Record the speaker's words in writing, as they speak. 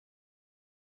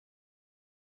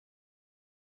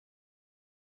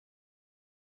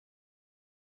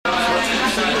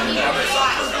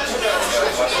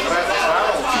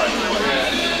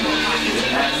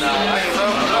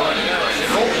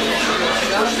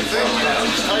Yo,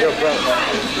 bro.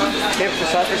 Stay up for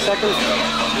a second?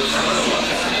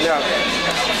 No.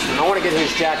 I want to get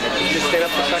his jacket. Just stay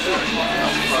up for a second.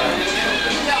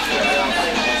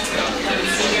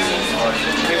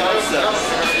 Hey, what's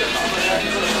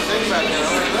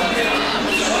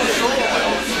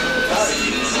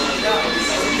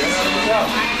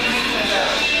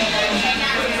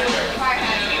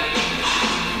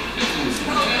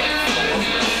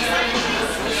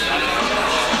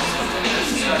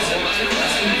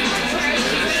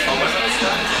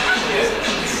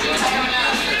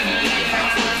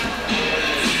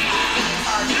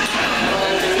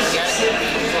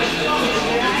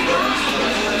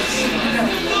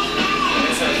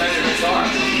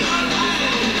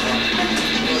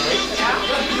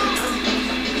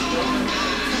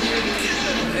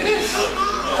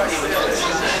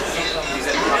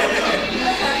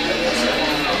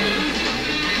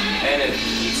And it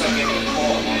keeps on getting a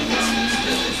call on this.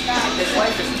 His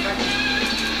wife is pregnant.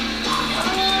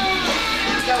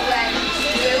 So when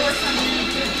there were some...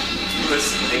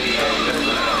 Listen, maybe I'm going to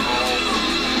put it on hold.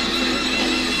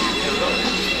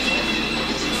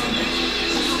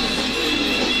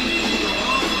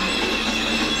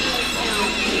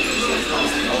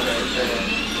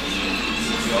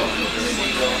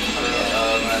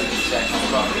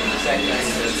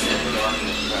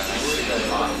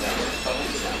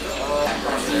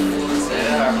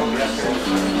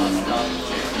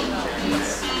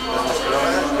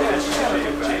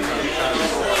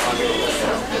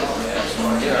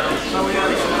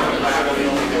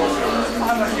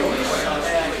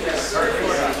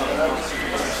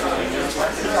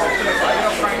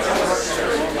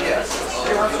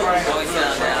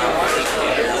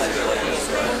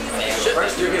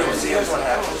 First, you're going to see what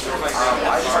happens.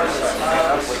 I started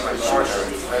up with my partner.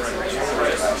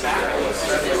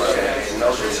 No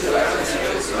longer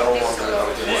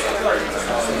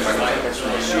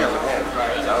share with him.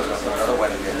 I was going to put another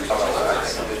wedding in.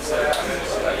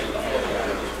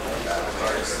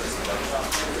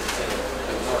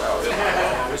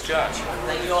 Where's Josh?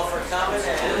 Thank you all for coming,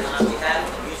 and on behalf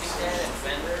of the Music Den and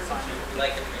Fender, we'd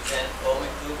like to present Owen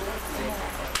Cougar.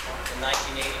 In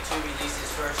 1982, released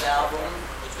his first album,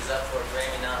 which was up for a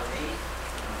Grammy nominee,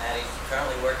 and he's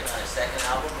currently working on his second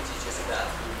album, which is just about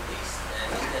to be released.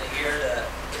 And he's here to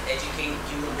educate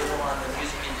you a little on the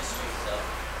music industry. So,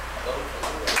 go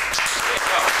for it.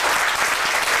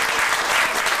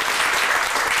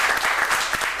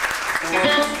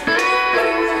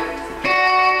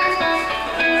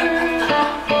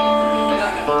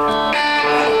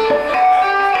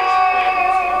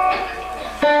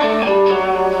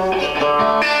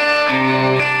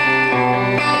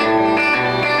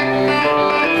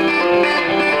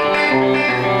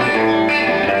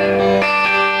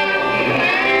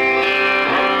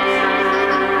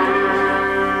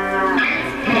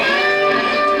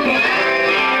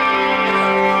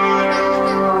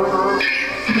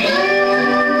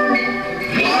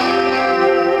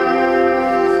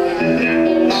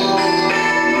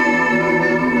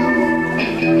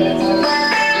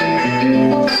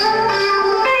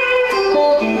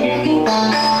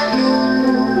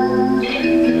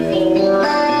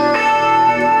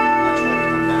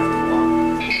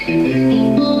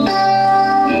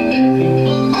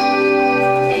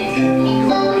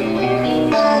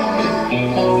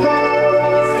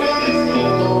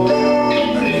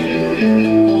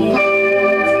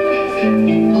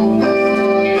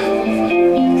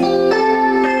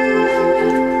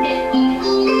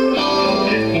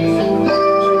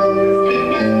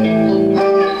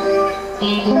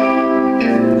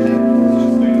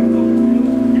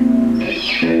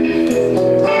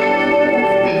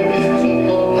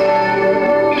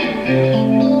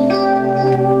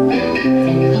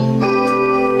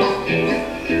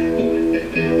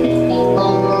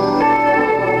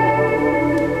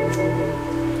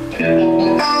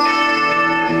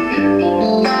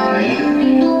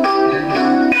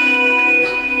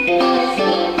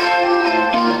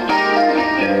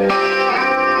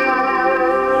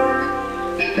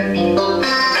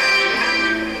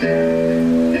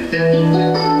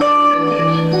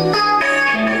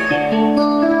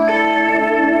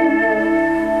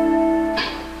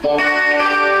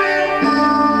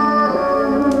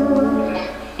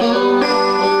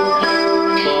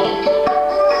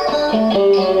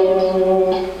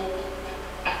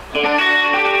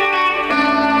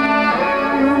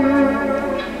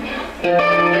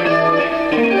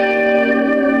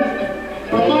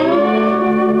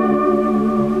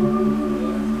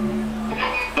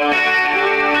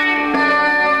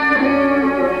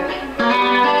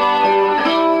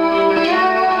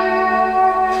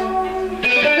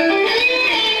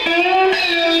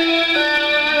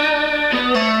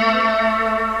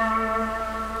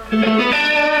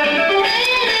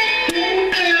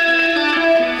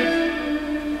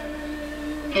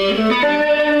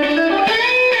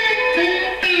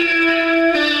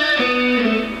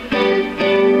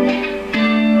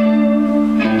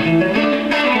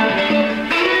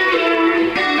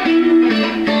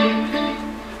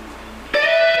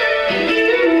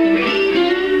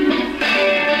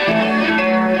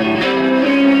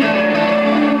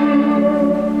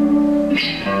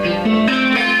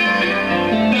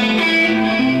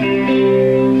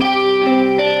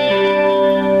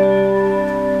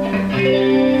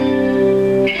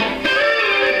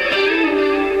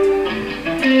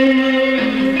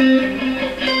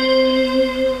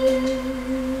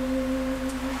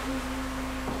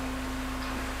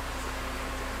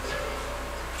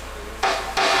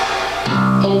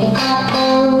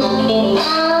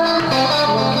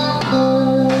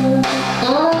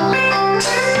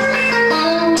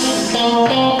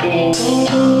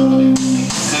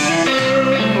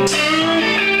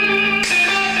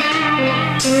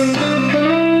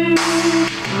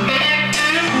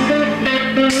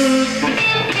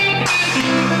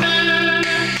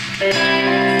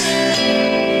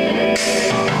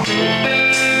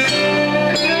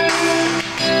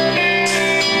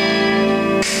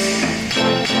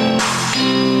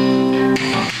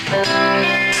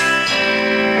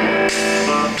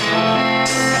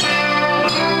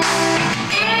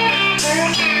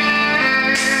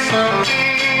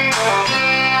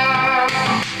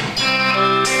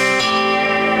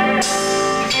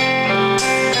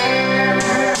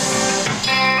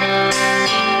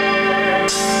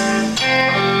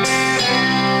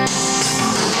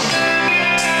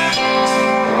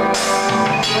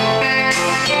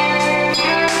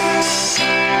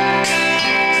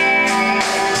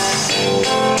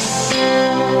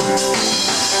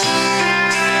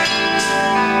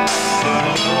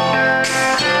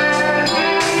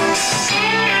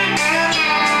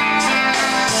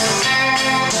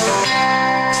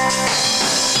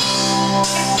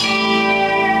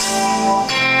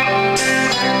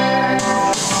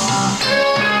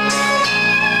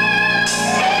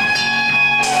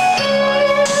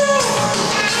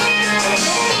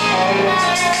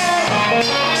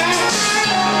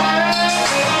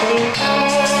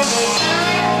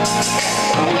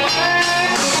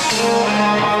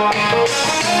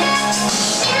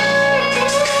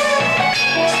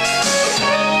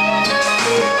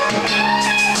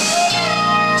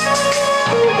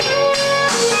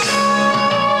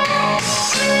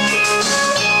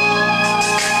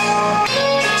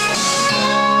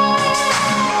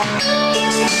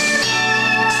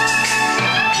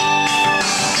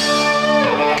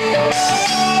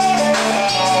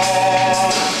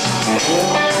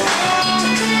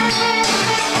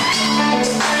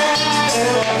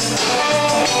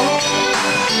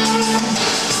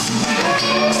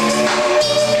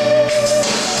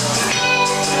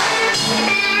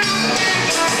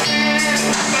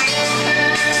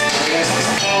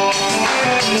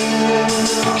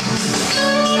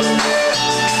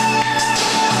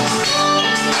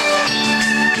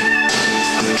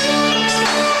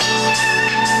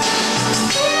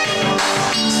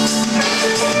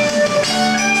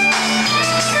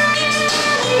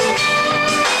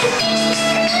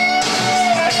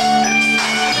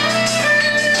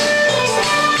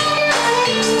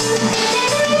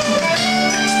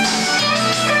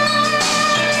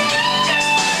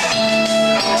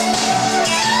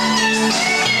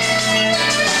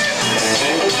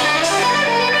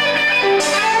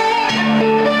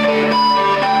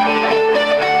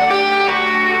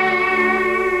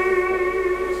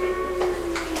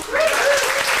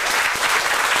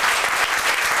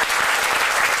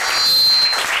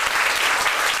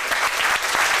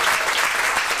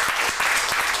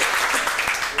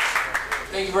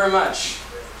 Thank you very much.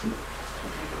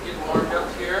 Getting warmed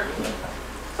up here.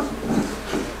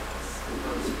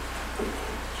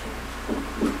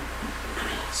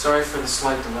 Sorry for the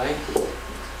slight delay.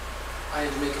 I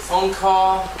had to make a phone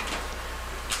call,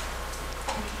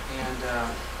 and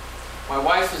my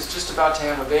wife is just about to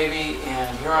have a baby,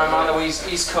 and here I'm on the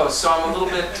East Coast, so I'm a little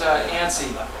bit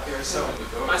antsy here. So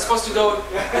am I supposed to go?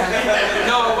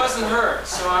 No, it wasn't her,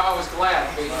 so I was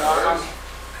glad. But, you know,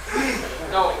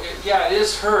 no, yeah, it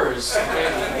is hers.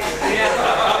 Yeah.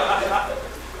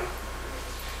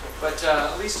 But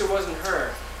at least it wasn't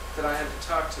her that I had to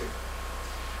talk to.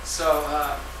 So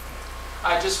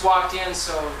I just walked in,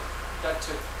 so that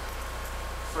took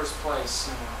first place.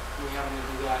 You know, we having to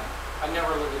do that. I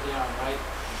never live it down, right?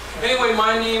 Anyway,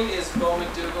 my name is Bo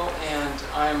McDougall, and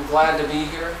I'm glad to be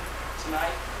here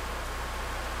tonight,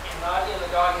 and not in the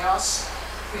doghouse.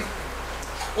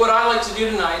 What I like to do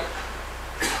tonight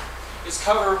is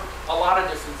cover a lot of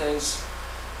different things.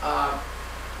 I'd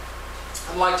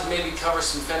like to maybe cover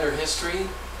some Fender history,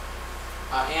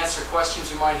 answer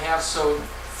questions you might have. So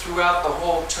throughout the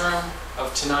whole term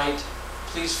of tonight,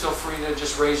 please feel free to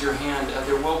just raise your hand.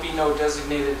 There will be no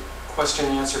designated question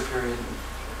and answer period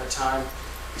at time.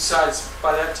 Besides,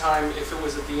 by that time, if it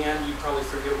was at the end, you'd probably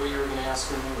forget what you were going to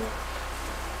ask me anyway.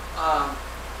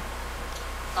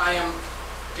 I am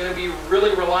going to be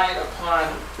really reliant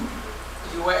upon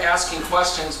you asking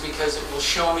questions, because it will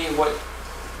show me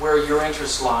where your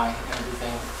interests lie and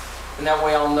everything. And that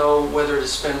way I'll know whether to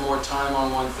spend more time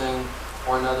on one thing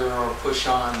or another, or push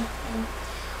on. And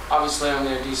obviously I'm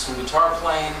going to do some guitar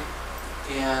playing,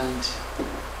 and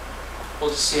we'll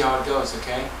just see how it goes,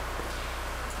 okay?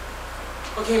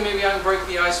 Okay, maybe I can break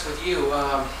the ice with you.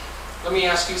 Let me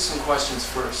ask you some questions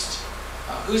first.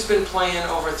 Who's been playing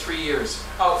over 3 years?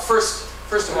 Oh, first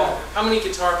of all, how many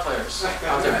guitar players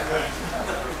out there?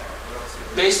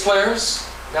 Bass players?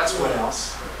 That's what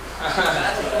else.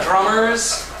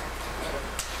 Drummers?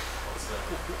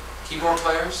 Keyboard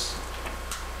players?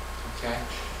 Okay.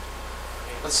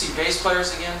 Let's see, bass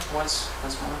players again, once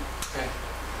more. Okay.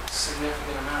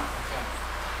 Significant amount, okay.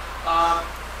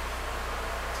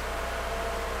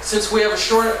 Since we have a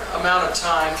short amount of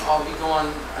time, I'll be going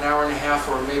an hour and a half,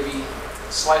 or maybe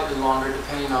slightly longer,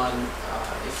 depending on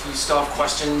if you still have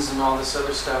questions and all this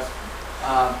other stuff.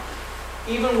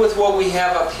 Even with what we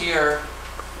have up here,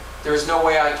 there's no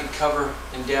way I could cover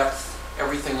in depth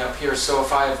everything up here. So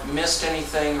if I've missed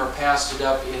anything or passed it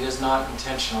up, it is not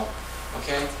intentional.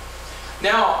 Okay?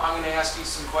 Now I'm going to ask you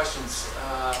some questions.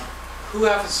 Who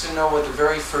happens to know what the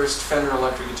very first Fender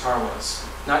electric guitar was?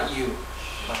 Not you.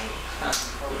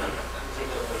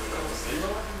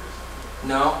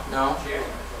 No? No?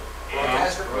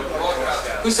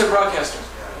 Who said broadcaster?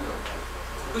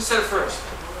 Who said it first?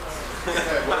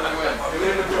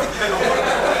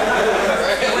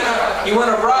 You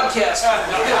went a broadcaster.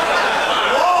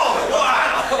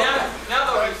 Now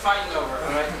they'll be fighting over it,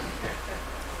 right?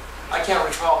 I can't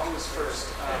recall who was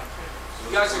first.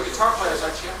 You guys are guitar players,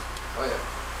 aren't you? Oh yeah.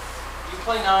 You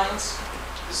play nines?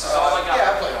 This is all I got.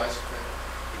 Yeah, I play nice.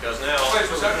 He does now.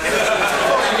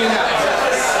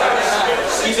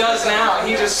 He does now.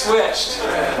 He just switched.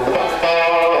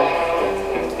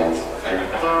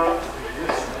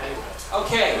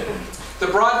 Okay, the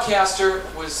broadcaster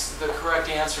was the correct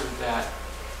answer to that.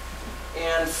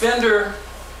 And Fender,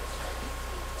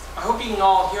 I hope you can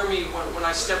all hear me when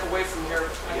I step away from here.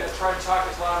 I'm going to try to talk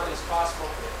as loudly as possible,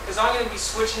 because I'm going to be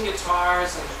switching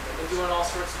guitars and doing all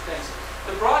sorts of things.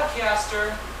 The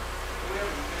broadcaster,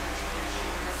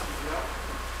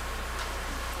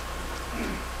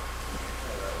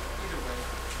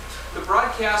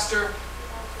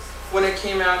 when it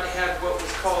came out, it had what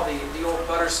was called the old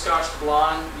butterscotch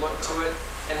blonde look to it,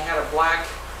 and it had a black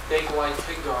Bakelite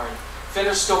pickguard.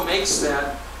 Fender still makes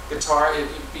that guitar. It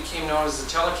became known as the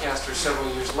Telecaster several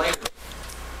years later.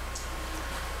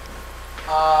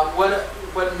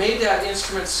 What made that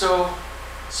instrument so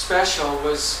special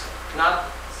was not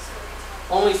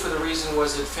only for the reason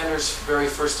was it Fender's very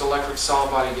first electric solid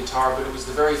body guitar, but it was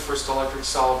the very first electric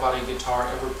solid body guitar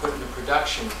ever put into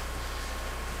production.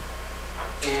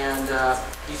 And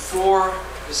before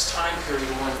this time period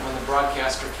when the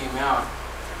broadcaster came out,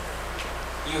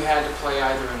 you had to play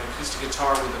either an acoustic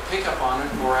guitar with a pickup on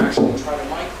it or actually try to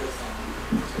mic the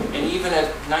thing. And even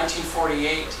at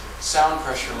 1948 sound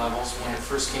pressure levels, when it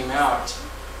first came out,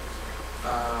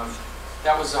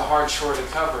 that was a hard shore to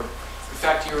cover. In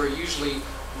fact, you were usually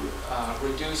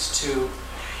reduced to,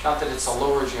 not that it's a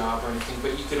lower job or anything,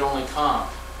 but you could only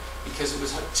comp, because it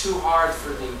was too hard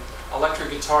for the electric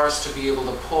guitars to be able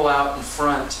to pull out in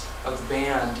front of the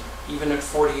band, even at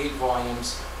 48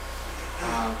 volumes,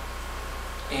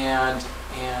 and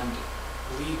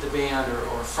lead the band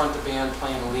or front the band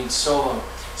playing a lead solo.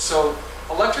 So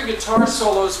electric guitar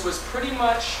solos was pretty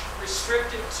much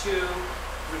restricted to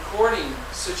recording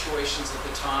situations at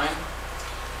the time.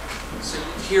 So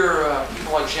you'd hear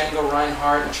people like Django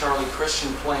Reinhardt and Charlie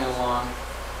Christian playing along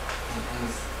in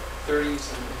the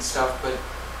 30s and stuff, but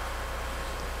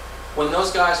when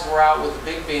those guys were out with the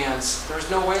big bands, there was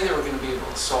no way they were going to be able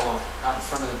to solo out in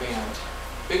front of the band.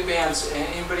 Big bands,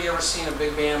 anybody ever seen a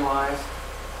big band live?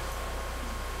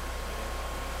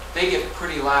 They get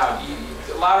pretty loud,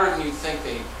 louder than you think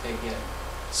they get.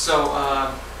 So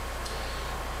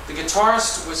the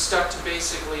guitarist was stuck to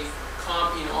basically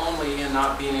comping only and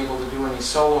not being able to do any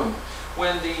soloing.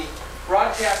 When the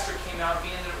broadcaster came out,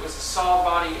 being that it was a solid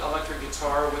body electric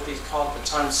guitar, what they called at the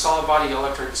time solid body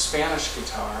electric Spanish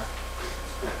guitar,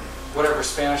 whatever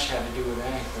Spanish had to do with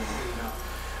anything, you know.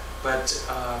 But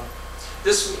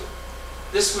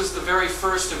this was the very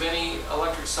first of any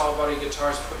electric solid body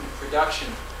guitars put in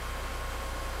production.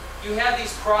 You had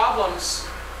these problems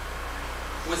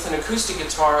with an acoustic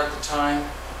guitar at the time,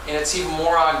 and it's even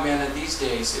more augmented these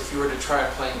days if you were to try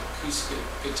to play acoustic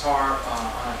guitar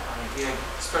on a gig,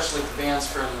 especially if the band's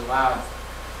fairly loud.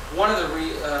 One of the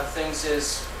things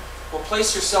is, well,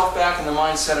 place yourself back in the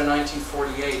mindset of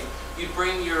 1948. You'd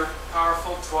bring your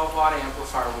powerful 12-watt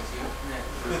amplifier with you.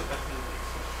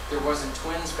 There wasn't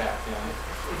twins back then,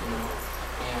 you know,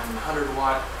 and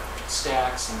 100-watt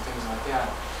stacks and things like that.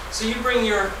 So you bring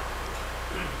your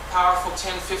powerful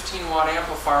 10, 15-watt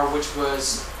amplifier, which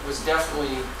was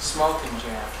definitely smoking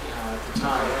jack, you know, at the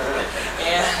time.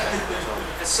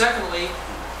 And secondly,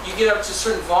 you get up to a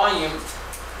certain volume,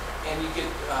 and you get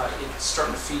it's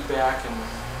starting to feed back, and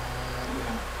you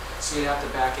know, so you'd have to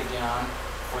back it down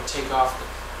or take off the.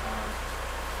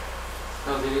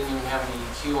 No, they didn't even have any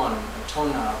EQ on them, a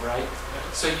tone knob, right?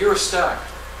 So you were stuck.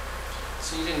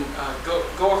 So you didn't go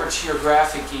over to your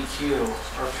graphic EQ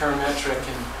or parametric,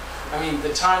 and I mean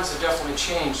the times have definitely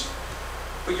changed.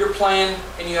 But you're playing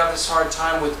and you have this hard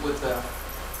time with the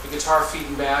guitar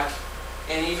feeding back,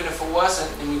 and even if it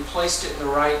wasn't, and you placed it in the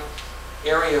right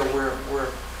area where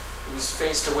it was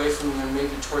faced away from you and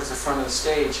maybe towards the front of the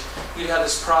stage, you'd have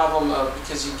this problem of,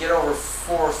 because you get over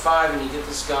 4 or 5 and you get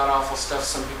this god-awful stuff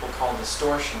some people call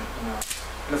distortion, you know.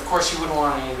 And of course you wouldn't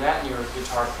want any of that in your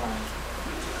guitar playing.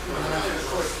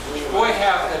 Boy,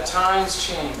 have the times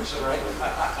changed, right?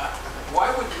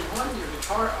 Why would you want your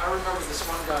guitar? I remember this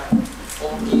one guy,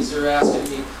 old geezer, asking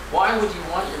me, why would you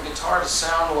want your guitar to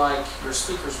sound like your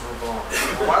speakers were blown?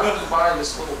 Why would you buy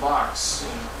this little box?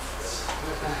 You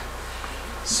know?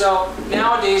 So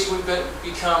nowadays we've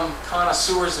become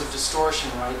connoisseurs of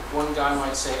distortion, right? One guy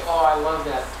might say, oh, I love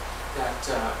that that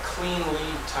clean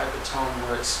lead type of tone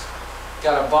where it's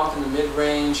got a bump in the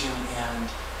mid-range and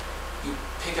you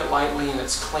pick it lightly and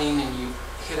it's clean and you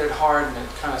hit it hard and it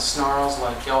kind of snarls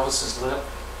like Elvis's lip.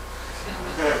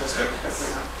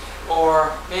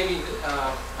 Or maybe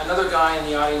another guy in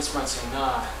the audience might say,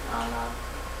 nah,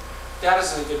 that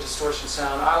isn't a good distortion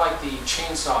sound. I like the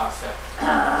chainsaw effect.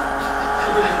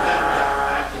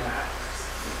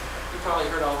 You probably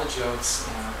heard all the jokes.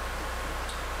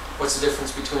 What's the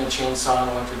difference between a chainsaw and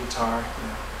an electric guitar?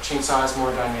 Chainsaw has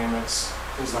more dynamics,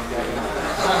 things like that.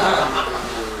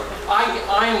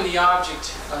 I am the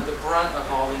object, the brunt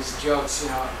of all these jokes.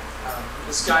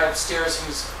 This guy upstairs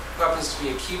who happens to be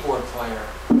a keyboard player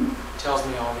tells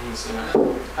me all these.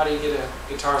 How do you get a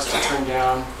guitarist to turn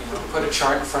down? Put a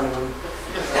chart in front of him.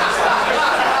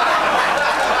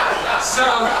 So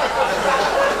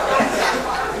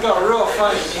it got real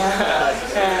funny.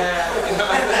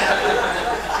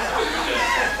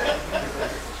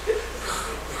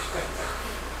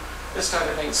 This type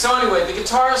of thing. So anyway, the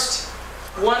guitarist,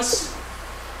 once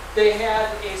they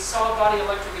had a solid body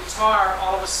electric guitar,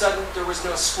 all of a sudden there was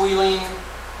no squealing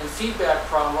and feedback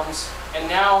problems, and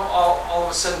now all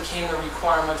of a sudden came the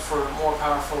requirement for more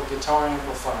powerful guitar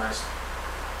amplifiers.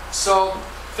 So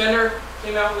Fender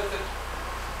came out with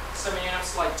some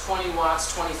amps like 20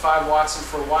 watts, 25 watts, and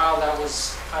for a while that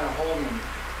was kind of holding them.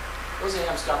 Those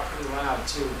amps got pretty loud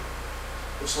too,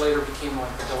 which later became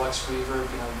like the deluxe reverb,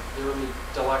 the early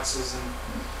deluxes and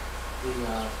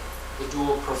the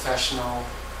dual professional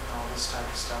and all this type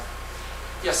of stuff.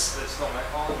 Yes? Is it still my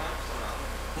calling amps or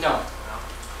not? No.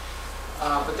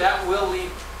 But that will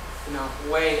lead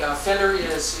way. Fender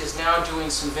is now doing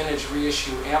some vintage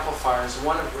reissue amplifiers,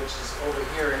 one of which is over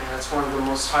here, and it's one of the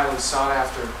most highly sought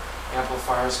after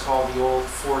amplifiers called the old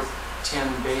 410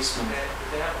 Bassman.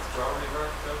 Did they have a Pro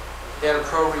Reverb too? They had a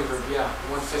Pro Reverb, yeah,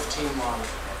 115 model,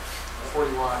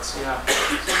 40 watts, yeah.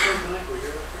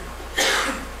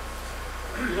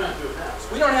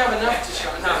 We don't have enough to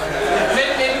show. No.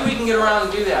 Maybe we can get around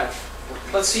and do that.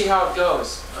 Let's see how it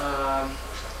goes.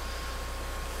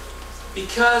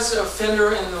 Because of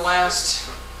Fender in the last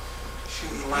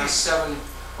 7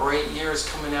 or 8 years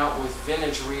coming out with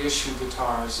vintage reissue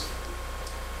guitars,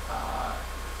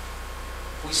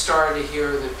 we started to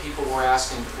hear that people were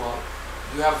asking, well,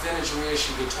 you have vintage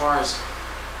reissue guitars,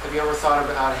 have you ever thought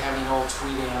about having old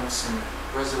tweed amps and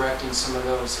resurrecting some of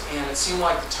those? And it seemed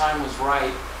like the time was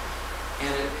right,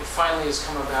 and it finally has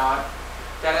come about.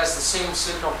 That has the same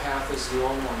signal path as the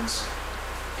old ones.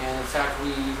 And in fact,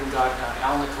 we even got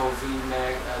Alnico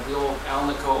the old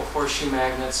Alnico horseshoe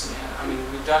magnets. And,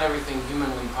 we've done everything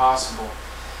humanly possible.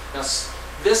 Now,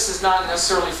 this is not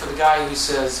necessarily for the guy who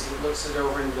says, he looks it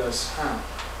over and goes,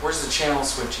 where's the channel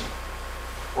switching?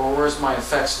 Or where's my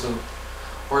effects loop?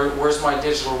 Or where's my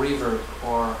digital reverb?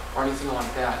 Or anything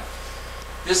like that.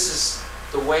 This is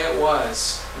the way it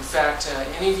was. In fact,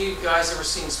 any of you guys ever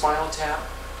seen Spinal Tap?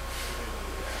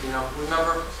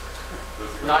 Remember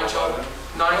Nigel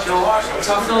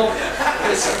Tufnell?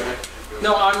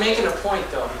 No, I'm making a point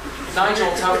though. Nigel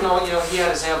Tufnell, he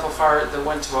had his amplifier that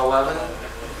went to 11.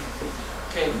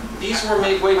 Okay, these were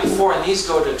made way before, and these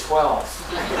go to 12.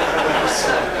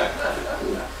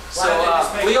 So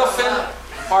Leo Fender,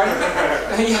 pardon?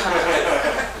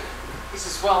 Yeah. He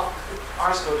says, well,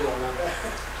 ours go to 11.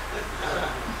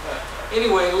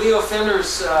 Anyway, Leo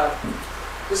Fender's,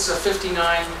 this is a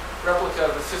 59 replica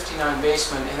of a 59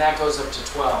 Bassman, and that goes up to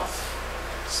 12.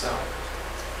 So,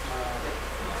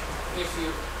 if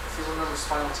you remember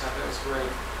Spinal Tap, that was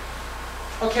great.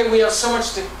 Okay, we have so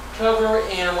much to cover,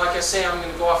 and like I say, I'm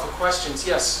going to go off of questions.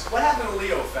 Yes? What happened to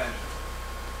Leo Fender?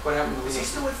 What happened to Leo? Is he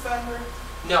still with Fender?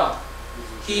 No.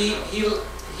 He's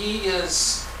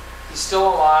still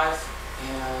alive,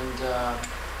 and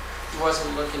he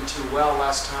wasn't looking too well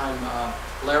last time.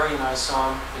 Larry and I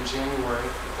saw him in January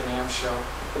at the NAMM show.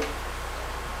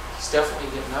 He's definitely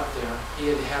getting up there. He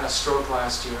had had a stroke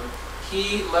last year.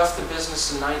 He left the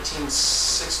business in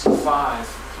 1965.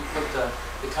 He put the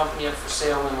company up for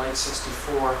sale in late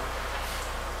 '64.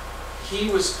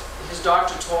 His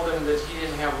doctor told him that he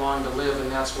didn't have long to live,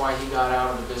 and that's why he got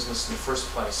out of the business in the first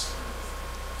place.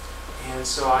 And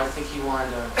so I think he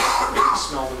wanted to maybe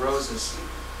smell the roses.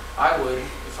 I would,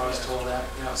 if I was told that.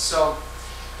 So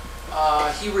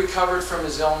he recovered from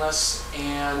his illness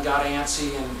and got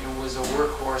antsy and was a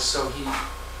workhorse. So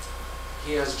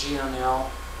he has GML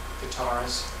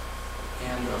guitars,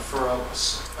 and for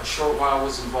a short while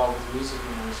was involved with Music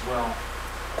Man as well,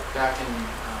 back in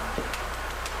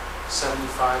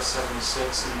 75,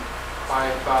 76, and by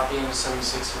about the end of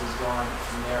 76 he was gone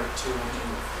from there too,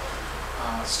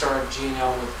 and started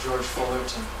GML with George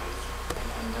Fullerton.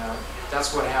 And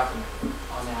that's what happened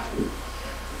on that.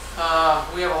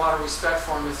 We have a lot of respect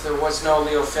for him. If there was no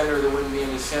Leo Fender, there wouldn't be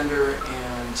any Fender,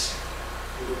 and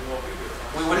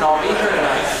we wouldn't all be here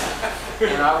tonight.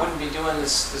 And I wouldn't be doing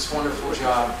this wonderful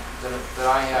job that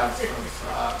I have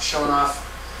of showing off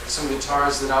some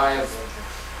guitars that I have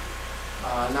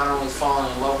not only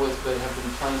fallen in love with, but have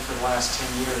been playing for the last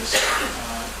 10 years,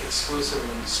 exclusively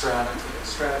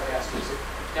Stratocasters.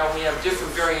 Now we have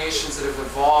different variations that have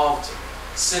evolved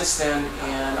since then,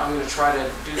 and I'm going to try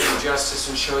to do them justice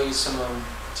and show you some of them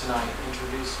tonight,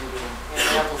 introduce you to them, and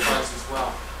amplifiers as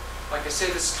well. Like I say,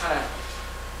 this is kind of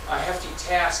a hefty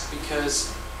task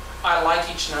because I like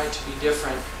each night to be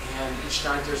different, and each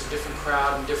night there's a different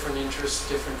crowd and different interests,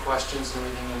 different questions and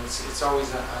everything, and it's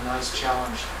always a nice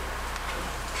challenge.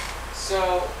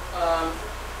 So,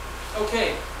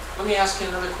 okay, let me ask you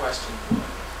another question.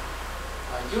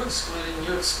 You excluded and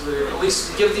you excluded. At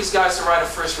least give these guys the right of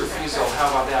first refusal. How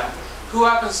about that? Who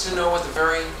happens to know what the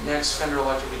very next Fender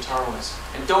electric guitar was?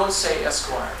 And don't say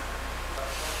Esquire.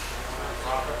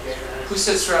 Who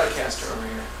said Stratocaster over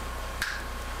here?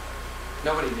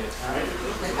 Nobody did. Huh?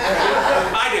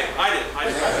 I did. I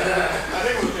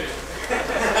think it was me.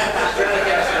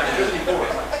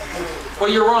 Well,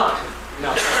 you're wrong.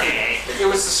 No, it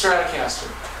was the Stratocaster.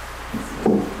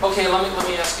 Okay, let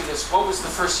me ask you this. What was the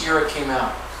first year it came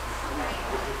out?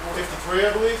 53,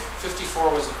 I believe. 54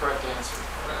 was the correct answer.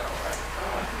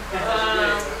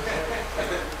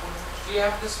 Do you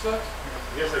have this book?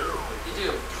 Yes, I do. You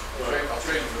do? I'll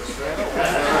trade you this.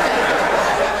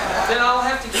 Then I'll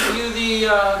have to give you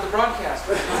the broadcast.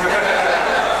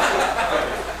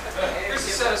 Here's a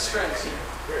set of strings.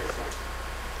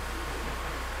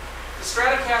 The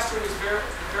Stratocaster was the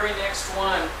very next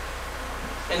one,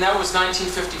 and that was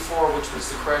 1954, which was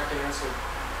the correct answer.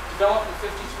 Developed in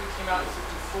 53, came out in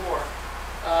 54.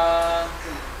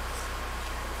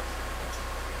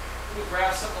 Let me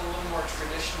grab something a little more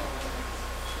traditional.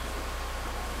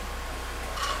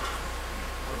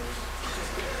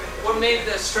 What made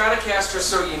the Stratocaster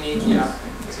so unique? Yeah,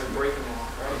 because they're breaking them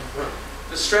off, right?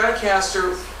 The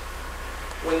Stratocaster,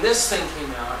 when this thing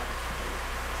came out,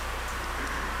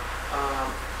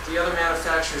 the other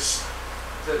manufacturers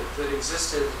that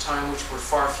existed at the time, which were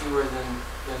far fewer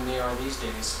than they are these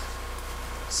days,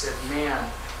 said,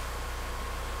 man,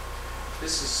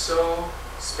 this is so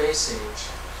space age.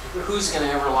 Who's going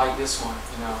to ever like this one?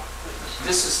 You know,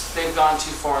 they've gone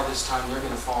too far this time. They're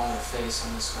going to fall on their face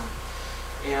on this one.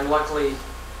 And luckily,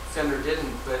 Fender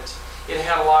didn't, but it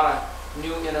had a lot of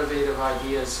new innovative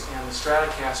ideas, and the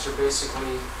Stratocaster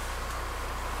basically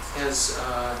has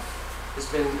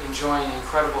been enjoying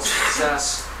incredible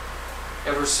success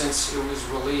ever since it was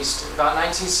released. About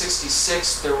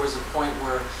 1966, there was a point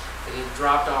where it had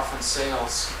dropped off in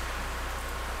sales,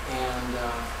 and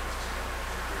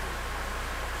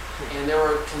they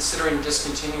were considering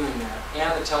discontinuing that,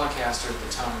 and the Telecaster at the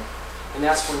time. And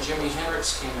that's when Jimi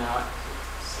Hendrix came out,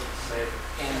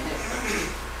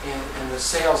 and the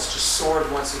sales just soared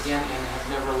once again and have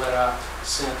never let up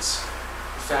since.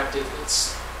 In fact,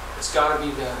 it's got to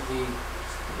be the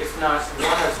if not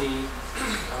one of the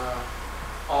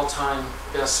all-time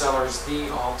bestsellers, the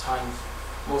all-time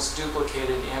most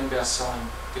duplicated and best-selling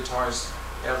guitars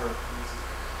ever.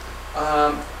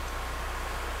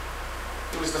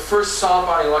 It was the first solid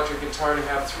body electric guitar to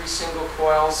have 3 single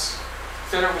coils.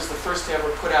 Fender was the first to ever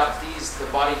put out the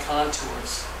body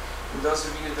contours. And those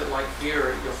of you that like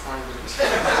beer, you'll find that it's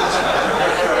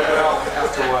well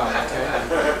after a while, okay?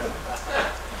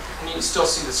 And you can still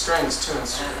see the strings too.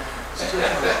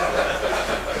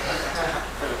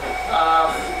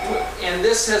 And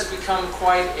this has become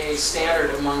quite a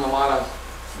standard among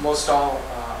most all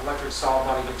electric solid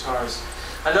body guitars.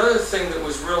 Another thing that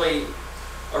was really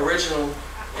original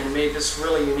and made this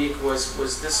really unique was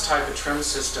this type of trim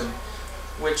system,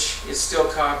 which is still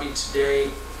copied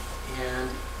today. And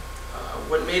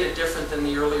what made it different than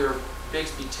the earlier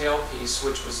Bigsby tailpiece,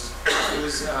 which was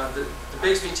the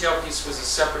Bigsby tailpiece was a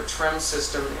separate trim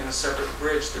system and a separate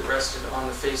bridge that rested on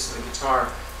the face of the guitar.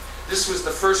 This was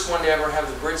the first one to ever have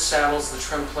the bridge saddles, the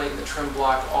trim plate, and the trim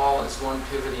block all as one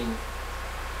pivoting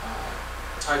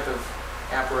type of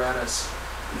apparatus.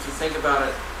 If you think about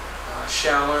it,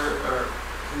 Schaller,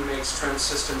 who makes trim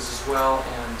systems as well,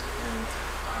 and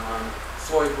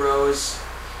Floyd Rose,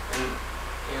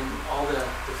 and all the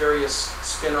various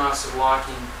spin-offs of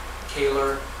locking,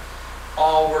 Kaler,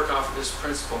 all work off of this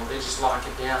principle. They just lock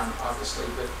it down, obviously,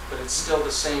 but it's still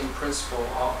the same principle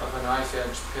of a knife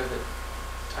edge pivot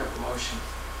type of motion.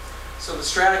 So the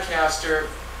Stratocaster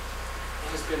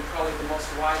has been probably the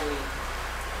most widely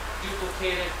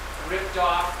duplicated, ripped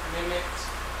off, mimicked,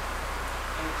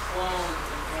 and cloned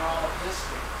in all of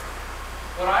history.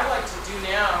 What I like to do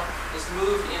now is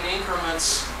move in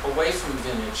increments away from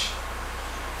vintage,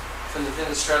 from the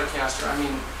vintage Stratocaster. I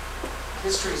mean,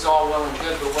 history is all well and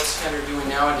good, but what's Fender doing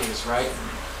nowadays, right?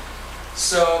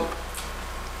 So,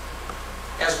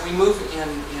 as we move in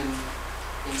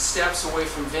steps away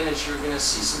from vintage, you're going to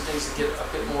see some things that get a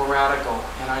bit more radical.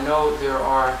 And I know there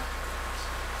are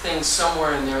things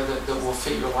somewhere in there that will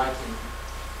fit your liking.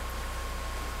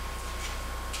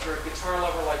 If you're a guitar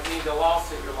lover like me, they'll all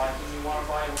fit your liking. You want to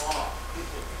buy them all.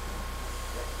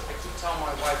 I keep telling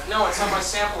my wife, no, it's on my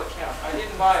sample account. I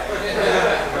didn't buy it.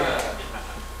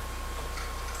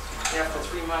 After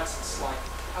 3 months, it's like,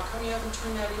 how come you haven't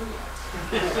turned that in yet?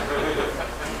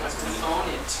 Because we own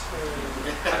it.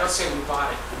 I don't say we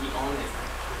bought it, we own it.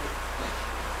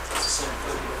 It's the same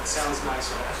thing. It sounds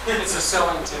nicer. It's a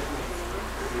selling technique.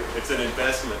 It's an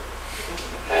investment.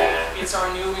 It's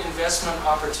our new investment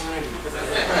opportunity.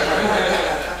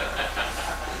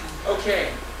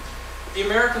 Okay. The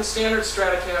American Standard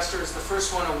Stratocaster is the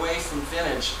first one away from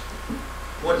vintage.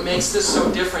 What makes this so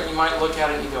different, you might look at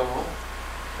it and you go, oh,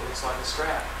 it looks like a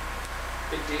Strat.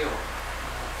 Big deal.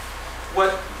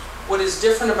 What is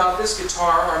different about this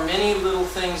guitar are many little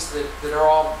things that are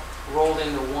all rolled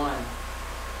into one.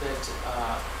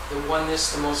 That won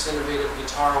this the Most Innovative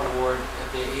Guitar Award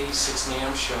at the '86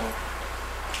 NAMM show.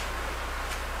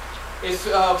 If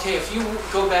you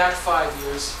go back 5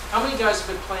 years, how many guys have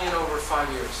been playing over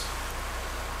 5 years?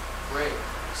 Great,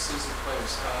 seasoned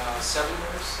players. 7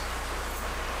 years?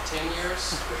 10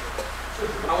 years?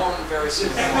 I won't embarrass you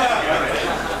anymore.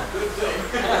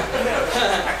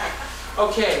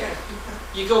 Okay,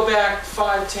 you go back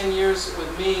 5-10 years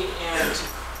with me, and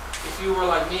if you were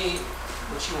like me,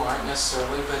 which you aren't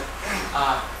necessarily, but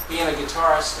being a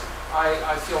guitarist,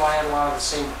 I feel I had a lot of the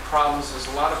same problems as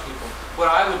a lot of people. What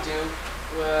I would do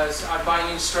was I'd buy a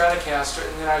new Stratocaster,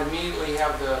 and then I'd immediately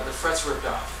have the frets ripped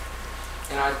off.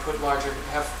 And I'd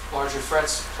have larger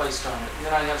frets placed on it. And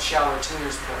then I'd have shallower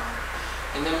tuners put on it.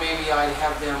 And then maybe I'd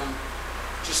have them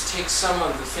just take some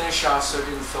of the finish off so it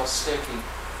didn't feel sticky,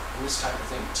 and this type of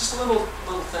thing. Just little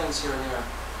things here and there.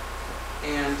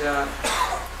 And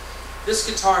this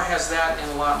guitar has that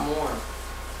and a lot more.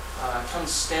 It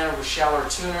comes standard with shallower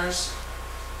tuners.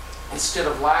 Instead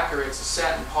of lacquer, it's a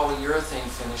satin polyurethane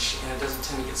finish, and it doesn't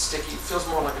tend to get sticky. It feels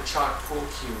more like a chalk pool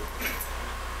cue.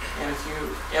 And if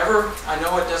you ever, I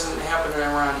know it doesn't happen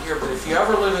around here, but if you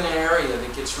ever live in an area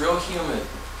that gets real humid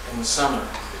in the summer,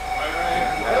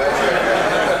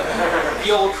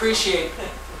 you'll appreciate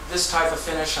this type of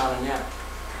finish on a neck.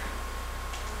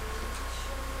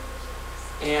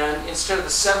 And instead of the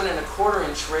 7 1/4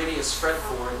 inch radius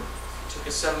fretboard, you took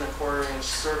a 7 1/4 inch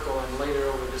circle and laid it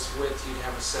over this width, you'd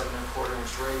have a 7 1/4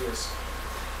 inch radius.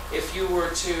 If you were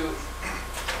to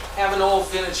have an old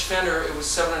vintage Fender, it was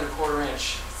 7 1/4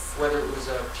 inch. Whether it was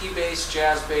a P-bass,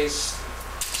 jazz bass,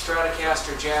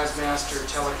 Stratocaster, Jazzmaster,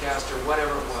 Telecaster,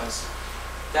 whatever it was,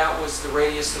 that was the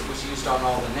radius that was used on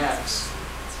all the necks.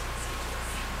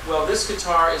 Well, this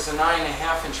guitar is a 9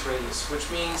 1/2 inch radius, which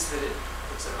means that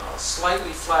it's a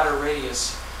slightly flatter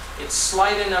radius. It's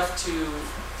slight enough to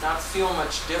not feel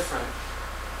much different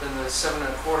than the 7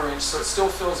 1/4 inch, so it still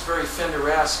feels very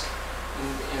Fender-esque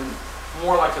and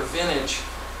more like a vintage.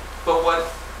 But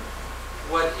what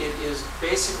it is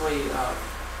basically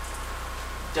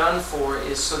done for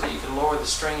is so that you can lower the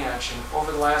string action.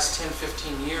 Over the last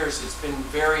 10-15 years, it's been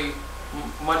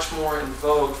much more in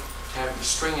vogue to have your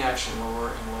string action lower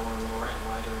and lower and lower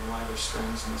and lighter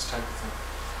strings and this type of thing.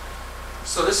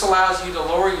 So this allows you to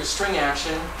lower your string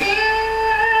action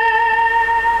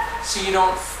so you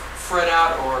don't fret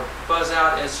out or buzz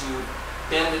out as you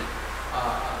bend it,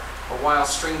 a wild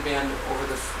string bend over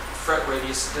the fret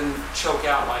radius. It didn't choke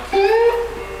out like, you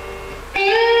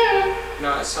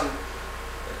know,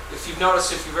 if you've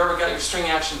noticed, if you've ever got your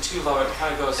string action too low, it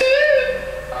kind of goes,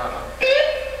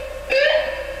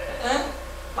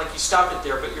 like you stopped it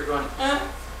there, but you're going,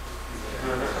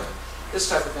 this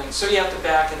type of thing. So you have to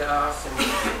back it off and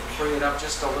bring it up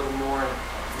just a little more and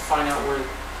find out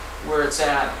where it's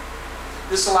at.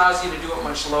 This allows you to do it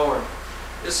much lower.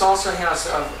 This also has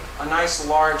a nice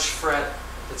large fret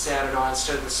that's added on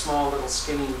instead of the small little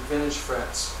skinny vintage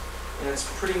frets. And it's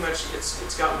pretty much,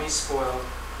 it's got me spoiled.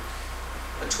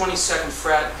 A 22nd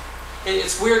fret.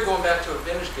 It's weird going back to a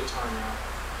vintage guitar now.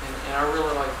 And I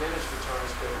really like vintage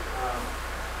guitars, but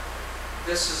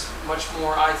this is much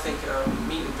more, I think, a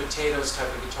meat and potatoes type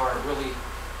of guitar. It really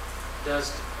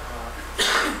does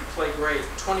play great.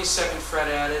 22nd fret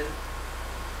added.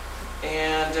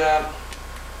 And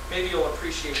maybe you'll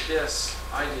appreciate this.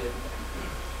 I did.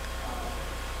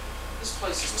 This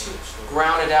place is too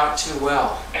grounded out too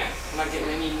well. I'm not getting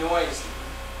any noise.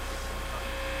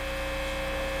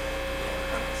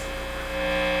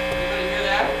 Anybody hear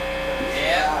that?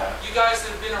 Yeah. You guys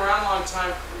that have been around a long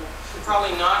time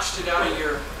probably notched it out of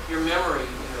your memory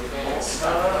in your bands.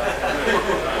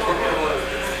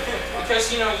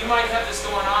 Because you might have this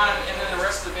going on and then the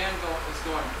rest of the band is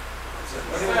going.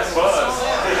 The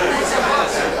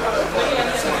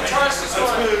guitarist is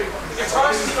going. The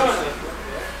guitarist is going.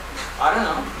 I don't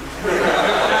know.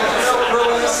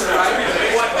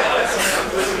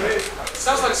 It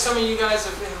sounds like some of you guys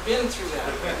have been through that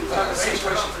type of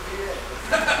situation.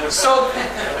 So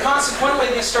consequently,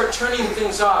 they start turning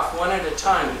things off one at a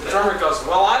time. The drummer goes,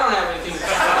 "Well, I don't have anything to do."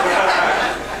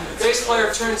 The bass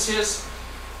player turns his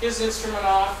instrument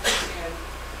off,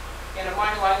 and it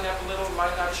might lighten up a little,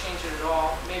 might not change it at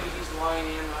all. Maybe he's lying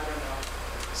in, I don't know.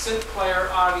 Synth player,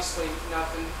 obviously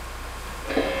nothing.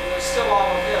 There's still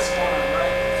all of this going on,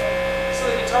 right? So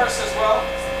the guitarist says, "Well,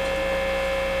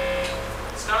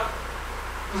 it's not."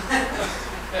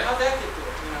 How'd that get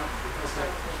there?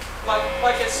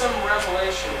 Like it's some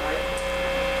revelation, right?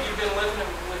 You've been living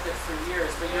with it for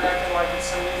years, but you're acting like it's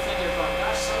some new thing. You're going,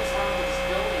 "Gosh, something's wrong with this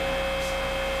building."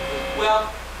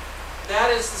 Well, that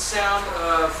is the sound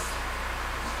of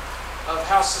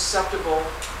how susceptible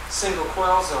single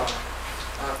coils are,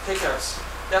 pickups.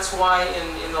 That's why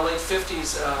in the late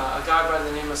 50s, a guy by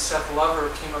the name of Seth Lover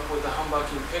came up with the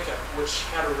humbucking pickup, which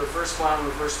had a reverse wound,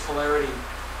 reverse polarity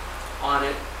on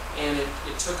it, and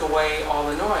it took away all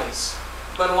the noise.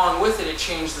 But along with it, it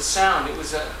changed the sound. It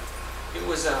was a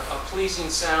pleasing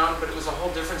sound, but it was a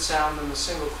whole different sound than the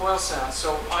single coil sound.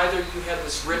 So either you had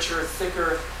this richer,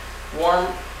 thicker,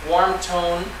 warm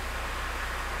tone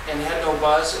and had no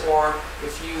buzz, or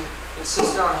if you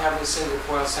insisted on having a single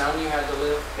coil sound, you had to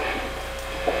live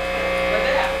like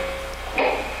that.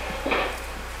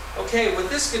 Okay, with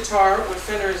this guitar, what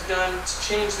Fender has done to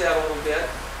change that a little bit,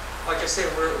 like I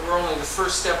said, we're only the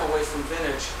first step away from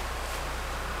vintage,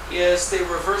 is they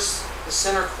reverse the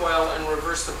center coil and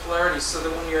reverse the polarity so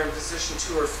that when you're in position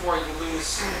 2 or 4, you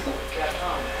lose that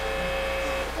hum.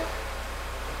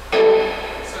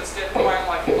 So it's dead quiet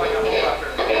like a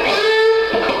humbucker.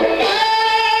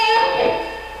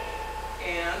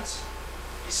 And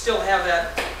you still have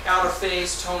that out of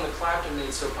phase tone that Clapton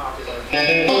made so popular.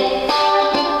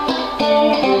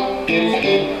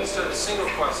 Instead of the single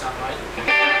coil sound, right?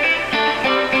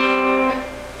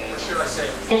 Or should I say?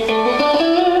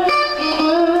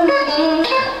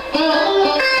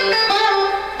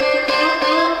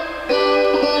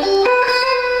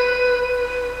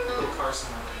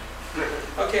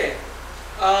 Okay,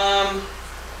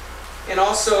 and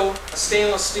also a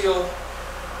stainless steel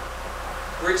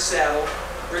bridge saddle.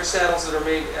 Bridge saddles that are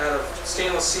made out of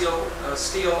stainless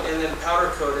steel and then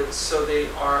powder coated, so they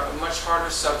are a much harder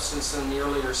substance than the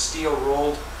earlier steel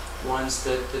rolled ones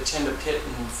that tend to pit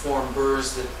and form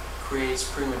burrs that creates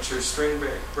premature string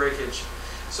breakage.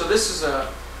 So this is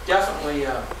definitely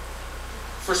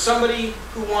for somebody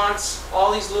who wants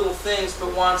all these little things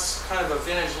but wants kind of a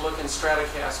vintage looking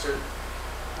Stratocaster,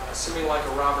 something like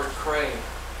a Robert Cray.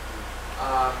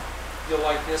 You'll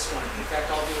like this one. In fact,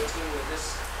 I'll do a tune with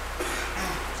this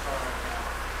guitar right now.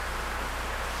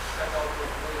 In fact, I'll do it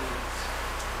with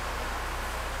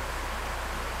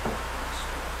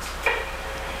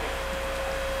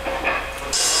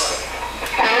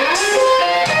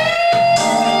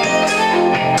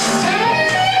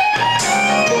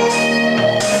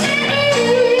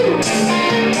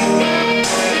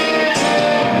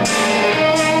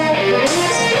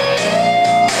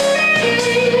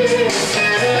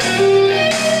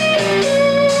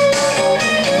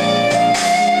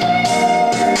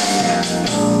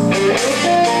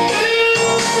Okay.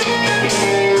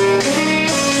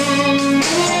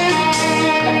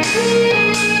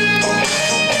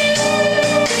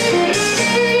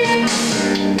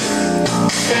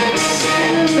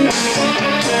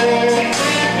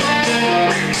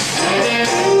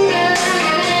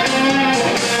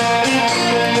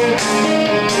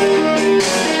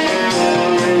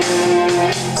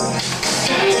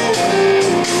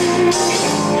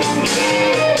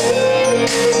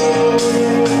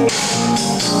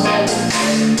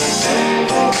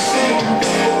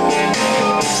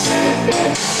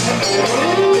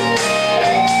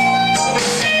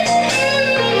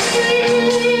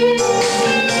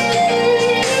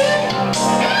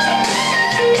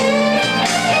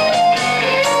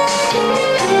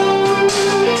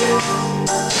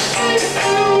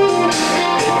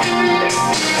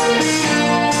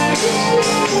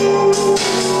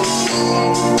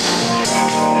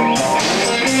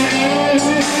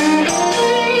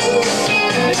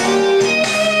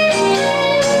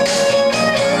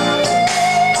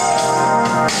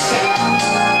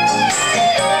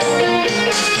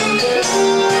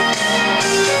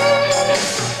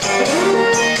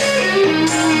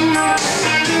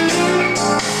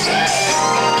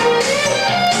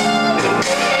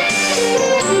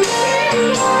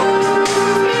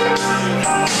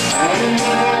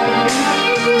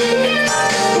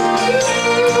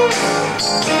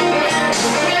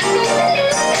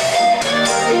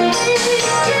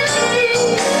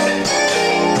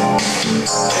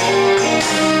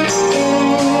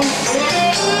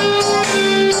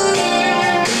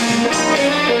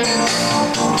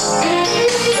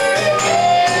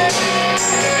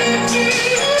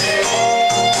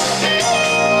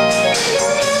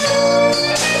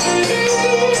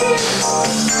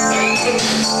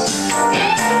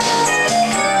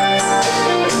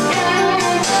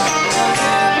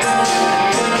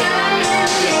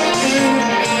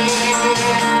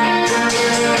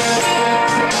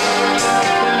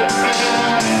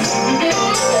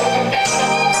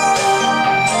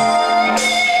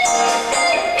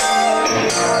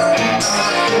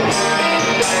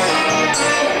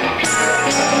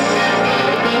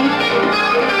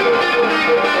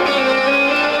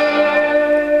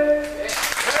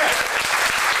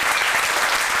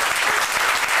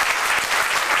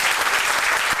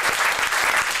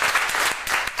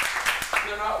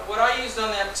 What I used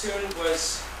on that tune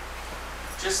was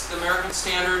just the American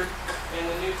Standard and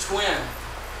the new Twin,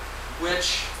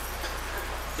 which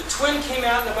the Twin came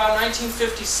out in about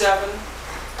 1957,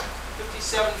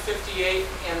 57, 58,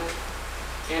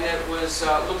 and it was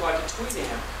looked like a tweed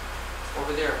amp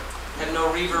over there. Had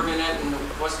no reverb in it, and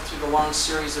it wasn't through the long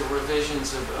series of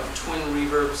revisions of twin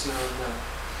reverbs, you know.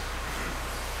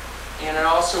 And it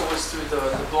also was through the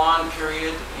blonde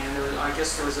period, and I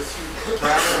guess there was a few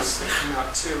brown ones that came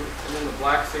out too, and then the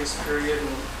blackface period, and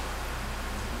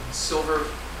silver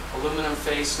aluminum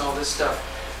face, and all this stuff.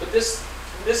 But this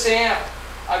amp,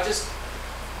 I've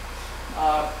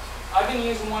been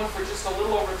using one for just a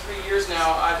little over 3 years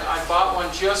now. I bought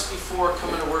one just before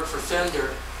coming to work for Fender,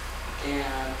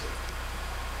 and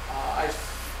I've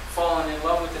fallen in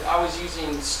love with it. I was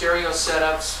using stereo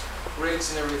setups,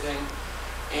 rigs, and everything.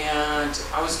 And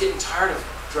I was getting tired of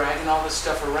dragging all this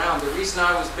stuff around. The reason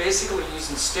I was basically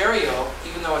using stereo,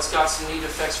 even though it's got some neat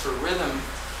effects for rhythm,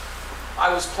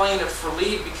 I was playing it for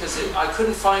lead because I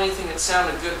couldn't find anything that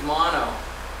sounded good mono.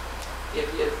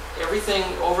 Everything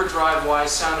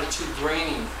overdrive-wise sounded too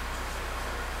grainy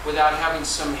without having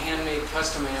some handmade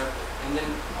custom amp. And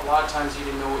then a lot of times you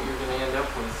didn't know what you were going to end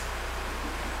up with.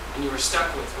 And you were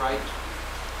stuck with, right?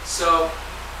 So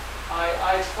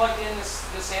I plugged in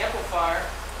this amplifier.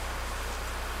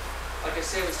 Like I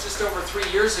say, it was just over 3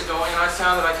 years ago, and I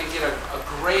found that I could get a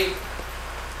great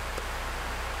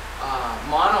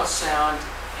mono sound,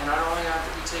 and I don't only have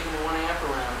to be taking the 1 amp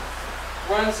around.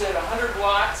 Runs at 100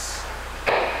 watts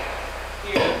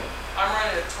here. I'm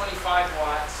running at 25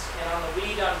 watts, and on the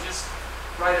lead I'm just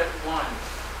right at 1.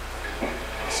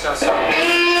 Stuff's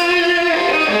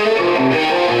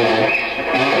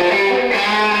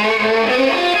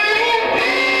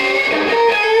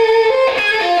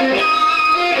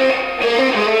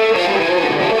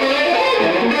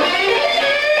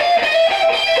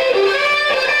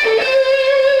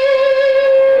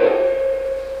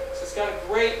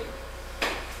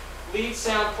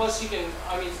sound, plus you can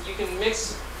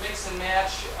mix and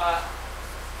match.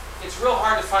 It's real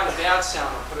hard to find a bad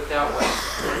sound, I'll put it that way.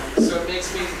 So it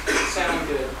makes me sound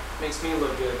good, makes me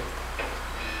look good.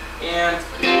 And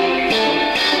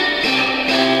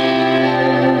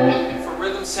for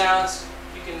rhythm sounds,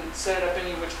 you can set it up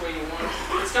any which way you want.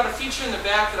 It's got a feature in the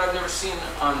back that I've never seen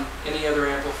on any other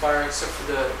amplifier except for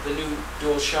the new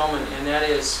Dual Showman, and that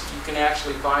is you can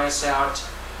actually bias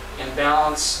and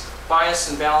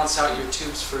balance out your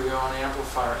tubes for your own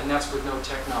amplifier, and that's with no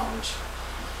tech knowledge.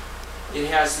 It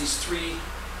has these 3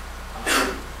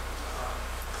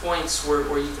 points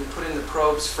where you can put in the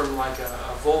probes from like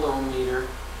a voltometer,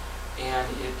 and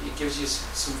it gives you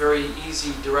some very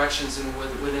easy directions, and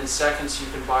within seconds you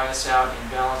can bias out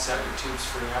and balance out your tubes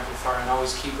for your amplifier and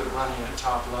always keep it running at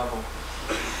top level.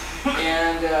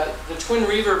 And the twin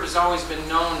reverb has always been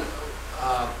known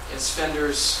as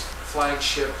Fender's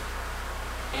flagship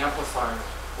amplifier.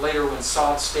 Later, when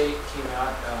Solid State came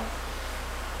out,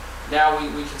 now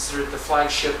we consider it the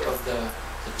flagship of the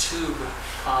tube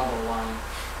combo line,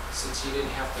 since you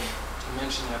didn't have to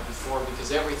mention that before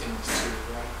because everything was tube,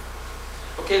 right?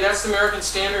 Okay, that's the American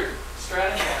Standard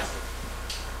Stratocaster.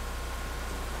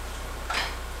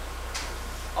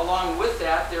 Along with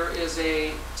that, there is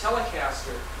a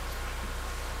Telecaster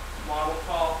model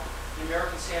called the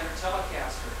American Standard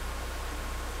Telecaster.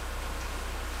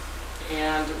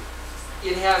 And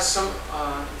it has some,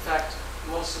 in fact,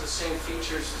 most of the same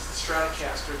features as the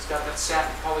Stratocaster. It's got that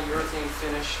satin polyurethane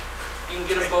finish. You can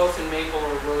get them both in maple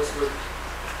or rosewood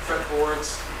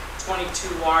fretboards,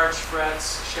 22 large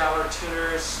frets, shallow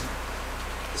tuners,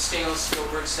 the stainless steel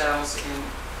brick saddles,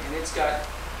 and it's got a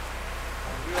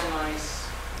real nice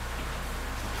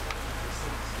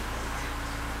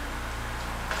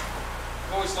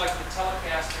I've always liked the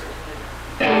Telecaster in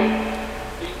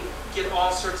that you can get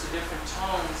all sorts of different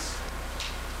tones,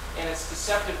 and it's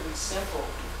deceptively simple,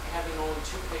 having only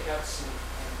 2 pickups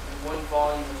and 1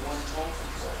 volume and 1 tone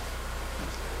control.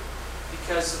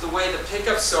 Because of the way the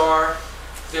pickups are,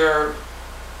 they're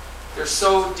they're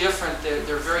so different that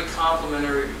they're very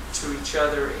complementary to each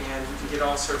other, and you can get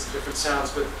all sorts of different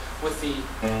sounds. But with the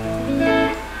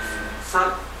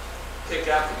front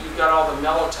pickup, you've got all the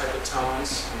mellow type of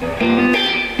tones.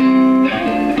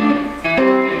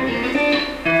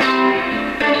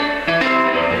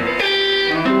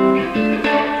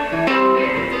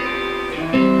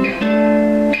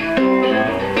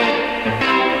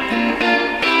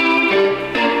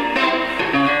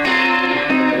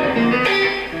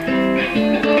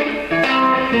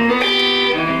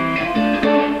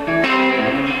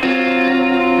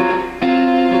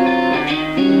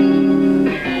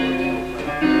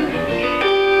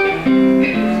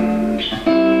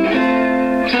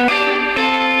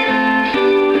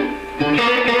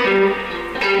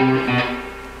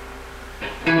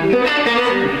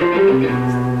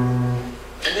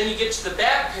 And then you get to the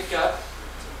back pickup,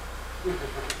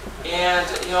 and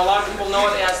you know, a lot of people know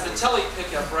it as the telly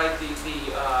pickup, right? The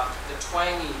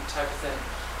twangy type of thing.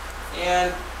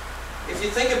 And if you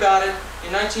think about it,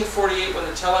 in 1948, when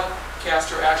the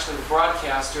Telecaster, actually the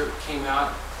Broadcaster, came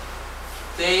out,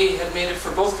 they had made it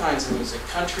for both kinds of music,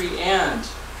 country and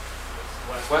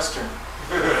Western.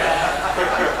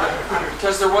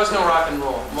 Because there was no rock and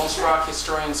roll. Most rock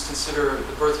historians consider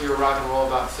the birth year of rock and roll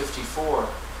about 54.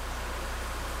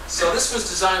 So this was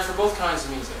designed for both kinds of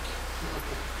music.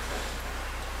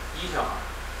 Yeehaw.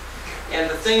 And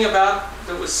the thing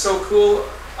that was so cool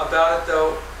about it,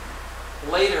 though,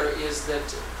 later is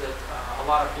that a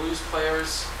lot of blues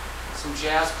players, some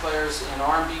jazz players, and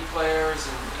R&B players,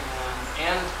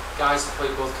 and guys that play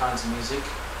both kinds of music,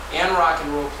 and rock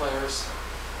and roll players,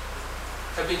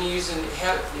 have been using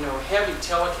heavy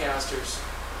Telecasters,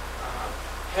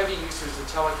 heavy users of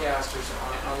Telecasters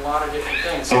on a lot of different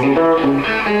things. So you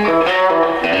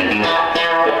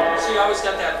always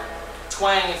got that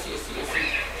twang if you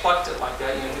plucked it like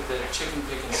that, you know, get the chicken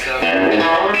picking stuff.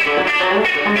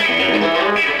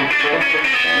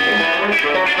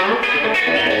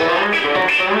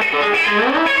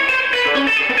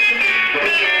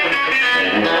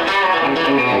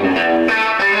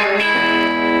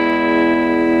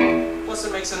 Plus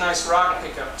it makes a nice rock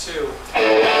pickup too.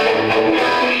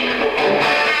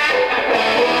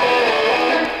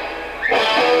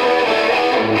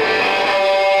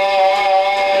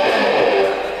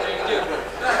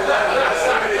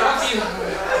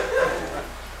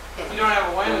 You don't have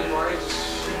a whammy bar, you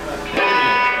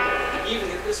even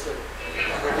get this with it.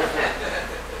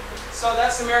 So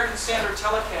that's the American Standard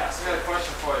Telecast. I got a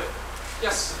question for you.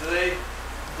 Yes. What's the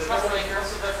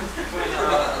difference between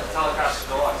Telecaster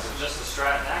Deluxe? Is it just the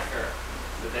Strat and neck, or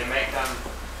did they make them?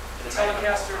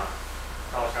 Telecaster.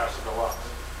 Telecaster Deluxe.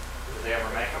 Did they ever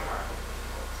make them, or?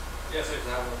 Yes,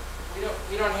 exactly.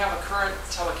 We don't have a current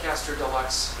Telecaster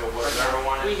Deluxe. So was there ever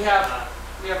one? We have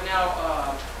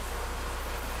now.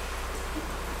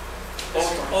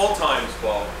 Old times,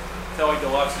 Bob. Tele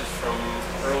Deluxe is from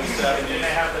early 70s, Did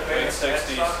they have the late big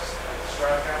 60s.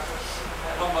 Stratocaster?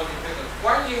 Humbucking pickup.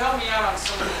 Why don't you help me out on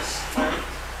some of this? I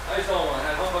just don't want to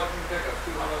have humbucking pickup,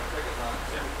 2 humbucking pickups on it.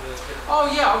 Oh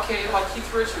yeah, okay. Like Keith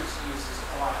Richards uses a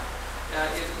lot.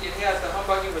 It has the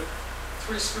humbucking with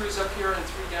 3 screws up here and 3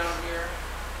 down here.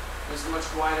 It's much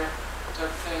wider type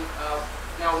of thing.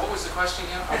 Now, what was the question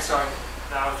again? I'm sorry.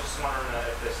 No, I was just wondering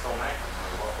if they still make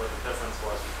them, or what the difference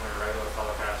was between a regular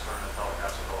Telecaster and a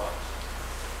Telecaster Deluxe.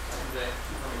 Did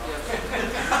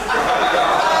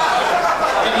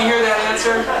you hear that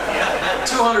answer?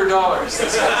 $200.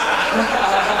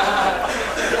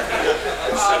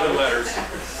 7 letters.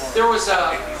 There was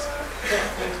I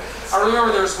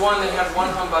remember there was one that had 1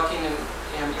 humbucking and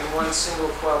 1 single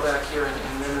coil back here, and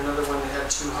then another one that had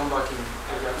 2 humbucking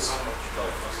pickups.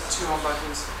 2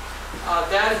 humbuckings.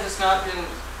 That has not been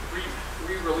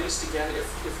re-released again. If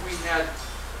we had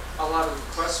a lot of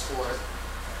requests for it,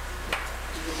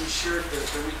 you could be sure that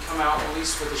we'd come out at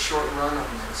least with a short run on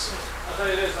this. I'll tell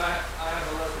you this, I have a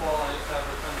Les Paul, I used to have a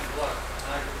Fender Deluxe,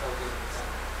 and I could tell good.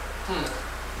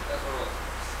 That's what it was.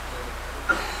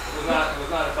 It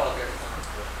was not a Telecaster.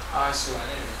 I see.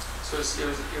 So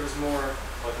it was more.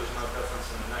 But there's no difference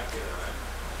in the neck either, right?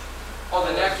 Oh,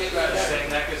 the neck. The same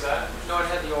neck as that? No, it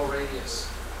had the old radius.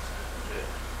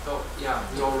 Oh, yeah,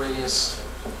 the old radius,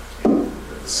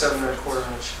 the 7 1/4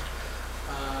 inch.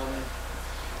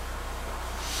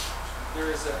 There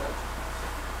is a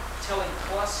Tele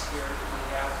Plus here that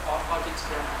we have. I'll get to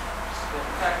that. In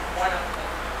fact, why not?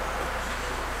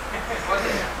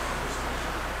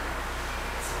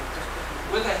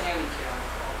 With a handicap.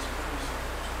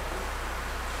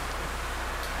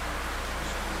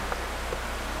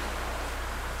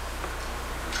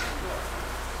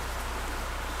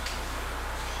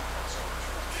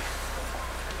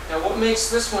 Now Now, what makes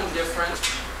this one different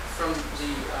from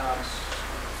the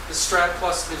Strat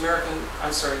Plus, the American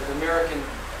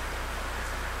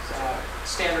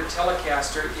standard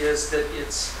Telecaster is that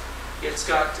it's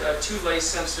got three lace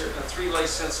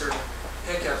sensor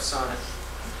pickups on it.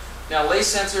 Now, lace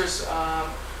sensors,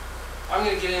 I'm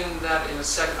going to get into that in a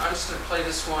second. I'm just going to play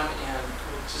this one and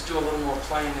just do a little more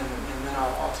playing, and then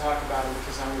I'll talk about them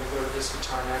because I'm going to go to this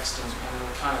guitar next, and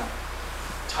it'll kind of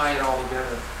tie it all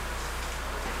together.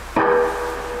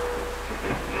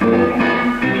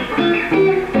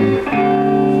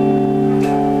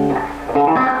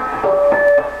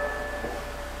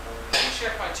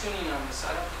 Check my tuning on this.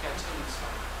 I don't think I tuned this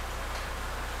one.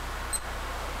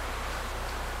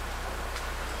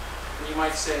 And you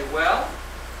might say, well,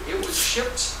 it was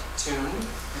shipped tuned.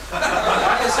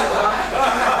 Why is it not?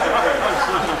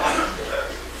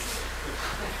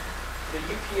 The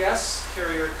UPS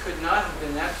carrier could not have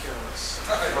been that careless.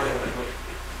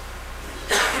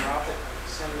 Drop it,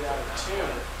 send it out of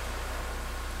tune.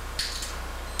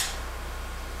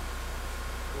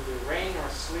 Neither rain nor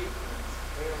sleet.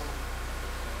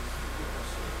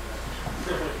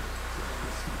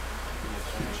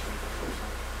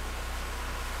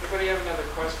 Anybody have another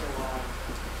question while I'm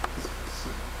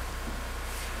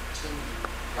tuning?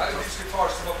 How did these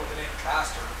guitars come up with the name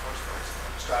Caster in the first place?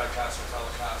 Stratocaster,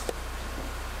 Telecaster.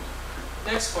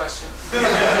 Next question.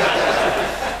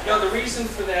 No, the reason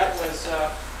for that was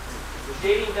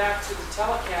dating back to the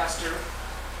Telecaster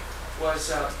was,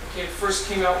 okay, it first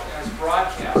came out as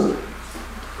broadcaster,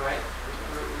 right?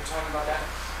 We're talking about that.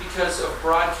 Because of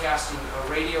broadcasting,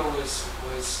 radio it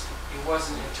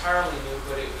wasn't entirely new,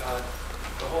 but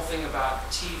the whole thing about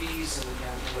TVs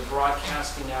and the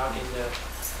broadcasting out into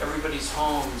everybody's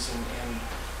homes, and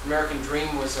American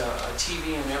Dream was a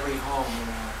TV in every home, and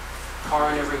a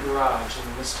car in every garage,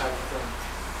 and this type of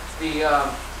thing.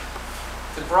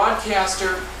 The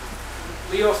broadcaster,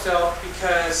 Leo felt,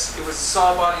 because it was a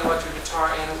saw body electric guitar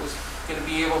and it was going to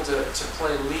be able to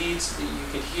play leads that you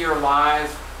could hear live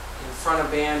in front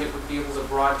of band, it would be able to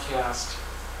broadcast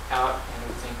out and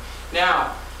everything.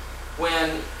 Now,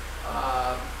 when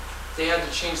they had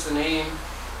to change the name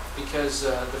because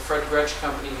the Fred Gretsch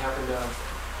company happened to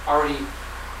already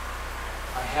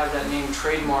have that name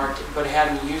trademarked, but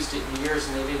hadn't used it in years,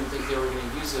 and they didn't think they were going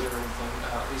to use it or anything.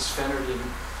 At least Fender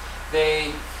didn't.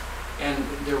 And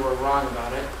they were wrong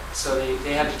about it, so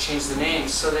they had to change the name.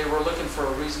 So they were looking for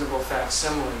a reasonable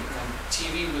facsimile, and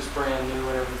TV was brand new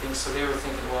and everything, so they were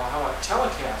thinking, well, how about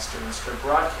Telecaster instead of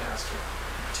broadcaster?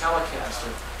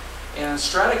 Telecaster. And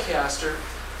Stratocaster,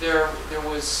 there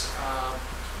was,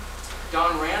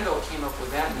 Don Randall came up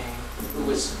with that name, who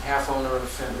was half owner of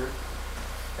Fender,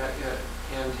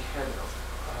 and had,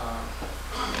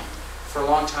 for a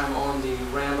long time, owned the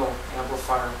Randall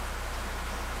amplifier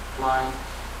line.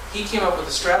 He came up with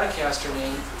the Stratocaster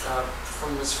name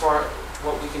from as far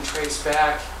what we can trace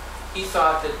back. He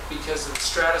thought that because of the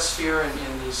stratosphere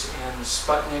and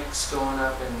Sputniks going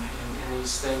up and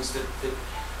these things,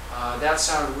 that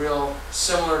sounded real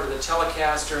similar to the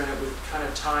Telecaster, and it would kind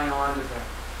of tie on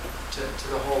to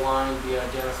the whole line, be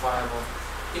identifiable.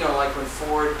 You know, like when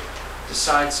Ford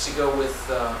decides to go with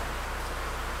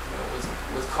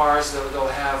cars, they'll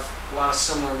have a lot of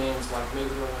similar names, like maybe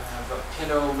they'll have a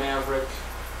Pinto Maverick,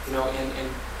 you know, and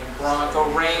Bronco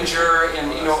Ranger,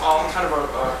 and you know, all kind of a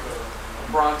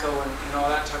Bronco, and you know,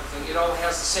 that type of thing. It all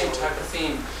has the same type of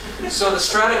theme. So the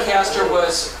Stratocaster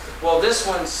was, well, this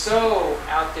one's so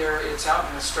out there, it's out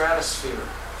in the stratosphere,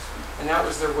 and that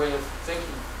was their way of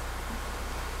thinking.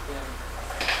 And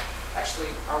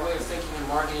actually, our way of thinking and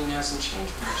marketing hasn't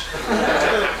changed much.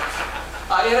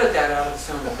 I edited that out of the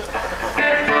film.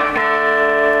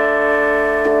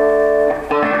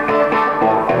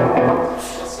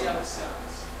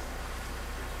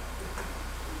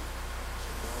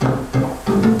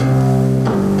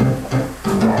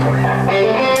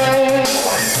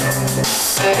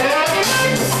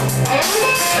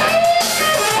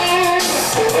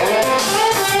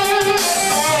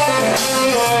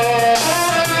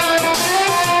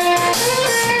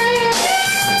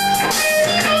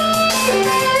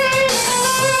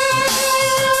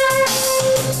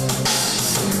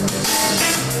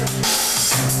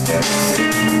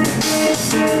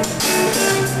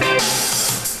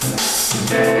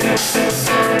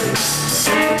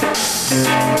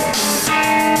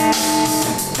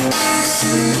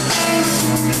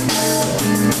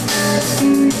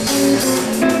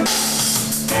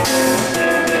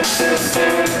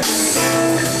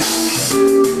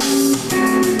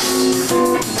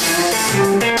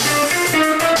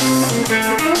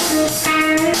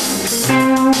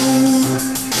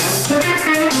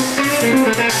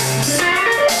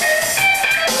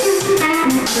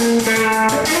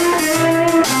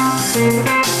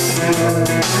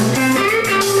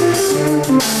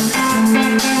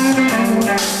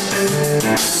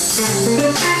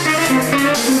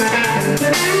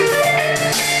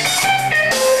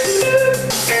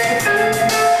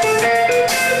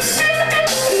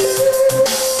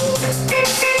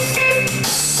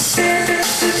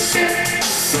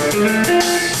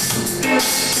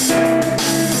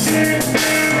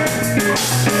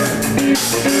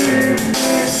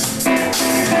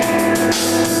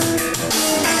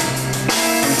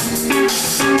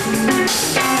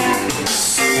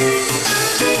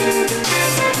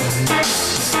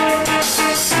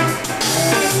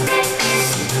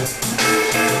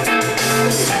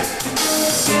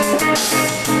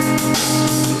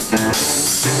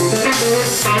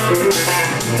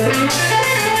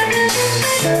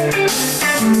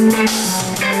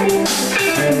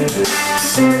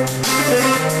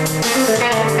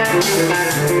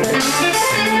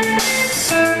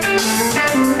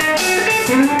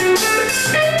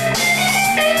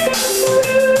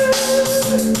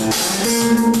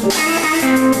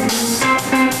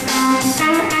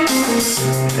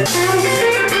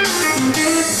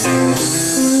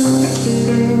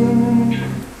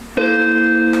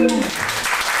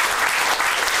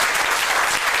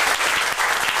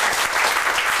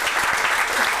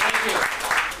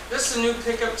 This is a new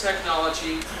pickup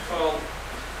technology called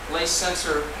lace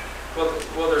sensor. Well,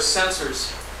 they're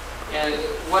sensors. And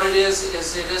what it is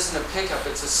it isn't a pickup,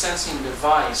 it's a sensing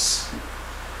device.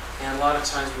 And a lot of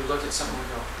times we look at something and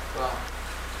go, well,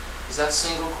 is that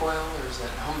single coil or is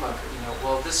that humbucker? You know,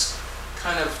 well, this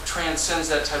kind of transcends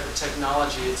that type of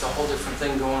technology. It's a whole different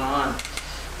thing going on.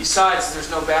 Besides, there's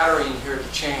no battery in here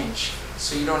to change.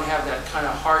 So you don't have that kind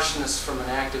of harshness from an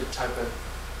active type of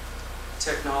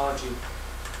technology.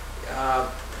 A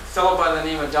fellow by the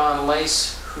name of Don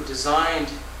Lace, who designed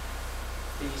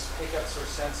these pickups or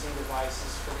sensing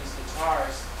devices for these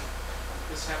guitars.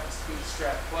 This happens to be the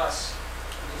Strat Plus.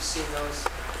 You've seen those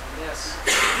on this.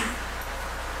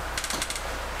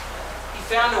 He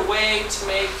found a way to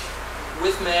make,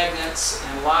 with magnets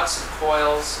and lots of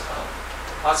coils,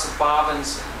 lots of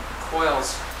bobbins and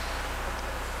coils,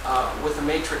 with a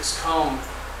matrix comb,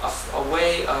 a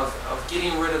way of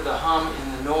getting rid of the hum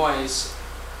and the noise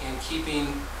and keeping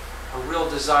a real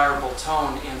desirable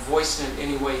tone and voicing it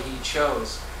any way he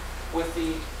chose. With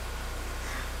the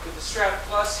Strat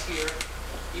Plus here,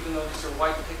 even though these are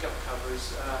white pickup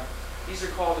covers, these are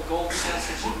called the gold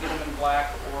sensors. You can get them in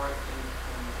black or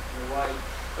in white.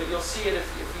 But you'll see it if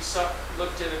you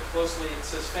looked at it closely. It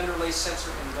says Fender lace sensor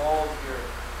in gold here.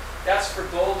 That's for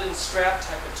golden Strat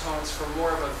type of tones, for more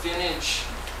of a vintage,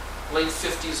 late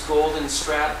 50s golden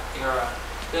Strat era.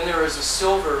 Then there is a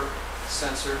silver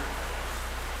sensor.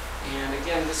 And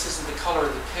again, this isn't the color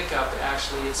of the pickup,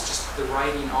 actually, it's just the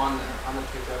writing on the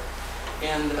pickup.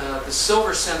 And the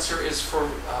silver sensor is for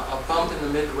a bump in the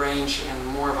mid-range and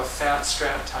more of a fat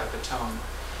Strat type of tone.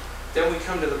 Then we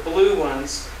come to the blue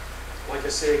ones. Like I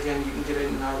say again, you can get it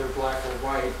in either black or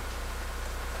white.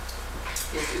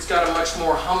 It's got a much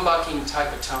more humbucking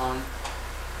type of tone,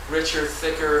 richer,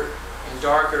 thicker, and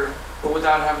darker, but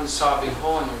without having to saw a big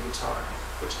hole in your guitar,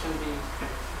 which can be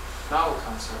a novel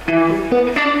concept.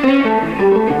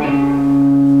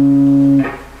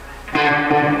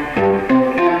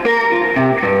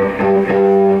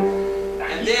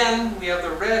 And then we have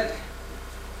the red.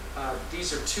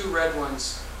 These are two red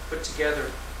ones put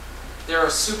together. They're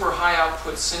a super high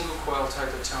output single coil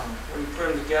type of tone. When you put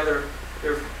them together,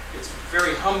 it's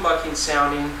very humbucking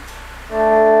sounding.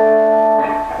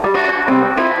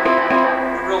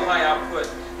 Real high output.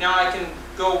 Now I can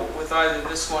go with either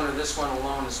this one or this one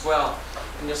alone as well.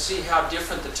 And you'll see how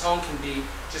different the tone can be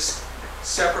just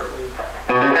separately.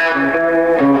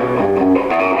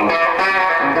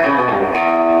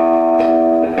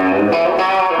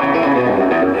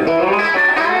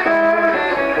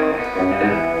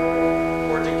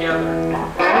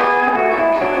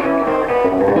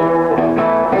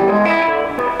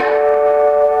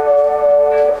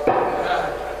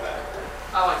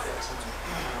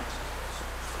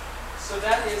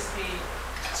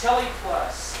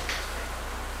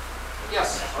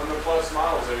 On the Plus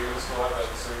models, are you going to still have that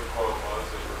single coil Plus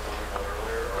that you were talking about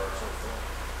earlier, or something?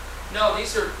 No,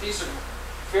 these are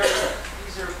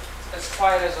as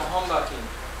quiet as a humbucking,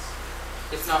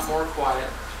 if not more quiet,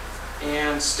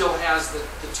 and still has the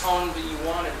tone that you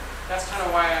wanted. That's kind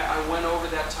of why I went over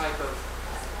that type of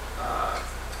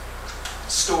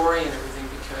story and everything,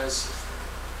 because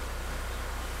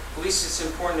at least it's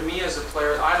important to me as a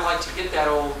player. I'd like to get that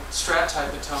old Strat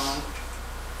type of tone.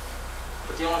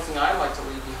 But the only thing I'd like to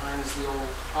leave behind is the old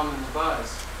hum and the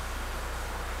buzz.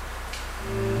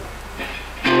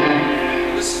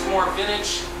 This is more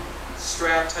vintage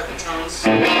Strat type of tones.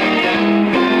 Get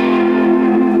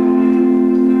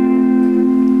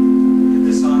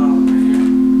this on over here.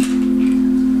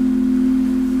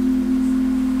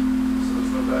 So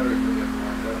there's no battery for you to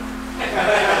wind up.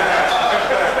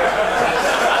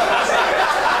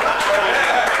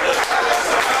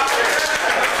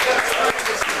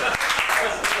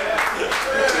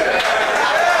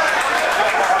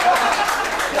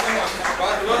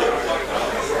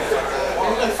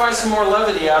 Find some more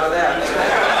levity out of that.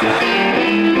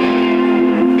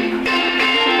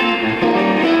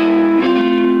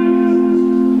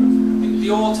 The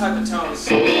old type of tones.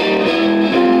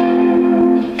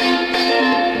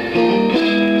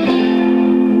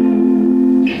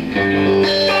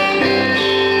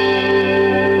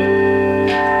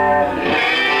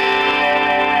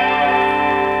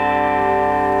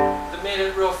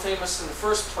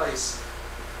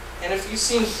 And if you've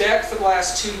seen Beck for the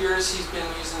last 2 years, he's been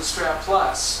using the Strat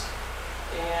Plus.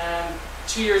 And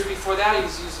 2 years before that, he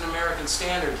was using American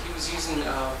Standard. He was using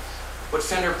what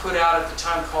Fender put out at the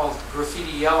time called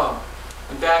Graffiti Yellow.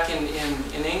 And back in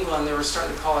England, they were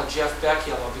starting to call it Jeff Beck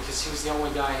Yellow because he was the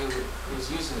only guy who was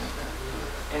using it.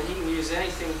 And he can use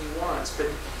anything he wants, but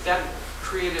that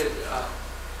created a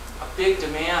big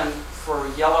demand for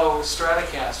yellow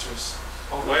Stratocasters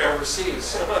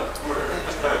overseas.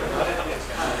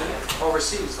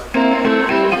 Overseas, like.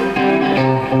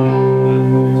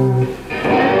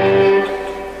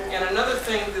 And another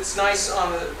thing that's nice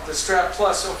on the Strat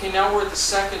Plus, okay, now we're at the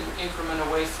second increment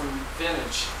away from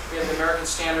vintage. We have the American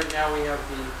Standard, now we have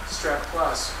the Strat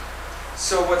Plus.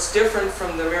 So what's different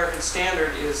from the American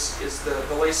Standard is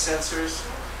the lace sensors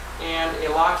and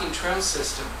a locking trim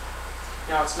system.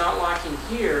 Now it's not locking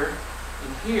here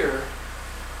and here,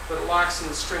 but it locks in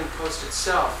the string post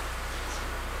itself.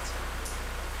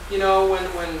 You know,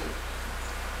 when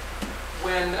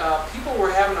people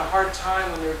were having a hard time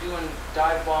when they were doing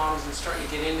dive bombs and starting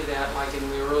to get into that, like in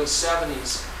the early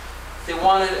 70s, they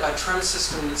wanted a trim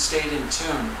system that stayed in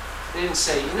tune. They didn't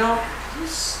say, you know,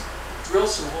 drill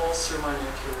some holes through my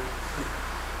neck here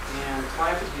and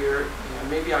clamp it here, and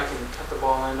maybe I can cut the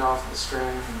ball end off the string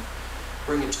and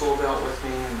bring a tool belt with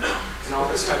me and all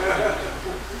this type of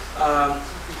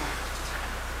thing.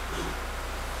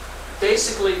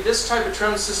 Basically, this type of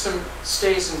trim system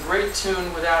stays in great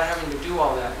tune without having to do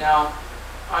all that. Now,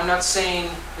 I'm not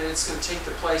saying that it's going to take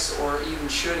the place or even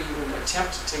should even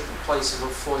attempt to take the place of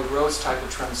a Floyd Rose type of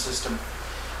trim system.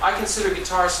 I consider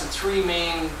guitarists in three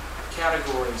main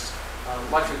categories.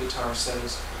 Electric guitarists, that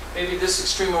is. Maybe this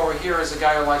extreme over here is a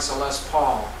guy who likes a Les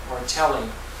Paul, or a Telly,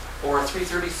 or a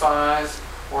 335,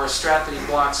 or a Strat that he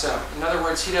blocks up. In other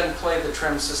words, he doesn't play the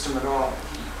trim system at all.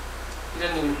 He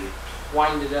doesn't even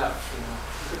wind it up, you know.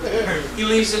 He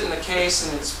leaves it in the case,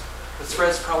 and the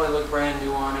threads probably look brand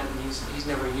new on it, and he's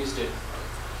never used it.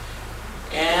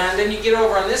 And then you get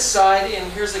over on this side,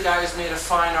 and here's a guy who's made a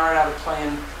fine art out of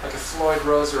playing like a Floyd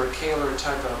Rose or a Kaler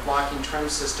type of locking trim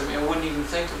system, and wouldn't even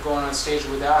think of going on stage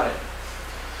without it.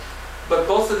 But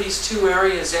both of these two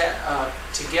areas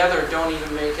together don't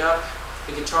even make up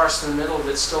the guitarists in the middle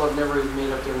that still have never even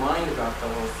made up their mind about the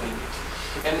whole thing.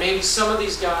 And maybe some of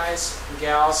these guys and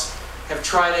gals have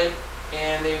tried it,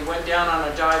 and they went down on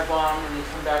a dive bomb, and they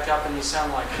come back up and they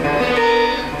sound like,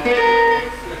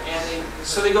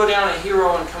 so they go down a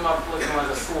hero and come up looking like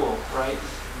a fool, right?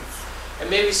 And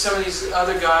maybe some of these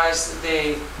other guys,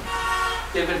 they've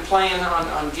been playing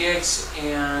on gigs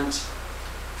and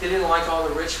they didn't like all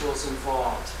the rituals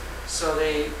involved. So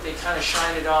they kind of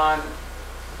shined it on,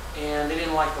 and they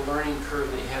didn't like the learning curve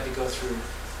that you had to go through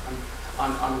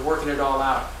on working it all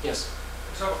out. Yes?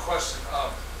 I just have a question.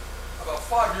 About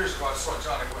 5 years ago, I saw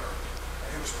Johnny Winter,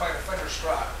 and he was playing a Fender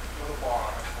Strat with a bar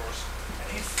on it, of course, and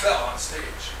he fell on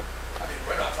stage. I mean,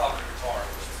 right on top of the guitar.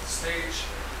 It was the stage,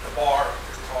 the bar,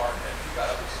 the guitar, and he got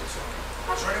up and did tune.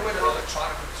 Is there any way to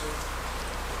electronically tune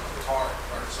the guitar,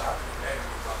 or does it have to be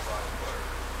manually done by the player?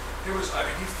 It was, I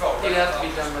mean, he fell right It'd on have to top be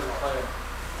of done the by the guitar.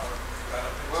 player.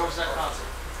 Where was that concert?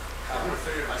 I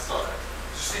saw that.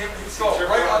 Did you see him? He fell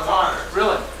right on top of it.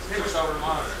 Really? He was over the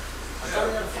monitor. And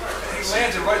he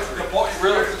landed right through the bar.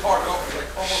 You hear the guitar go, like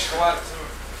almost go out of tune.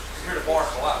 You hear the bar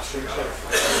collapse.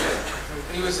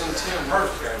 He was in tune.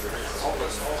 Perfect.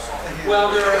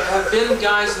 Well, there have been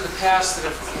guys in the past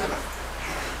that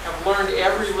have learned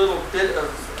every little bit of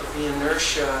the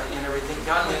inertia and everything,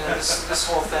 gotten into this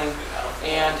whole thing,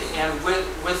 and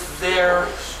with their,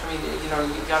 I mean, you know,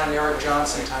 you got an Eric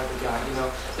Johnson type of guy, you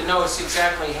know, that knows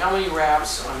exactly how many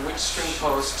raps on which string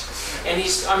post, and he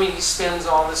spends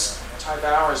all this type of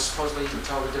hours. Supposedly, he can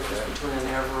tell the difference between an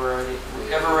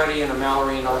Eveready and a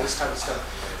Mallory and all this type of stuff.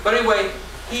 But anyway,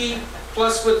 he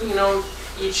plus with, you know,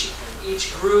 each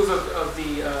groove of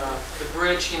the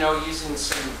bridge, you know, using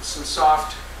some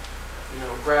soft, you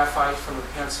know, graphite from a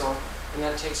pencil, and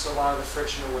that takes a lot of the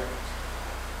friction away.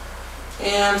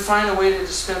 And find a way to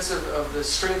dispense of the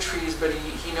string trees, but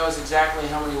he knows exactly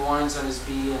how many winds on his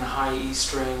B and high E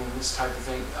string and this type of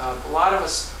thing. A lot of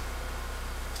us,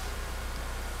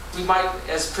 we might,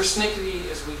 as persnickety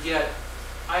as we get,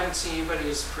 I haven't seen anybody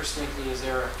as persnickety as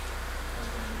Eric.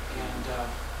 And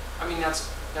I mean,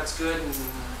 that's good. And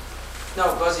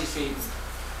no, Buzzy Feet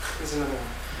is another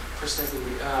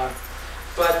persnickety.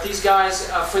 But these guys,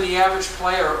 for the average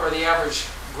player or the average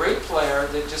great player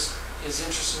that just is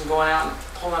interested in going out and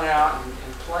pulling it out and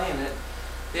playing it,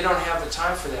 they don't have the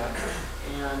time for that.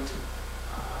 And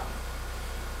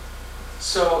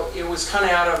so it was kind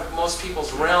of out of most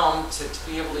people's realm to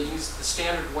be able to use the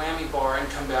standard whammy bar and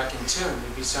come back in tune.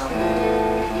 Maybe sound.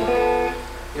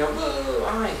 You know, "Whoa,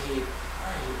 I hate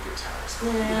guitars,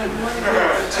 man." Why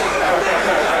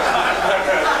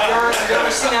do you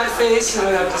ever seen that face? You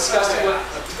know, that disgusted look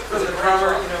from the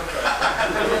drummer. You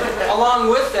know. Along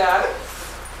with that,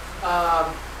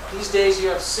 these days you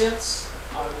have synths,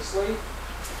 obviously,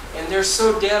 and they're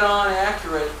so dead on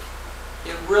accurate,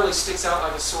 it really sticks out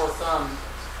like a sore thumb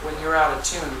when you're out of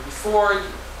tune. Before,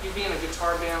 you'd be in a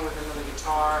guitar band with another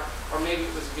guitar, or maybe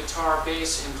it was a guitar,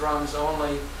 bass, and drums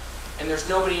only, and there's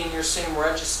nobody in your same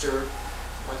register,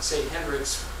 like say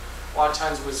Hendrix, a lot of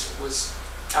times was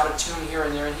out of tune here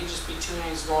and there, and he'd just be tuning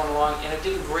as going along, and it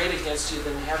didn't grate against you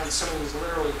than having somebody who's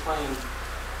literally playing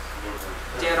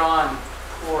dead on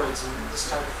chords and this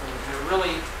type of thing. And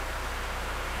it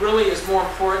really is more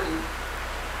important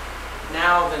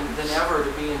now than ever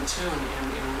to be in tune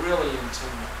and really in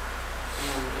tune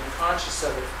and conscious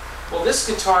of it. Well, this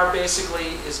guitar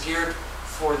basically is geared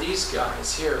for these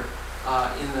guys here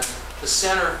in the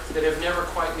center that have never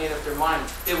quite made up their mind.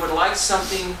 They would like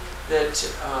something that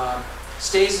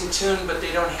stays in tune, but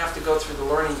they don't have to go through the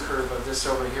learning curve of this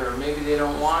over here. Maybe they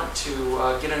don't want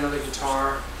to get another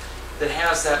guitar that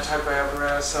has that type of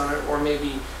apparatus on it, or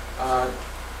maybe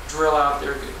drill out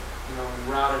their, you know, and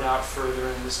route it out further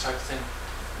and this type of thing.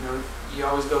 You know, you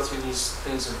always go through these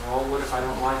things of, well, what if I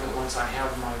don't like it once I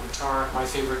have my guitar, my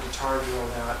favorite guitar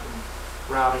drilled out and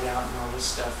routed out and all this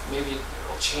stuff. Maybe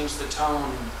it'll change the tone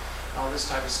and all this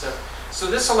type of stuff. So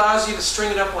this allows you to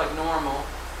string it up like normal.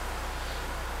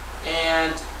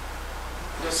 And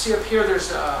you'll see up here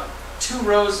there's 2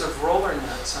 rows of roller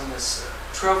nuts on this.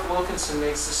 Trev Wilkinson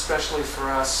makes this specially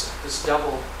for us, this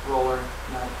double roller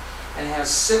nut. And it has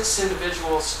 6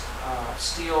 individual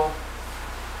steel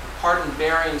hardened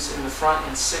bearings in the front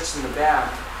and 6 in the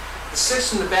back. The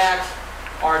 6 in the back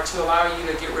are to allow you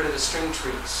to get rid of the string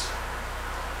trees.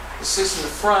 The 6 in the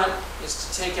front is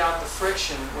to take out the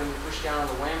friction when you push down on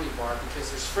the whammy bar, because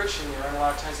there's friction there, and a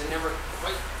lot of times it never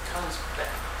quite comes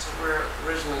back to where it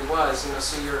originally was. You know,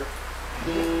 so you're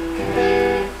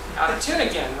out of tune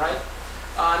again, right?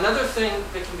 Another thing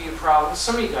that can be a problem,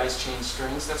 some of you guys change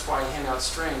strings, that's why I hand out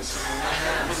strings.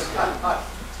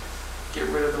 Get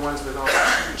rid of the ones with all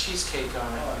the cheesecake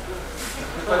on it.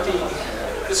 But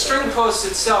the string post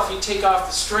itself, you take off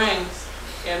the string,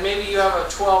 and maybe you have a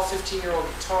 12, 15-year-old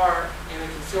guitar, and it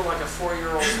can feel like a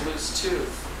 4-year-old's loose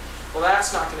tooth. Well,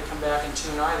 that's not going to come back in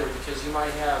tune either, because you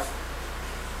might have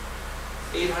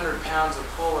 800 pounds of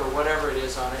pull or whatever it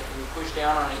is on it, and you push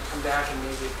down on it, and come back, and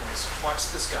maybe it goes, watch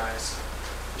this, guys.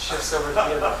 It shifts over to the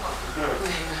other.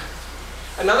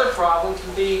 Another problem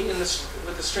can be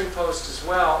with the string post as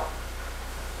well,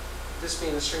 this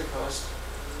being the string post.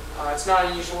 It's not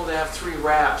unusual to have 3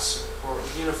 wraps or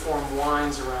uniform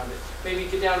winds around it. Maybe you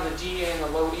get down to the D, A, and the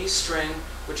low E string,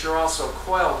 which are also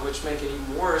coiled, which make it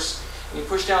even worse. And you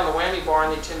push down the whammy bar,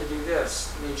 and they tend to do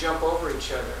this. And they jump over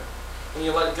each other. And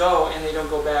you let go, and they don't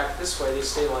go back this way. They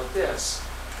stay like this.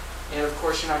 And of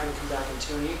course, you're not going to come back in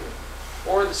tune either.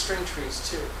 Or the string trees,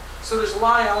 too. So there's a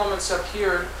lot of elements up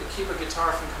here that keep a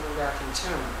guitar from coming back in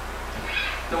tune.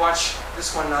 Now watch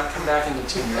this one not come back into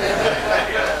tune.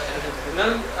 And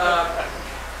then,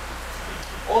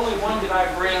 only one did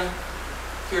I bring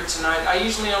here tonight. I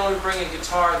usually only bring a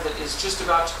guitar that is just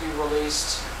about to be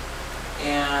released,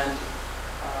 and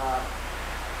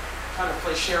kind of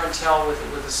play share and tell with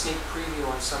it with a sneak preview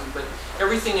on something. But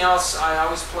everything else I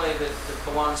always play that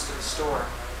belongs to the store.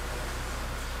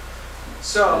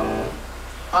 So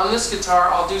on this guitar,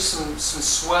 I'll do some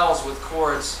swells with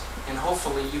chords, and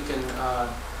hopefully you can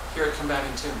hear it come back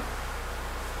in tune.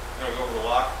 You want to go over the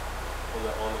lock?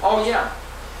 Oh yeah.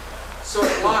 So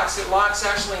it locks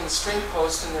actually in the string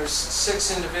post, and there's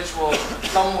 6 individual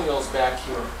thumb wheels back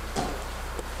here.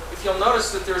 If you'll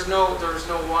notice that there's no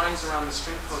winds around the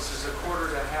string post, there's a 1/4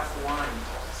 to 1/2 wind.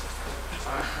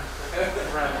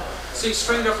 Right. So you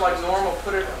string it up like normal,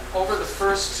 put it over the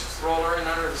first roller and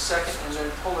under the second, and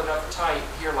then pull it up tight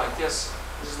here like this.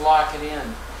 Just lock it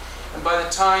in. And by the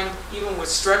time, even with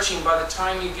stretching, by the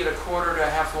time you get a 1/4 to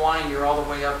 1/2 wind, you're all the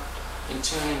way up in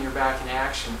tune and you're back in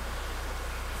action.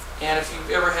 And if you've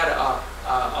ever had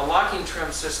a locking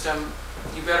trim system,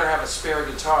 you better have a spare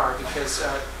guitar, because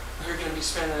you're going to be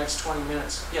spending the next 20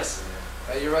 minutes. Yes?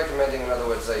 You're recommending, in other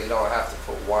words, that you don't have to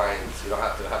put winds, you don't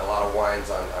have to have a lot of winds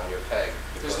on your peg.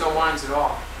 There's no winds at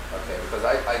all. Okay, because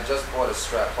I just bought a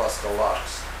Strat Plus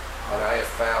Deluxe, and I have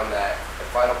found that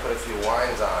if I don't put a few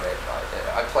winds on it,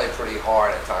 I play pretty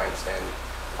hard at times, and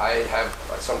I have,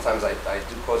 sometimes I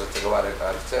do cause it to go out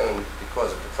of tune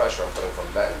because of the pressure I'm putting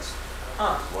from bends.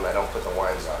 Huh. When I don't put the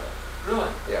winds on it. Really?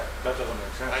 Yeah. That doesn't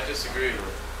make sense. I disagree.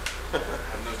 I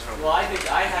have no trouble. Well, I think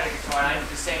I had a guitar and I did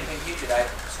the same thing he did. I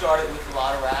started with a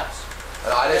lot of wraps,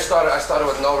 And I started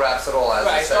with no wraps at all. As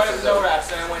Right, I started with no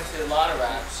wraps. wraps, then I went to a lot of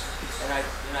wraps, and I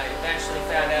eventually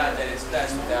found out that it's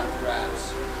best without the wraps.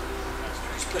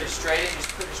 Just put it straight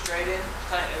in,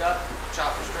 tighten it up,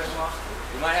 chop the string off.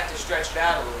 You might have to stretch it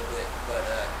out a little bit, but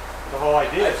The whole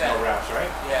idea is no wraps, right?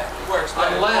 yeah, it works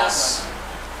better.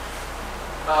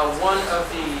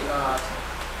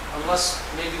 Unless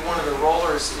maybe one of the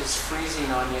rollers is freezing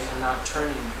on you and not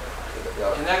turning,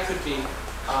 and that could be.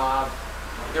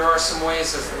 There are some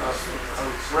ways of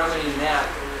remedying that.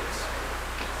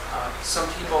 Some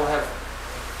people have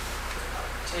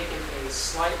taken a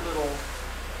slight little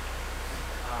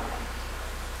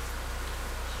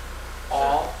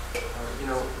awl,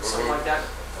 or something like that,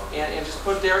 and just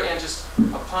put it there and just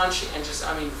a punch and just,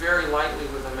 I mean, very lightly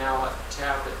with a mallet,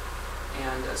 tap it,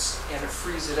 and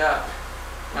freeze it up.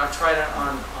 Now I've tried it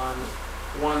on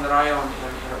one that I own,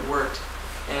 and it worked,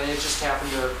 and it just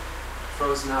happened to have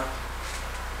frozen up.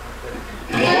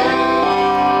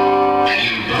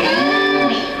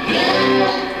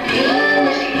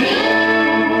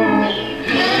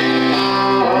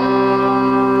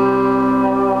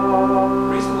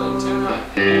 Reasonably in tune, huh?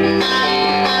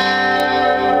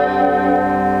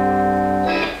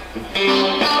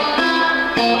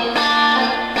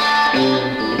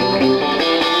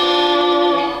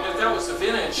 If that was a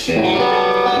vintage, you'd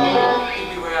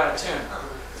be way out of tune.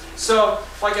 So,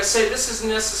 like I say, this isn't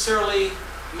necessarily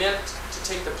meant to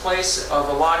take the place of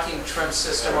a locking trim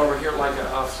system over here like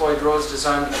a Floyd Rose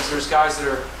design, because there's guys that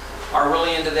are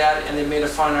really into that and they made a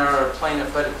fine art out of playing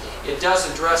it, but it does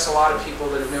address a lot of people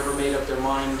that have never made up their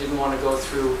mind, didn't want to go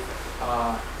through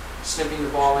snipping the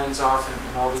ball ends off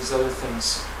and all these other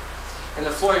things. And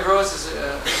the Floyd Rose is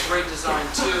a great design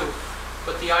too,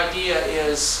 but the idea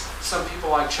is some people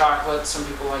like chocolate, some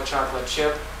people like chocolate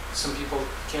chip, some people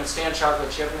can't stand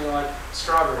chocolate chip and they like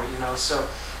strawberry, so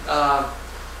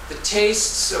the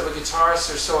tastes of a guitarist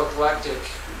are so eclectic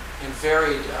and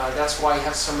varied. That's why you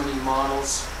have so many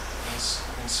models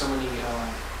and so many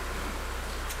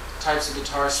types of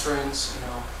guitar strings,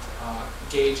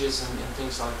 gauges and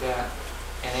things like that,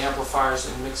 and amplifiers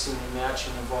and mixing and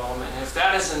matching involvement. And if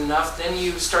that isn't enough, then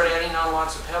you start adding on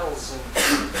lots of pedals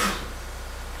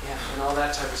and all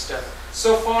that type of stuff.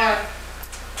 So far,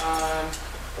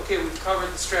 okay, we've covered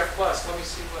the Strat Plus. Let me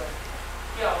see what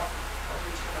I'll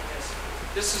return this.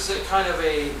 This is a kind of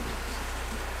a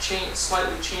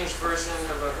slightly changed version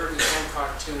of a Herbie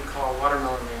Hancock tune called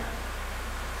Watermelon Man.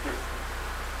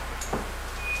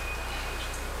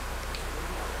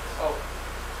 Oh.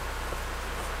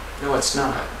 No, it's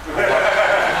not.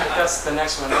 That's the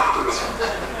next one after this one.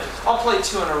 I'll play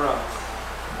two in a row.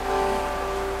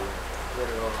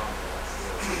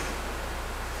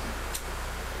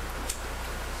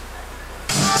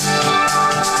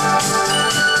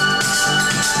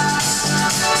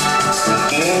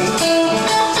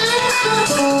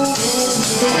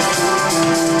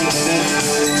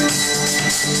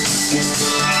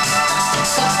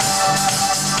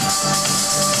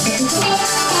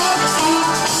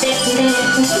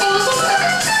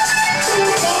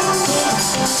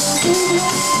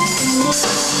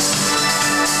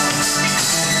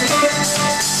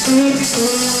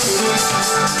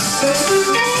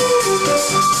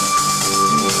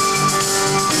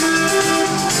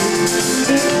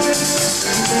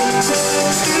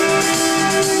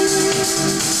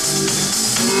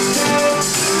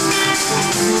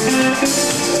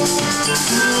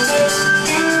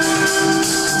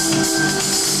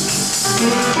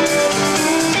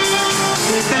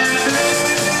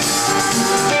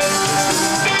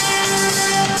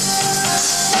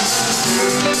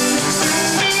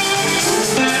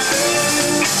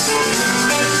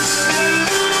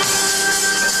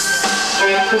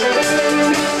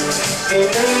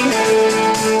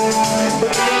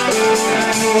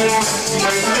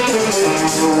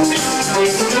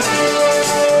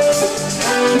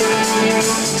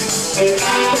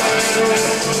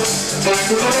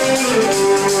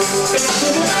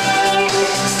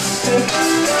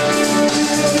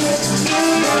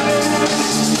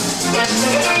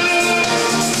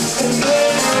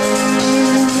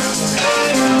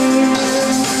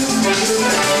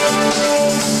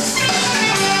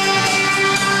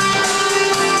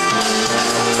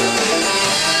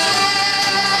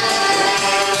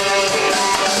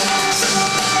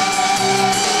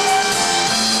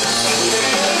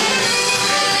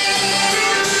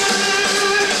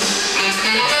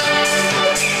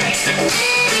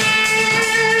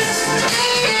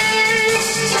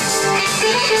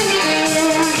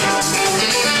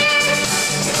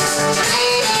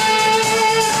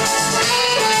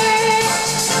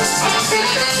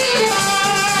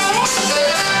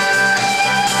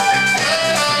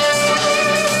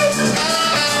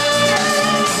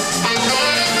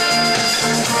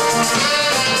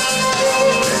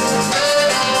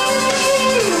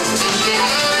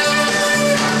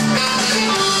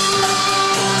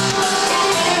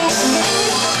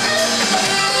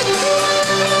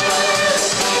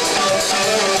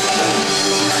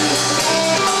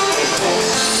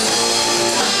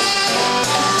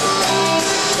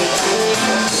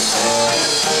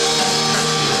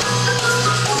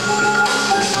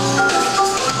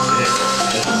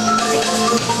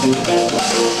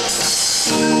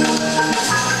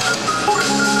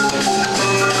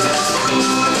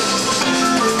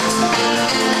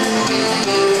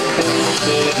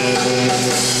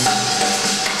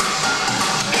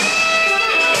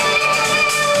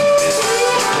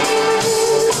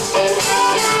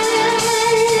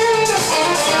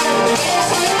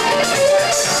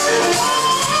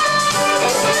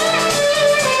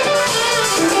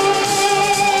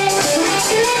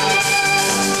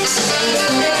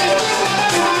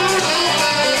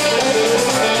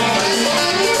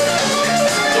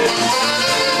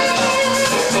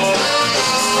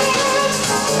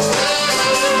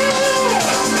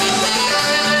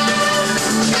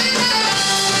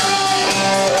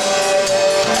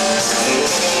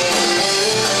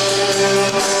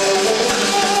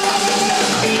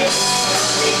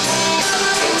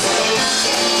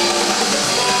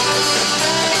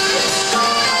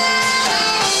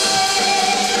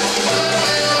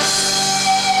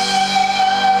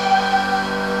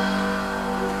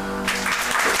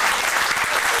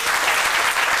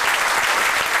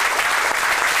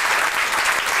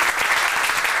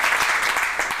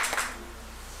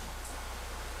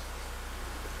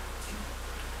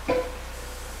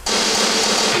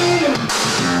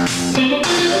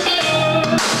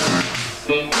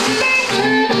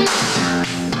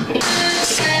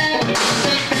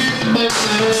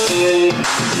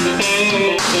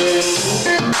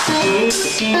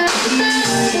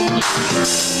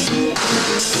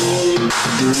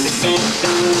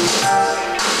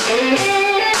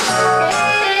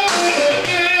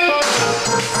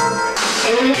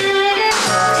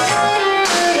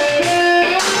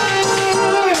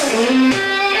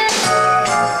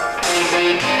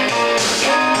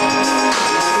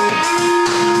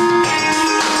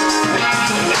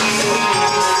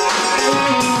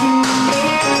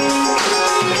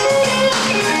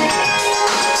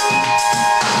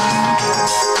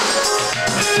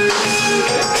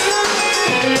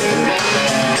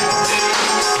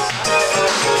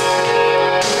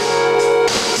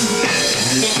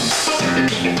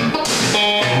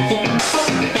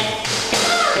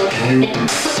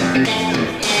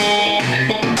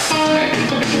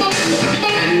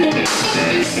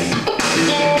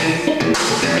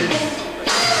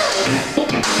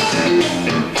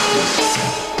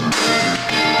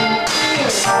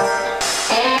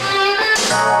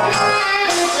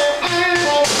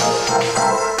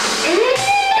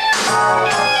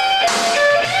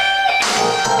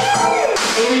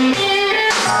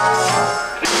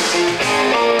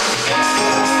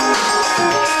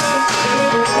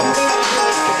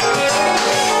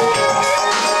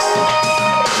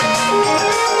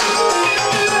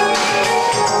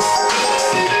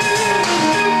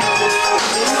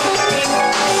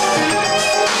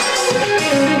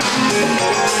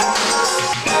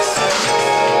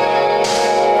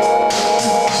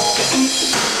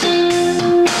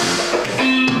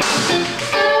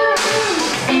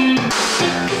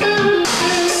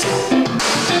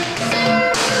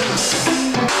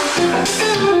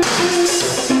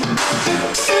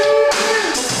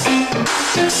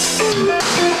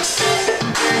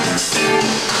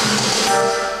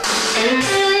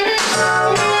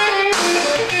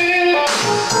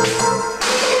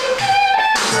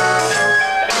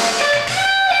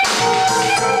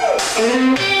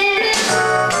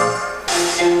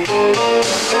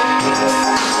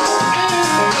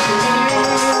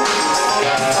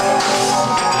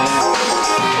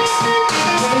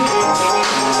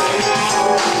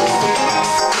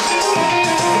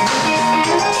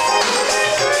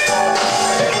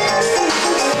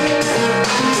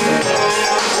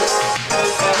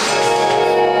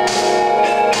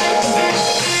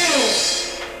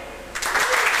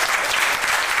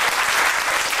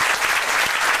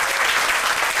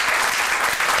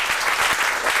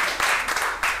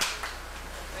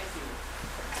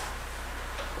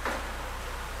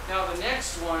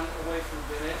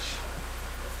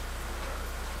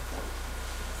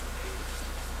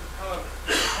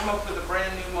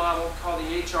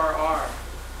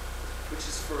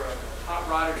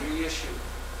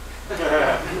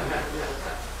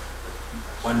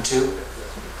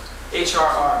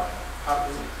 HRR,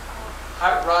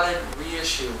 hot rodded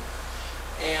reissue.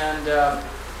 And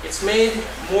it's made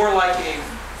more like a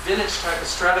vintage type of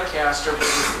Stratocaster, but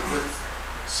with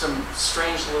some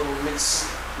strange little mix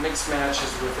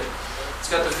matches with it. It's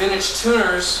got the vintage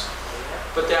tuners,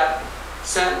 but that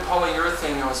satin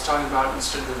polyurethane I was talking about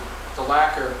instead of the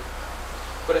lacquer.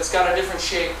 But it's got a different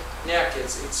shaped neck.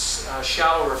 It's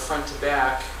shallower front to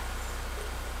back.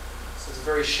 So it's a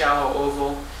very shallow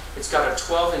oval. It's got a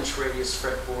 12-inch radius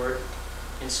fretboard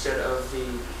instead of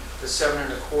the the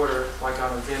 7 1/4 like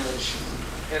on a vintage,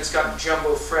 and it's got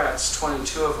jumbo frets,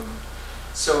 22 of them.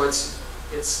 So it's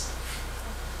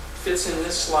fits in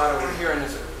this slot over here, and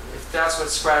if that's what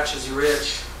scratches your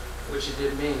itch, which it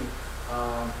did me,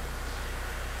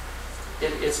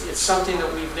 it's something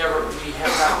that we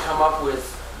have not come up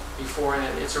with before,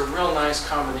 and it's a real nice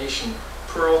combination.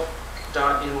 Pearl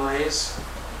dot inlays,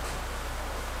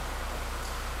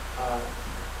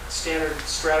 standard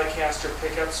Stratocaster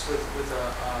pickups with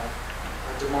a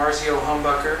DiMarzio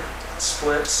humbucker,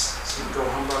 splits, so you can go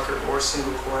humbucker or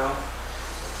single coil.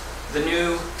 The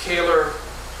new Kaler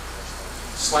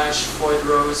 / Floyd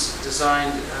Rose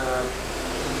designed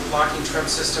locking trim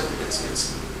system. It's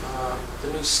the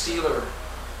new Steeler,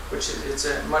 which it's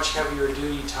a much heavier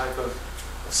duty type of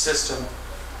system.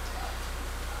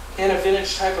 And a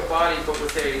vintage type of body, but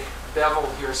with a bevel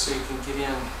here so you can get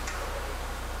in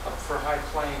up for high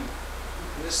playing.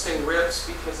 And this thing rips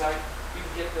because you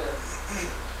can get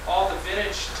all the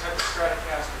vintage type of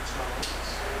Stratocaster tones,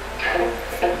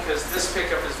 because this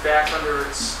pickup is back under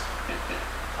its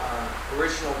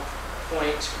original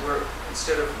point, where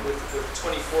instead of with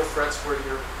 24 frets where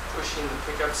you're pushing the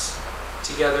pickups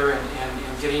together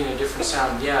and getting a different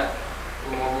sound, yet a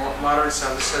more modern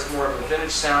sound. This has more of a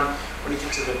vintage sound when you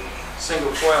get to the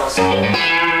single coils. And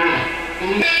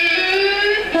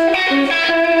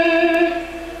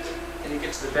you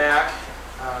get to the back.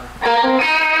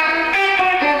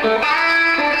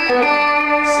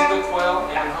 Single coil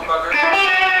and humbucker.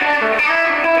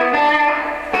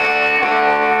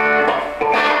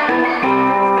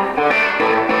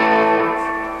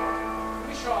 Let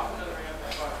me show off another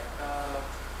amplifier.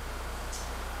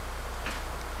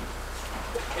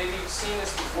 Maybe you've seen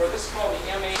this before. This is called the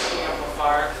M80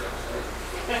 amplifier.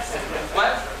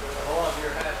 What? Hold on to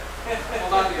your hat.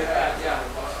 Hold on to your hat, yeah.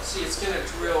 See, it's going to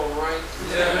drill right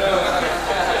there.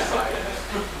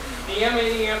 The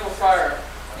M80 amplifier.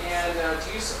 And do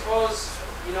you suppose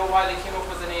you know why they came up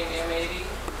with the name M80? Do you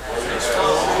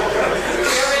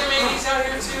have M80s out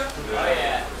here too? Oh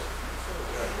yeah.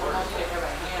 We're lucky to have a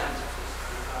hand.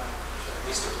 We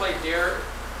used to play Dare,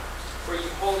 where you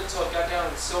hold it till it got down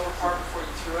to the silver part before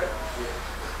you threw it. You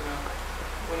know,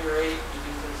 when you're 8, you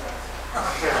do things like that.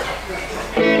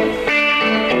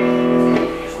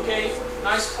 Okay,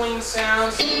 nice clean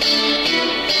sounds.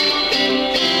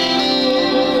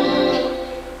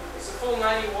 It's a full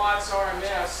 90 watts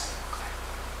RMS.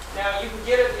 Now you can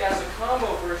get it as a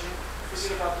combo version.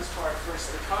 Forget about this part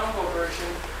first. The combo version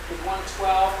with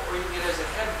 112, or you can get it as a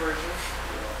head version,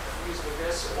 use with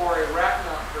this, or a rack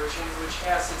mount version, which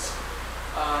has its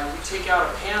you take out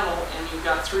a panel and you've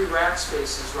got 3 rack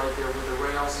spaces right there with the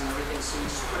rails and everything, so you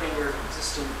just put in your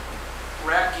existing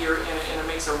rack gear in it, and it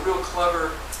makes a real clever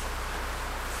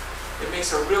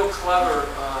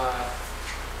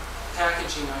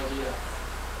packaging idea.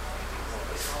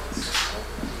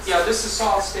 Yeah, this is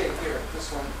solid state here, this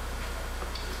one.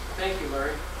 Thank you,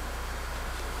 Larry.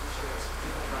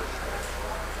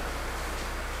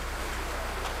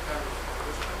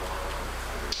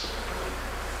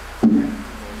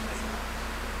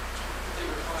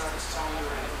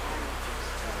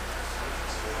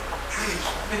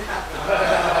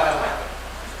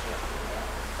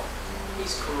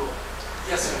 He's cool.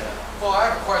 Yes, sir. Well, I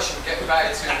have a question getting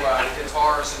back to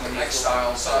guitars and the neck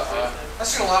styles. I've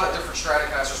seen a lot of different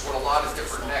Stratocasters with a lot of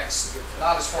different necks,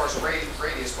 not as far as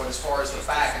radius, but as far as the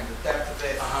back and the depth of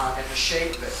it and the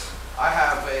shape of it. I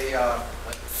have a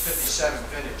 57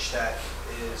 vintage that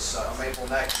is a maple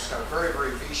neck. It's got a very,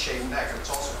 very V-shaped neck, and it's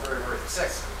also very, very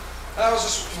thick. And I was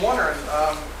just wondering,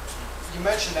 you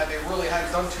mentioned that they really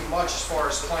hadn't done too much as far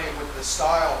as playing with the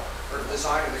style or the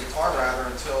design of the guitar rather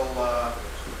until, well,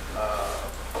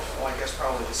 I guess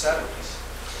probably the 70s.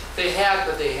 They had,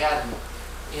 but they hadn't.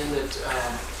 In that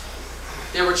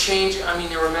they were changing. I mean,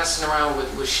 they were messing around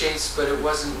with shapes, but it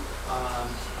wasn't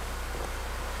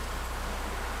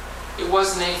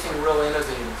anything real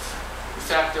innovative. In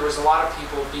fact, there was a lot of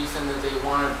people beefing that they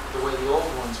wanted the way the old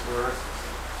ones were,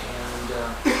 and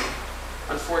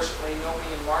unfortunately,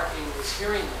 nobody in marketing was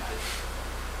hearing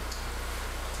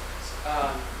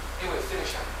that. Anyway,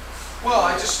 finish up. Well,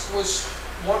 I just was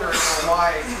wondering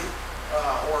why,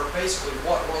 or basically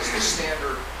what was the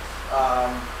standard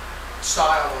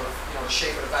style of, the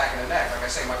shape of the back of the neck. Like I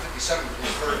say, my 57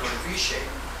 is very, very V-shaped,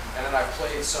 and then I've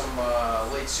played some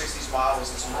late 60s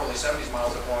models and some early 70s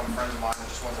models that belong to friends of mine, and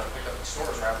just ones that I picked up in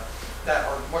stores rather, that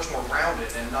are much more rounded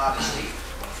and not as deep,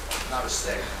 not as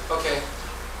thick. Okay.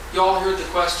 You all heard the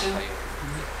question?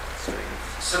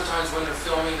 Sometimes when they're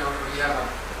filming or you have a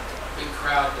big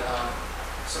crowd,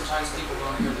 sometimes people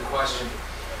don't hear the question.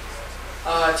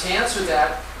 To answer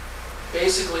that,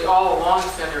 basically all along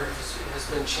Fender has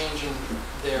been changing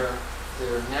their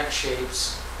neck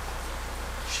shapes.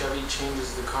 Chevy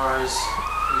changes the cars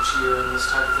each year and this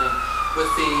type of thing.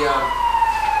 With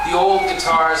the old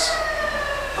guitars,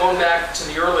 going back to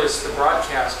the earliest, the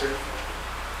Broadcaster,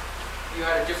 you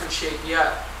had a different shape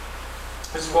yet.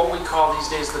 This is what we call these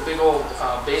days the big old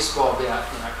baseball bat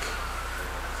neck.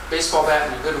 Baseball bat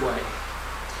in a good way.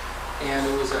 And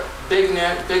it was a big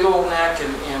neck, big old neck,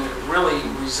 and it really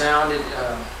resounded,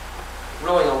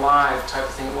 really alive type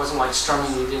of thing. It wasn't like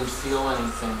strumming, you didn't feel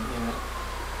anything in it.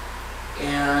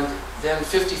 And then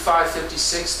 55,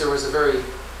 56, there was a very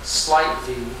slight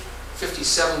V.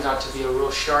 57 got to be a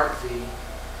real sharp V.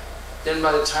 Then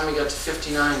by the time we got to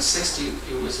 59,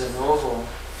 60, it was an oval.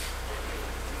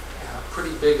 A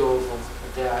pretty big oval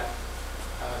at that.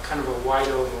 Kind of a wide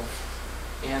oval.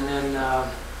 And then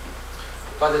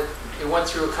it went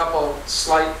through a couple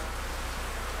slight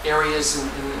areas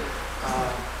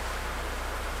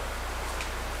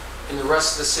in the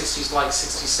rest of the 60s, like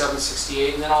 67,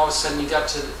 68, and then all of a sudden you got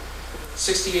to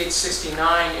 68,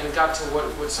 69, and it got to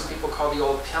what some people call the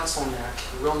old pencil neck,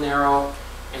 real narrow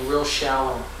and real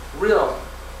shallow, real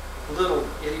little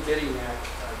itty-bitty neck.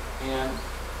 And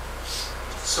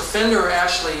so Fender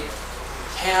actually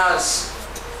has,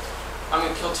 I'm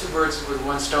going to kill two birds with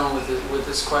one stone with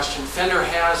this question. Fender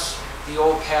has the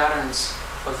old patterns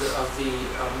of the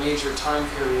major time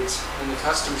periods in the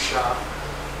custom shop.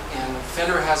 And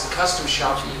Fender has a custom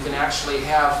shop that you can actually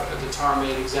have a guitar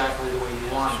made exactly the way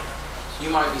you want it. You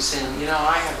might be saying, you know,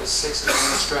 I have a 60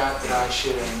 Strat that I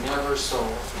should have never sold.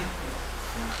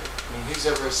 I mean, who's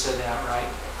ever said that, right?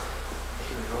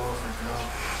 Here we go over and over.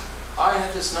 I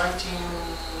had this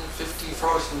 1950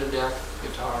 frozen to death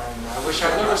guitar, and I wish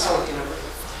I'd never sold it. You know.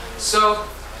 So,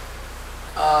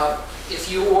 if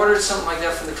you ordered something like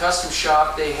that from the custom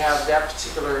shop, they have that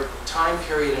particular time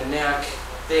period and neck.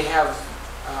 They have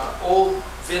the old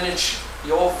vintage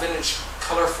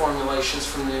color formulations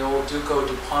from the old Duco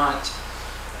DuPont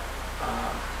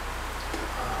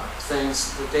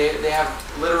things. That they have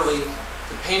literally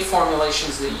the paint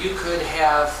formulations that you could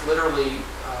have literally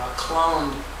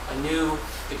cloned a new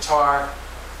guitar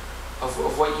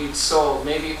of what you'd sold.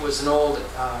 Maybe it was an old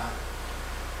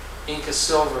Inca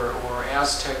Silver or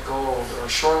Aztec Gold or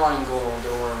Shoreline Gold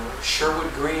or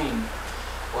Sherwood Green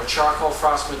or Charcoal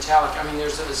Frost Metallic. I mean,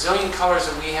 there's a zillion colors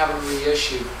that we haven't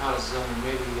reissued. Not a zillion,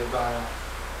 maybe about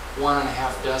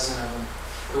 1.5 dozen of them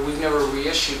that we've never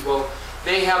reissued. Well,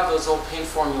 they have those old paint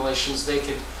formulations. They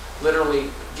could literally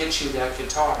get you that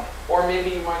guitar. Or maybe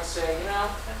you might say, you know,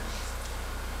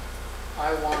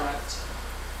 I want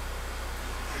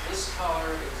this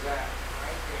color exactly,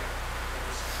 right there.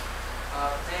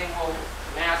 They will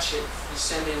match it. You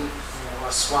send in, you know,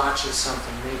 a swatch of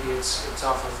something. Maybe it's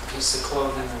off of a piece of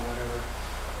clothing or whatever,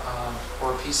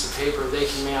 or a piece of paper. They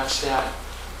can match that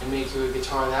and make you a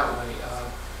guitar that way.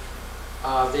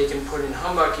 They can put in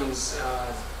humbuckings.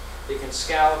 They can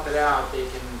scallop it out. They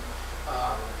can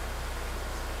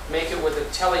make it with a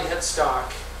telly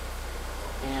headstock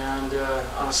and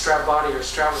on a Strat body or a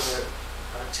Strat with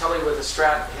a telly with a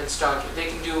Strat headstock. They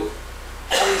can do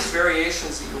all these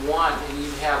variations that you want, and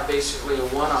you'd have basically a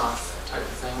one-off type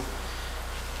of thing,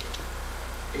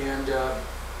 and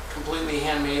completely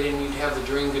handmade, and you'd have the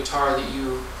dream guitar that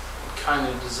you kind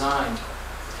of designed.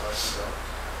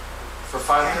 For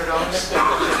 $500? You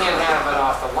can't have it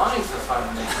off the line for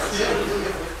 $500.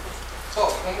 So,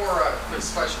 one more quick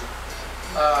question.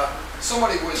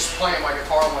 Somebody was playing my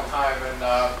guitar one time and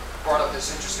brought up this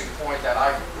interesting point that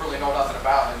I really know nothing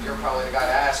about, and you're probably the guy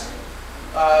to ask me.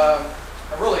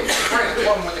 I really created a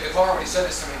problem with the guitar when he said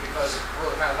this to me because it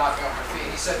really kind of knocked me off my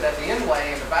feet. He said that the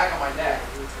inlay in the back of my neck,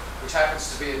 which happens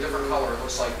to be a different color, it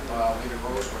looks like maybe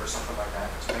rosewood or something like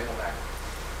that, it's maple neck.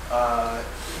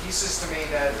 He says to me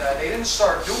that they didn't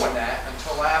start doing that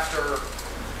until after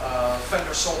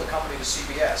Fender sold the company to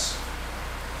CBS.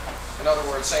 In other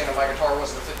words, saying that my guitar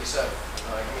wasn't a 57.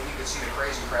 I mean, you could see the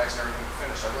crazy cracks and everything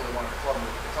finished. I really wanted to club him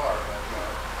with the guitar, but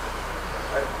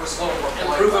I was a little more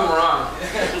polite. Prove him wrong.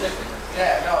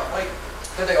 Yeah, no, like,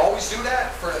 did they always do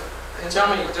that?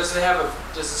 Tell me, does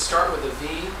it start with a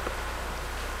V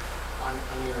on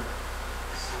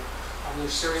your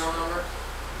serial number?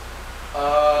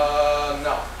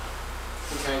 No.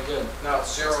 Okay, good. No,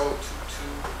 it's 022.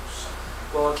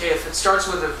 Well, okay, if it starts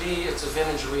with a V, it's a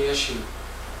vintage reissue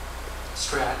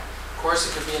Strat. Of course,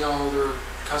 it could be an older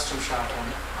custom shop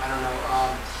one. I don't know.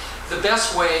 The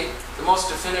best way, the most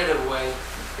definitive way,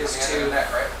 is on the end of the neck,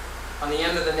 right? On the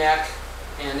end of the neck,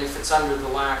 and if it's under the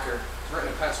lacquer. It's written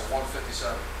in pencil,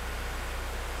 157.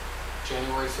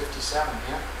 January 57,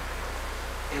 yeah.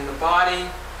 In the body,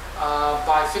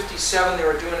 By 57, they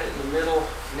were doing it in the middle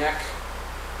neck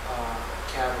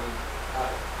cavity,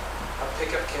 a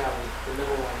pickup cavity, the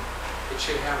middle one. It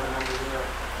should have a number there.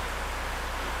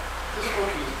 This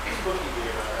bookie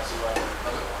gear has a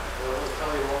other one. It'll tell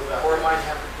you all about Or it might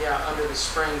have, yeah, under the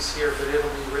springs here, but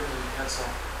it'll be written in pencil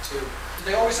too. Do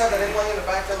they always have that inlay in the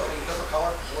back, though, in a different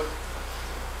color? Wood?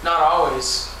 Not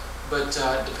always, but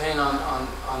depending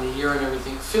on the year and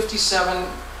everything. 57,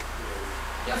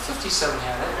 yeah, 57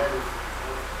 had it.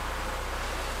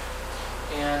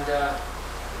 And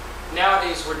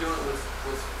nowadays we're doing it with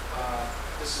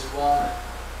this is walnut.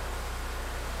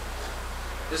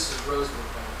 This is rosewood.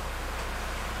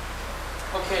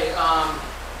 Okay,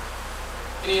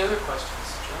 any other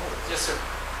questions? Yes, sir.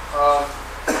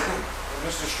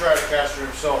 Mr. Stratocaster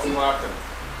himself, Clapton.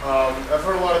 I've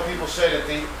heard a lot of people say that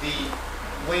the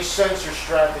waist sensor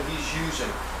Strat that he's using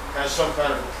has some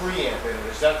kind of a preamp in it.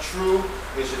 Is that true?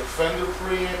 Is it a Fender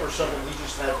preamp or something he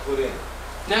just had put in?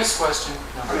 Next question.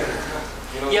 No.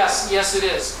 You know, Yes, it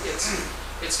is.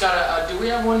 It's got a. Do we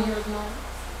have one here at the moment?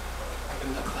 I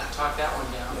can talk that one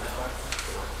down.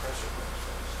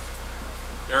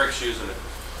 Eric's using it.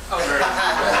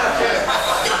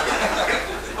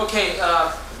 Okay,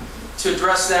 to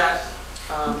address that,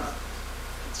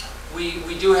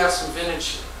 we do have some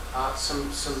vintage,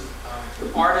 some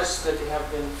artists that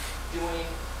have been doing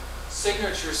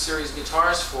signature series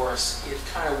guitars for us. It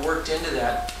kind of worked into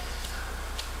that.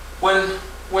 When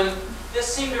this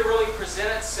seemed to really present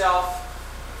itself,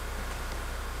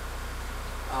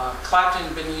 Clapton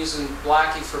had been using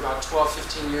Blackie for about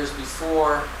 12-15 years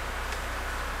before.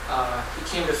 He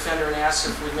came to Fender and asked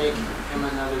if we'd make him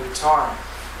another guitar.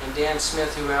 And Dan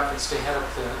Smith, who happens to head up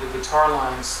the guitar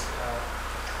lines,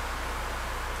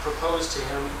 proposed to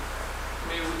him,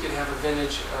 maybe we could have a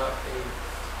vintage,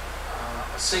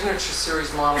 a signature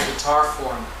series model guitar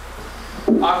for him.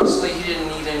 Obviously, he didn't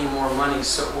need any more money,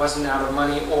 so it wasn't out of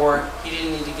money, or he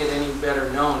didn't need to get any better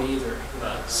known either.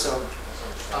 So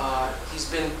he's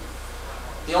been.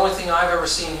 The only thing I've ever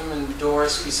seen him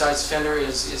endorse besides Fender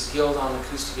is Guild on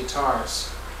acoustic guitars.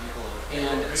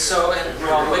 And so,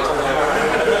 well,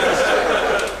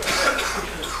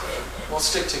 we'll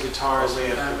stick to guitars.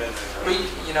 But,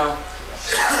 you know,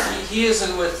 he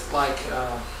isn't with, like,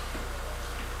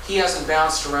 he hasn't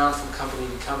bounced around from company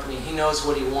to company. He knows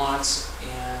what he wants,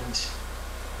 and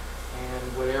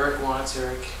what Eric wants,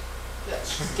 Eric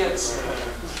gets.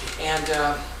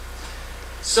 And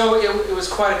so it was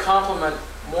quite a compliment,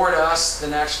 more to us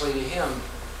than actually to him,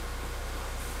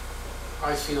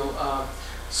 I feel.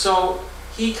 So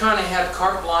he kind of had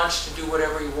carte blanche to do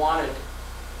whatever he wanted,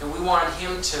 and we wanted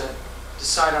him to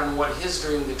decide on what his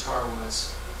dream guitar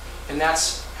was. And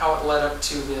that's how it led up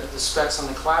to the specs on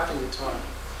the Clapton guitar.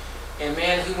 And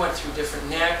man, he went through different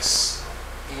necks,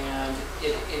 and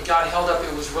it got held up.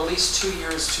 It was released 2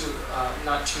 years too,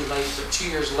 not too late, but 2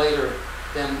 years later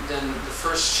than the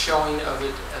first showing of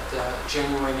it at the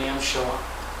January NAMM show.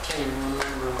 I can't even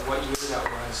remember what year that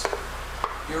was.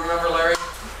 You remember, Larry?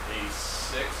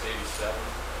 86, 87.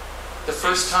 The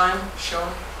first time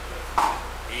shown?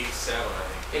 87, I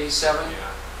think. 87?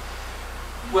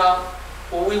 Yeah. Well,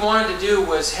 what we wanted to do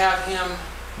was have him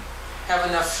have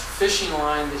enough fishing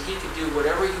line that he could do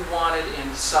whatever he wanted and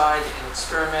decide and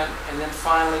experiment, and then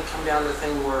finally come down to the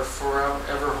thing where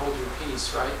forever hold your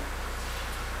peace, right?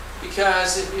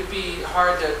 Because it'd be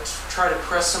hard to try to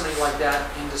press somebody like that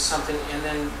into something, and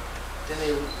then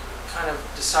they kind of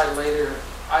decide later.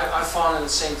 I've fallen in the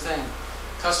same thing.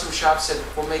 Custom shop said,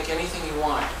 we'll make anything you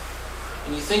want.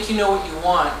 And you think you know what you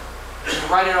want, and you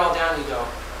write it all down, you go,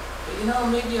 but you know,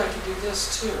 maybe I could do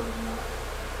this too. You know?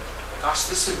 Gosh,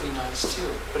 this would be nice too.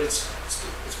 But it's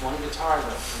one guitar though.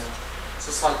 You know?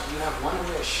 So it's like you have one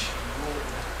wish.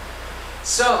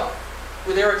 So,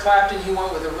 with Eric Clapton, he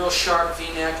went with a real sharp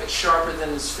V-neck. It's sharper than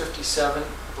his 57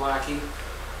 Blackie.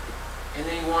 And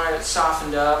then he wanted it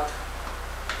softened up.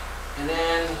 And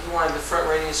then he wanted the fret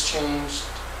radius changed.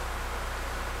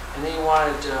 And then he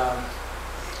wanted a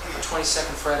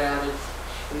 22nd fret added.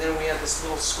 And then we had this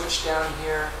little switch down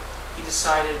here. He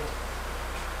decided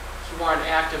he wanted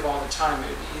active all the time. It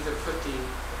would either put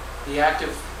the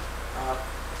active,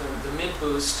 the mid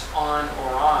boost on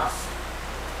or off.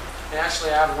 And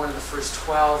actually I have one of the first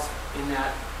 12 in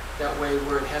that way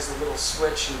where it has a little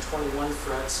switch and 21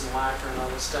 frets and lacquer and all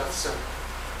this stuff. So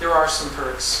there are some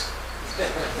perks.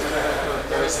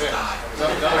 There is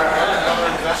another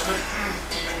investment?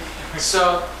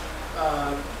 So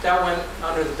that went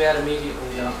under the bed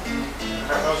immediately though.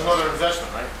 That was another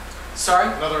investment, right?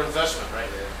 Sorry? Another investment, right?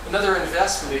 Another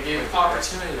investment. They gave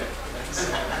opportunity.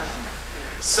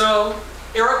 So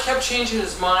Eric kept changing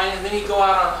his mind, and then he'd go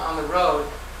out on the road.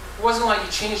 it wasn't like he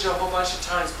changed it a whole bunch of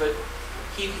times, but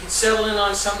he'd settle in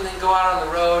on something, then go out on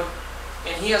the road,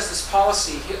 and he has this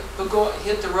policy. He'll go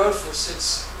hit the road for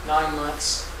 6-9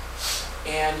 months,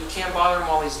 and you can't bother him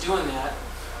while he's doing that.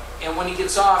 And when he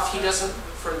gets off, he doesn't,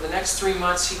 for the next 3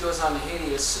 months, he goes on to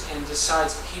hideous and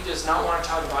decides he does not want to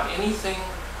talk about anything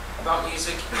about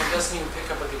music and doesn't even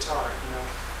pick up a guitar, you know.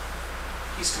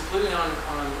 He's completely on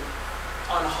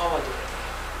holiday,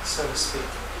 so to speak.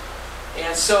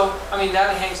 And so, I mean,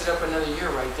 that hangs it up another year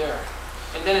right there.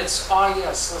 And then it's, oh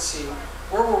yes, let's see,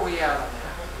 where were we at on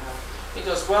that? You know? He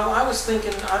goes, well, I was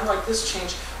thinking, I'd like this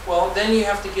change. Well, then you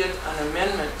have to get an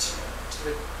amendment to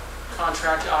the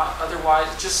contract, otherwise,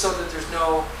 just so that there's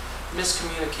no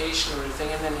miscommunication or anything,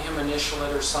 and then him initial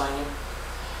it or sign it.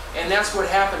 And that's what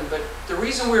happened. But the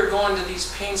reason we were going to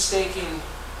these painstaking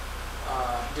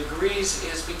degrees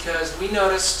is because we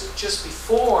noticed just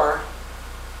before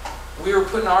we were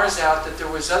putting ours out that there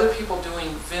was other people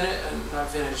doing not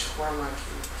vintage, where am I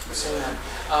keep saying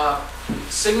that?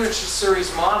 Signature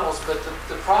series models, but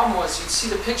the problem was you'd see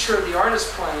the picture of the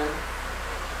artist playing,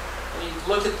 and you'd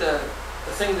look at the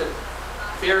thing that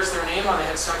bears their name on the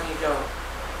headstock, and you go,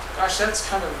 gosh, that's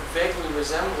kind of vaguely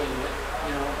resembling it.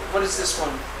 You know, what is this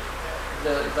one?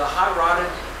 The hot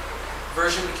rodded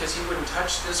version, because he wouldn't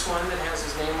touch this one that has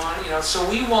his name on it. You know, so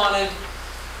we wanted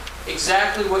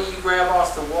exactly what you grab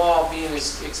off the wall being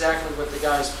exactly what the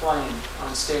guy's playing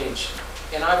on stage.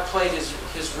 And I played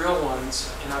his real ones,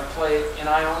 and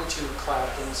I own 2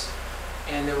 Claptons,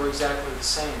 and they were exactly the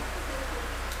same.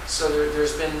 So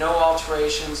there's been no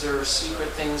alterations or secret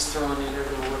things thrown in it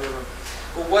or whatever.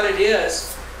 But what it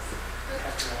is,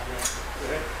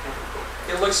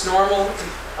 it looks normal,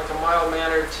 like a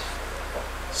mild-mannered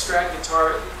Strat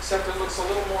guitar, except it looks a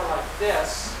little more like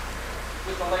this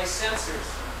with the lace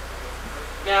sensors.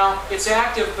 Now, it's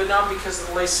active, but not because of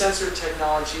the lace sensor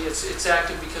technology. It's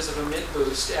active because of a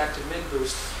mid-boost, active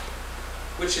mid-boost,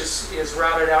 which is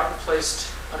routed out and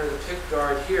placed under the pick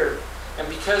guard here. And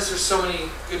because there's so many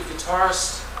good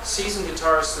guitarists, seasoned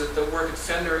guitarists that work at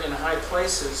Fender in high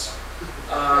places,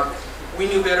 we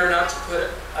knew better not to put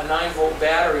a 9-volt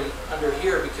battery under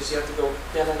here, because you have to go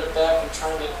bending it back and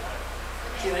trying to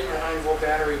get at your 9-volt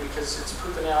battery because it's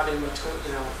pooping out in between,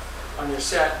 you know, on your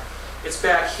set. It's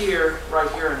back here, right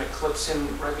here, and it clips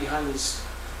in right behind these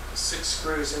 6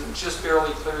 screws and just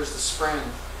barely clears the spring.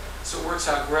 So it works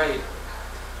out great.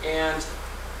 And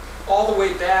all the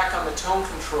way back on the tone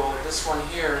control, this one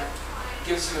here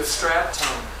gives you a Strat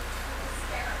tone.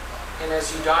 And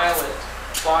as you dial it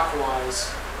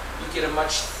clockwise, you get a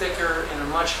much thicker and a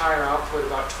much higher output,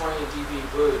 about 20 dB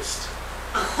boost.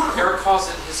 Eric calls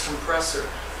it his compressor.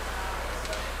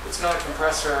 It's not a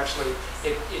compressor, actually.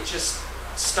 It just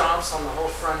stomps on the whole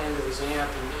front end of his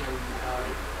amp and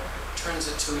turns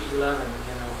it to 11,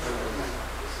 you know.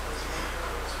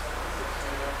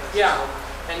 Yeah,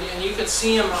 and you can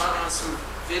see him on some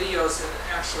videos and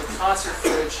actually concert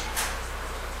footage.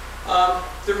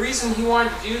 The reason he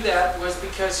wanted to do that was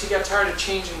because he got tired of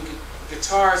changing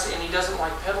guitars, and he doesn't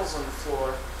like pedals on the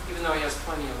floor, even though he has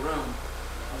plenty of room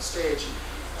on stage.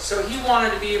 So he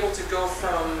wanted to be able to go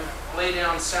from lay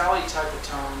down Sally type of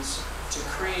tones to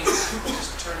cream,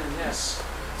 just turning this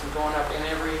and going up and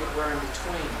everywhere in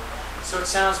between. So it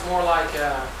sounds more like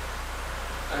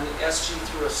an SG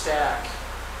through a stack.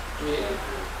 I mean,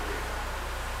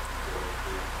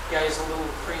 yeah, he's a little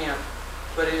preamp,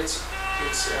 but it's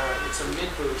a mid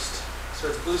boost, so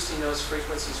it's boosting those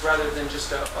frequencies rather than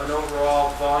just an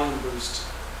overall volume boost.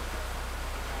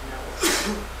 You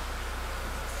know.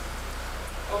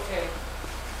 Okay,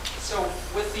 so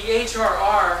with the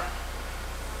HRR,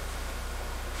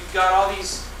 you've got all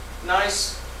these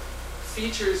nice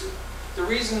features. The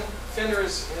reason Fender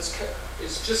is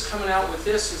just coming out with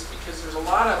this is because there's a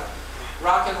lot of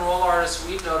rock and roll artists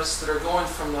we've noticed that are going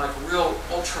from like real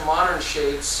ultra modern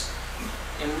shapes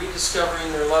and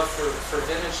rediscovering their love for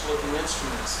vintage looking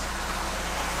instruments,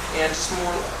 and just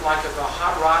more like a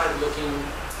hot rodded looking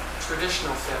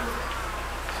traditional Fender.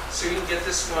 So you can get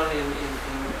this one in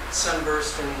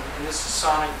sunburst, and this is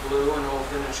sonic blue, an old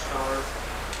vintage color,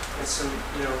 and some,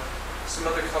 you know, some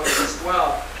other colors as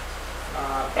well.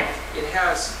 It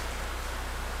has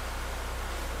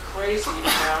a crazy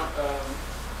amount of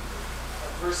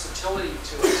versatility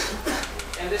to it.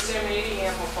 And this M80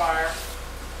 amplifier,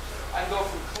 I can go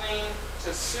from clean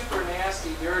to super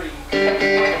nasty, dirty,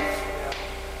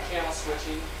 channel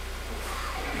switching.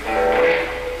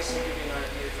 This will give you an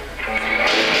idea here.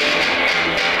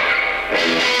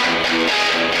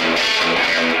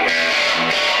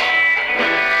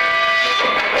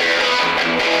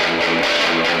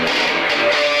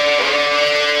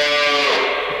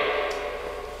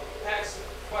 Packs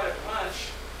quite a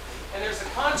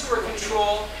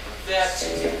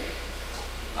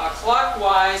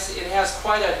Clockwise, it has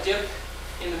quite a dip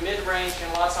in the mid-range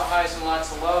and lots of highs and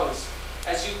lots of lows.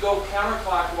 As you go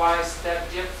counterclockwise, that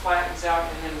dip flattens out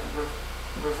and then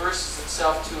reverses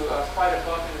itself to quite a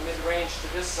bump in the mid-range to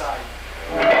this side.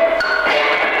 Sort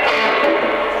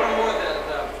of more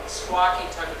the squawking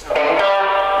type of tone.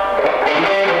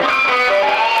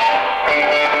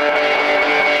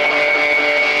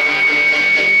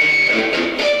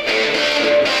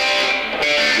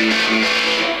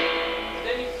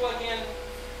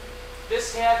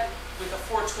 This head with a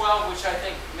 412, which I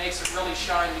think makes it really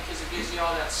shine because it gives you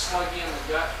all that sluggy in the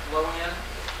gut, low end.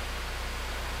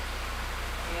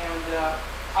 And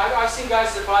I've seen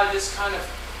guys that buy this kind of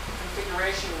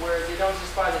configuration where they don't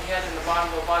just buy the head and the bottom,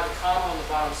 they'll buy the combo on the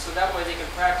bottom, so that way they can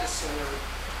practice in their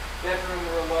bedroom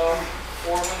or low,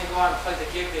 or when they go out and play the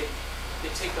gig, they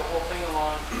take the whole thing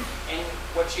along, and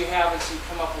what you have is you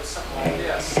come up with something like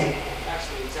this,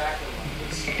 actually exactly like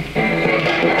this.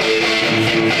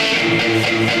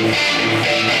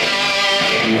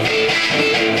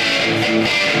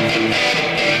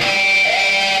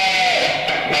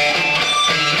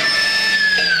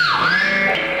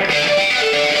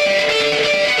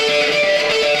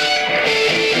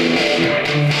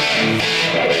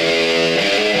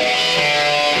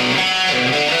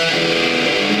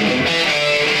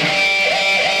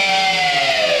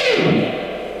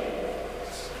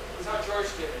 That's how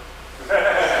George did it.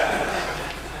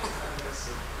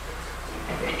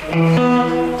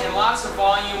 And lots of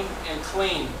volume and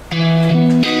clean.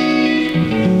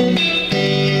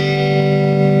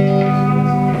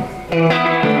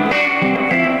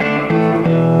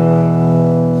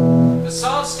 The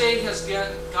solid state has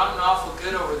gotten awful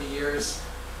good over the years,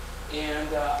 and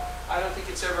I don't think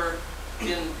it's ever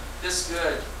been this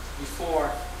good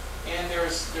before. And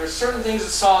there's certain things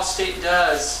that solid state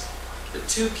does that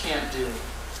tube can't do.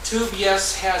 Tube,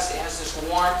 yes, has this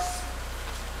warmth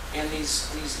and these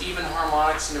even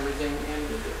harmonics and everything, and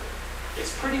it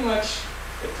pretty much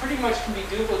can be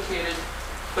duplicated,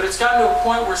 but it's gotten to a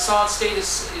point where solid state is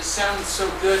sounding so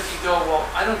good you go, well,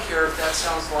 I don't care if that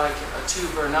sounds like a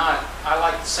tube or not, I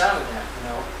like the sound of that, you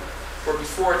know. Where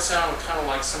before it sounded kind of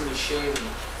like somebody shaving,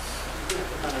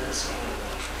 kind of this kind of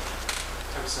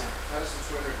type of sound. How does the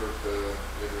Fender group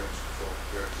mid-range control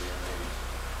compare to the M80?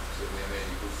 So the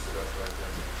M80 boosts it up right there.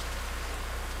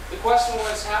 The question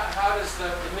was, how does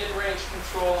the mid-range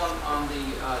control on the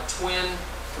Twin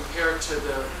compare to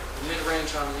the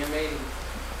mid-range on the M80?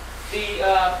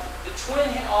 The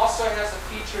Twin also has a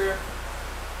feature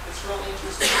that's real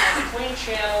interesting. On the clean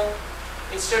channel,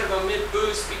 instead of a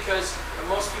mid-boost, because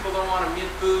most people don't want a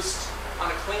mid-boost on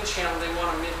a clean channel, they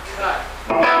want a mid-cut.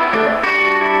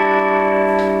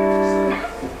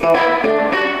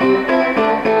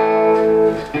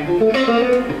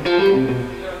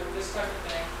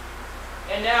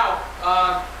 And now,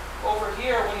 over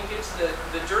here, when you get to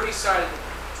the dirty side of the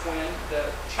Twin, the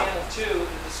channel 2, the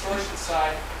distortion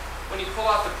side, when you pull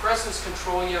out the presence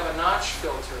control, you have a notch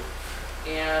filter.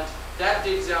 And that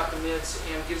digs out the mids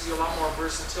and gives you a lot more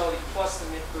versatility, plus the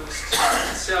mid boost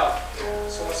itself.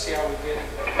 So let's see how we get it.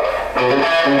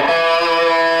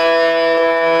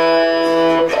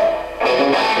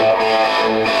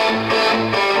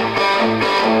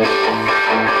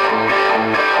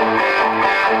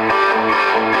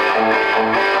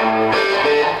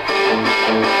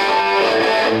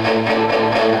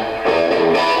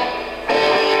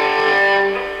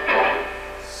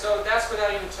 So that's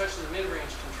without even touching the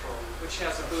mid-range control, which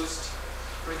has a boost,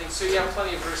 everything. So you have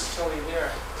plenty of versatility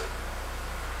there.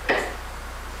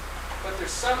 But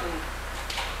there's something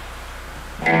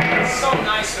so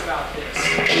nice about this. So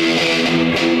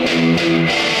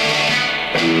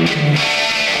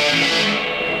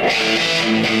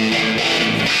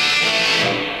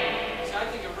I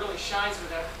think it really shines with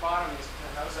that bottom.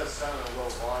 How does that sound at a low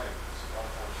volume? Because a lot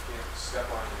of times you can't step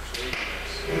on your stage.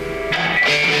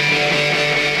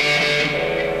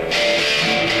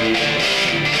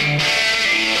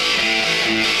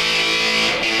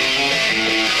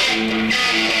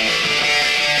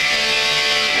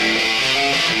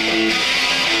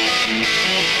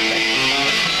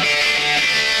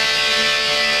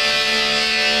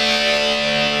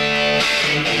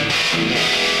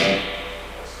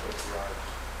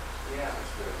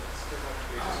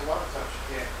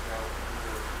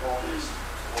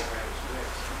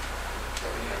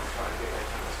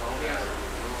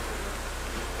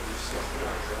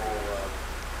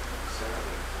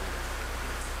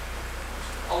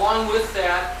 Along with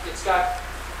that, it's got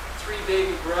 3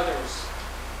 baby brothers.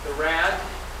 The Rad,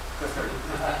 the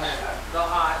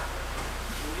Hot,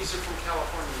 and these are from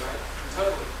California, right?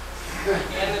 Totally.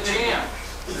 And the Jam.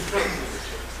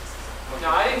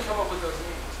 Now, I didn't come up with those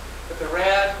names, but the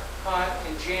Rad, Hot,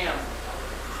 and Jam.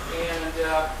 And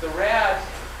the Rad,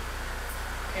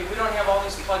 hey, we don't have all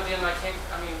these plugged in.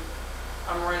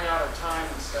 I'm running out of time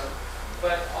and stuff.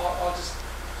 But I'll just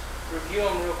review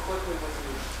them real quickly with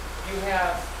you. You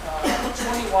have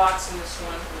 20 watts in this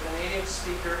one with an 8-inch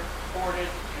speaker, ported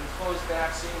and closed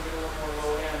back so you can get a little more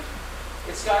low end.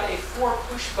 It's got a 4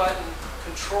 push button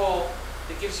control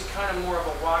that gives you kind of more of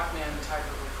a Walkman type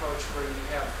of approach where you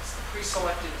have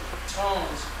pre-selected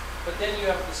tones, but then you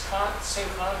have this same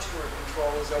contour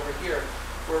control as over here,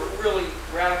 where it really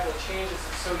radically changes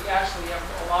it. So you actually have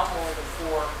a lot more than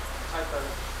 4 type of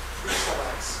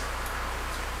pre-selects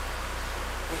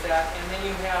with that. And then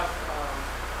you have,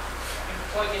 you can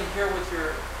plug in here with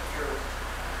your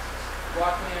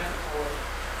Walkman or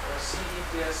CD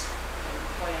disc and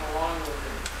playing along with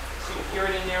it. So you can hear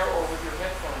it in there or with your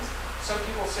headphones. Some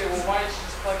people say, well, why don't you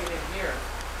just plug it in here?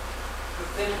 The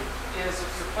thing is,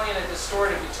 if you're playing a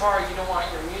distorted guitar, you don't want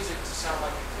your music to sound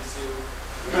like a kazoo.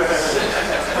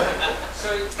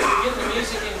 So you get the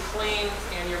music in clean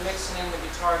and you're mixing in the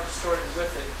guitar distorted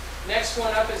with it. Next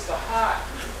one up is the Hot.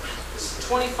 This is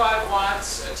 25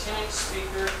 watts, a 10-inch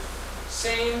speaker,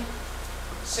 same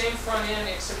front end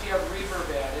except you have reverb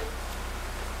added.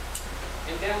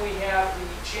 And then we have the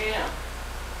Jam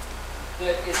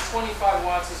that is 25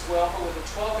 watts as well, but with a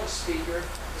 12-inch speaker,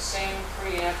 the same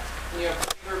preamp, and you have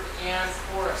reverb and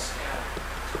chorus added.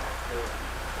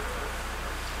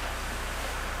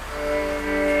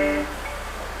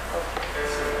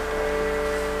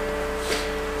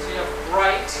 So you have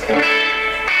Bright.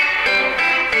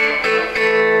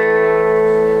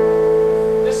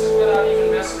 This is without even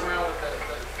messing around with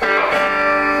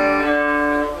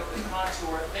the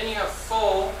contour. Then you have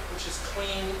Full, which is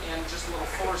clean and just a little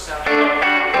fuller sound.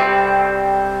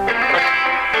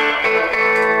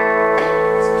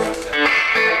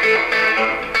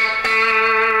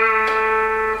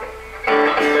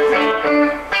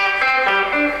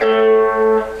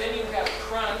 Then you have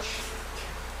Crunch.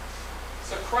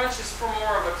 So Crunch is for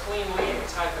more of a clean lead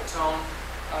type of tone.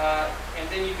 And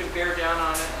then you can bear down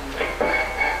on it and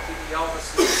do the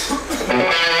Elvis.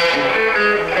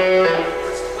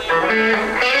 It's clean.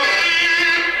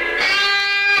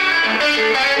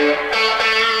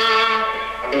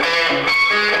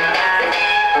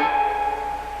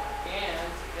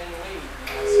 And then lead.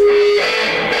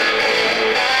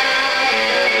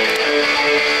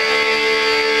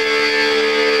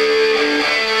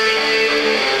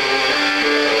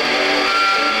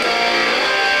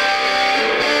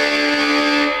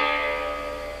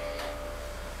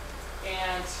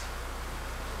 And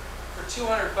for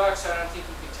 $200, I don't think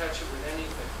you can touch it with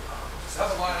anything. Is that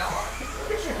the line out?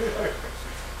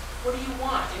 What do you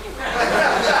want anyway?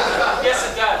 Yes,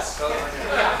 it does.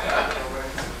 Yeah.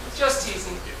 Just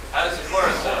teasing. How does the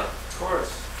chorus sound?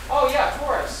 Chorus. Oh yeah,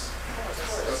 chorus.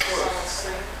 Chorus.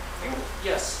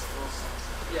 Yes.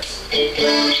 Yes.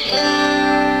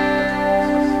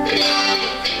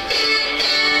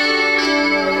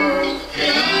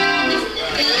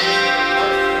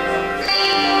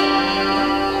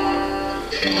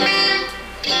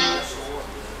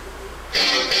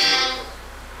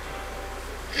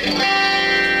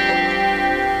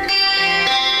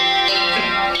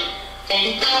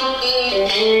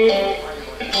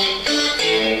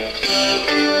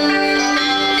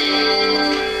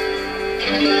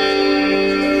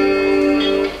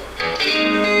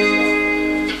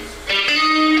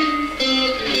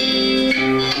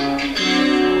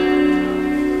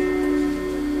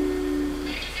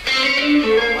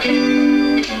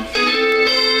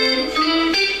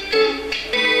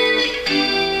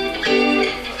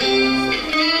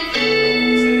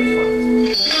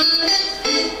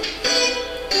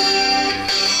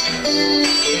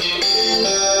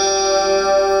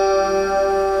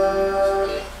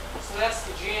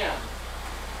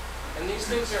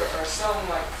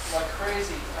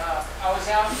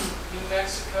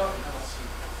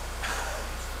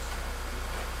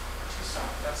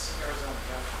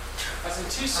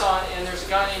 Tucson, and there's a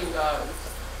guy named,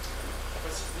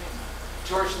 what's his name?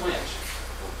 George Lynch.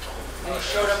 And he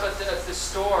showed up at the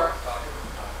store,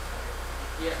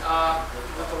 yeah,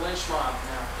 with the Lynch mob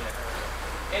now.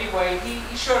 Anyway,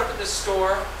 he showed up at this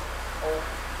store,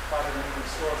 probably the name of the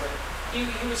store, but he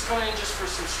was coming in just for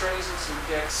some strings and some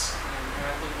picks, and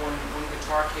I think one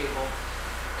guitar cable.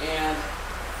 And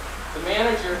the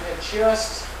manager had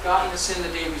just gotten this in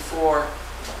the day before,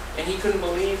 and he couldn't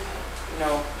believe, you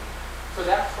know, for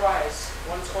that price,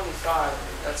 $125,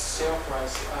 that's the sale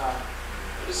price.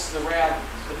 This is the Rad,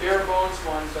 the bare bones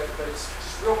one, but it's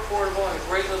just real portable and a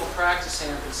great little practice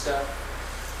amp and stuff.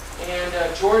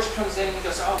 And George comes in and he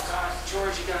goes, "Oh God,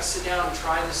 George, you gotta sit down and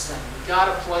try this thing. You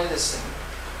gotta play this thing."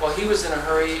 Well, he was in a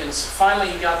hurry, and so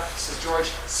finally he says,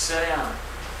 "George, sit down."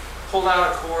 Pulled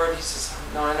out a chord. He says,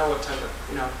 "No, I know what type of,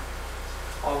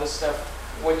 all this stuff."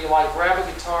 When you grab a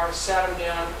guitar, sat him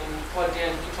down, and he plugged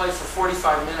in. He played for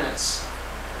 45 minutes.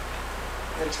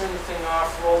 Then turned the thing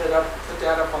off, rolled it up, put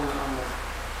that up on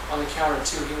the counter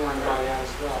too. He wanted to buy that as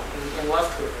well, and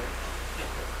left with it.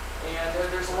 And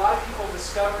there's a lot of people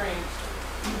discovering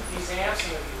these amps,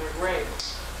 and they're great.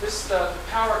 This the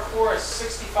Power Chorus,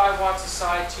 65 watts a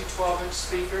side, two 12-inch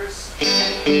speakers,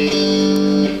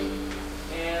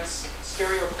 and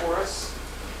stereo chorus.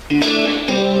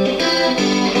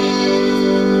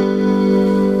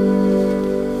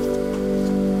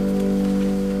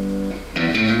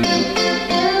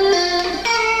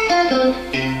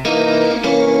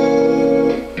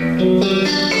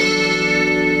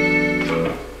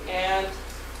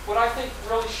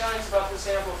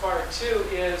 Amplifier too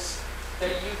is that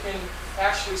you can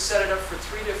actually set it up for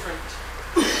 3 different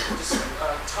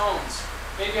tones.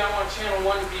 Maybe I want channel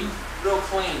 1 to be real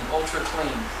clean, ultra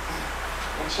clean.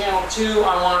 And channel 2,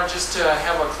 I want to just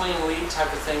have a clean lead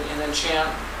type of thing, and then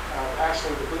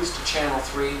actually the boost to channel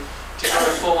 3 to go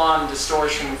to full-on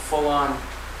distortion, full-on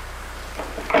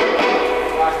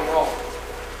rock and roll.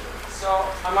 So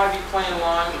I might be playing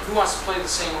along. Who wants to play the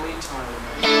same lead tone with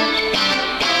me?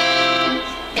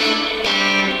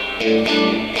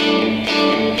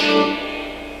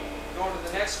 Going to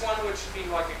the next one, which would be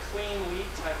like a clean lead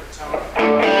type of tone.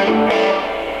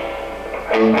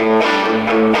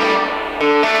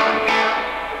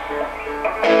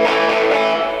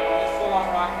 Full on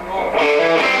rock and roll.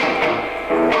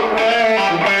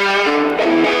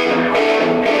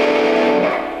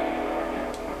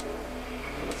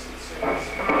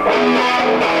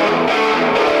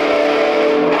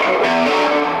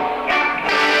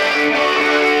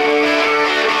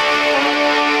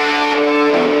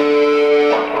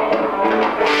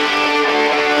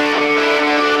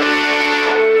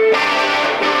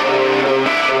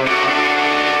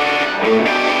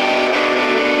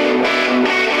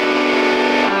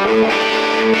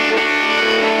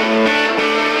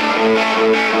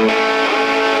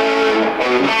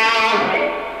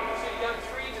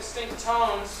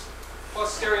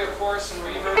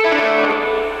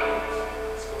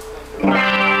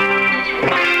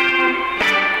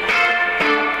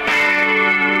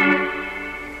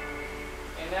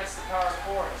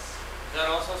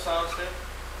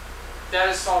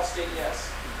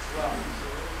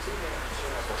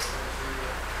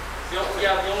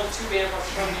 The only tube amp I've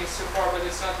shown you so far, but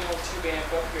it's not the only tube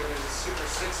amp up here. There's a Super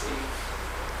 60.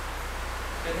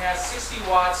 It has 60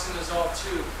 watts and is all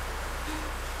tube.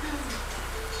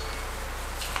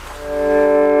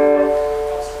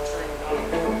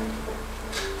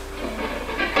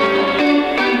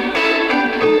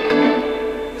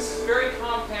 This is very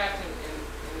compact and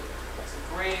it's a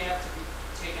great amp to be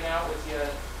taken out with you,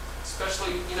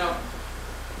 especially,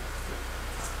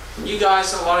 you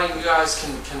guys, a lot of you guys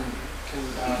can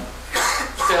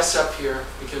fess up here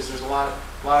because there's a lot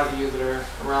of you that are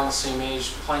around the same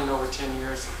age, playing over 10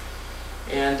 years,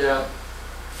 and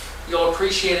you'll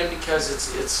appreciate it because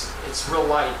it's real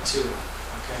light too.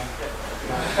 Okay.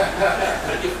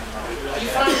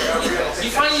 You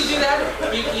find you do that?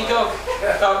 You go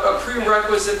a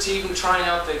prerequisite to even trying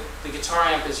out the guitar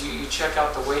amp is you check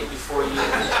out the weight before you.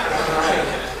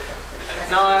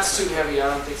 No, that's too heavy. I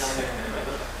don't think I'm there.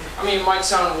 I mean, it might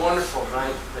sound wonderful,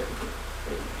 right? But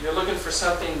you're looking for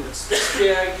something that's this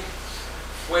big,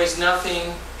 weighs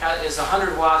nothing, is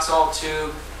 100 watts all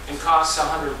tube, and costs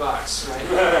 $100, right?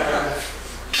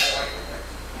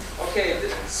 Okay,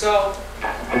 so.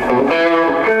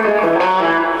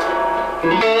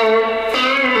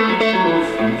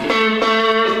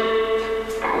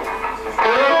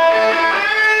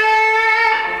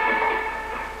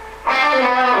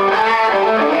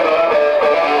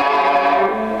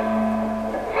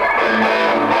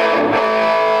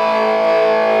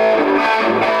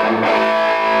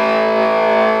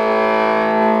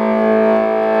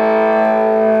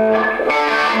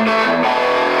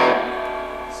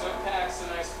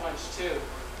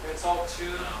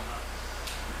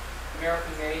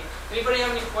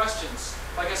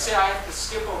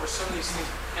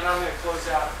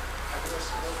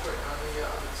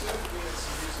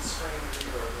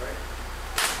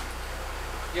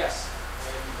 Yes.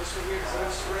 And this one here, does it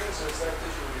have springs or is that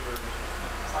digital reverb?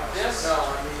 Like this? No,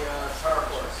 on the Power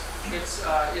Chorus. It's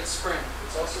spring.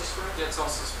 It's also spring? Yeah, it's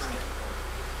also spring.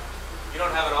 You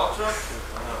don't have an Ultra?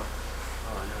 No.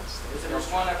 There's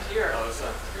one up here. Oh, is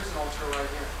that? Here's an Ultra right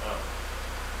here. Oh.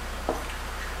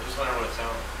 I just wonder what it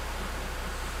sounds like.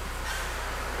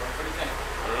 What do you think?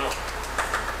 I don't know.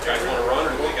 You guys want to run,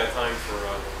 or do we got time for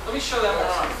Let me show that one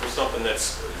on. something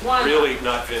that's Why not? really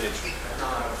not vintage?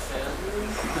 Not a fan.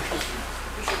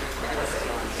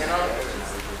 You know?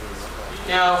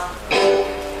 Now,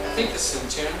 I think this is in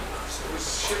tune. It was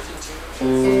shipped in tune.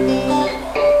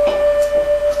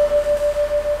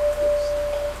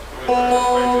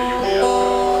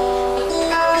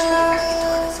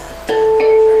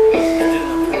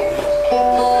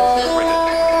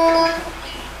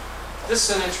 This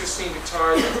is an interesting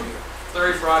guitar that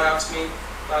Larry brought out to me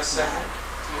last second.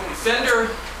 Fender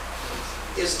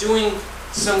is doing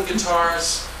some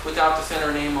guitars without the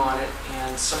Fender name on it,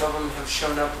 and some of them have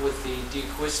shown up with the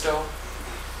DiAquisto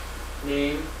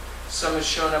name. Some have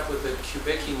shown up with the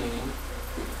Kubicki name,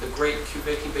 the great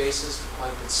Kubicki basses,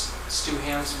 like that Stu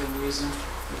Ham's been using,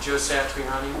 with Joe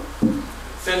Satriani.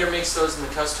 Fender makes those in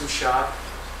the custom shop,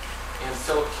 and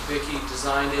Philip Kubicki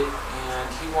designed it, and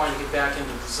he wanted to get back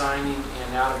into designing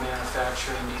and out of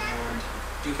manufacturing and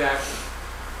get back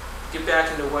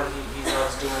into what he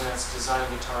loves doing, that's design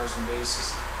guitars and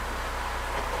basses.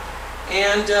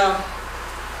 And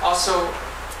also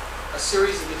a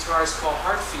series of guitars called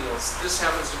Heartfields. This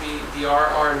happens to be the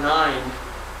RR9.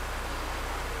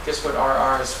 Guess what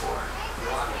RR is for?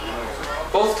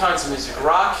 Both kinds of music,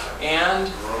 rock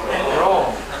and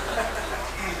roll.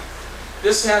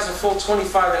 This has a full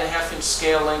 25.5-inch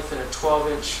scale length and a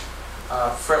 12-inch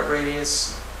fret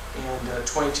radius and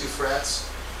 22 frets.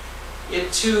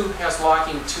 It too has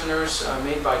locking tuners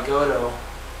made by Godo,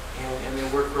 and they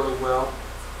work really well.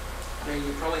 Now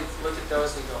you probably look at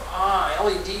those and go, ah,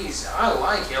 LEDs, I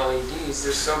like LEDs,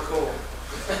 they're so cool.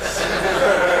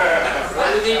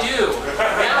 What do they do?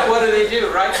 Now what do they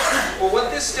do, right? Well,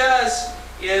 what this does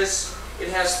is it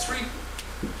has 3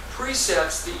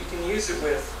 presets that you can use it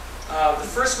with. The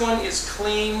first one is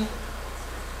clean,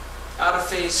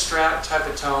 out-of-phase Strat type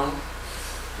of tone.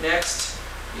 Next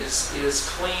is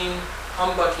clean,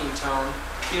 humbucking tone.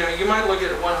 You know, you might look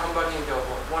at one humbucking and go,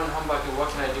 well, one humbucking, what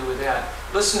can I do with that?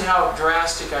 Listen how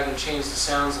drastic I can change the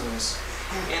sounds on this.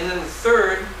 And then the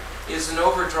third is an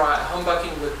overdrive,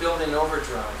 humbucking with built-in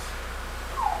overdrive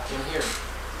in here.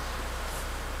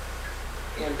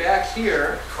 And back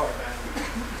here, car battery.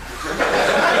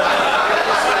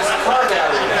 It's a car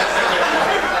battery.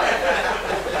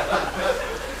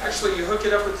 Actually, you hook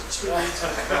it up with the 2 leads.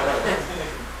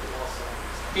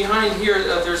 Behind here,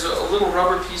 there's a little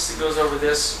rubber piece that goes over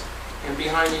this, and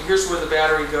behind you, here's where the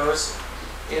battery goes.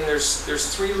 And there's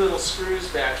 3 little screws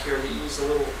back here that use a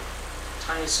little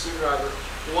tiny screwdriver.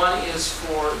 One is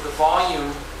for the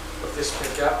volume of this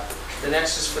pickup. The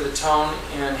next is for the tone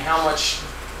and how much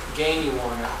gain you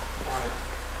want on it.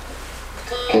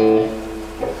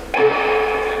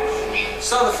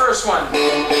 So the first one.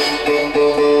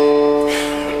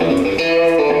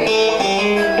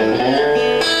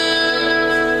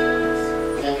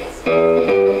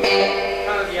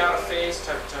 Kind of the out of phase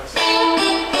type of tone.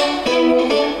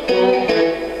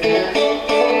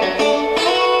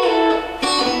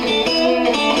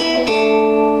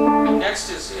 Next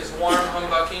is warm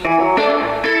humbucking.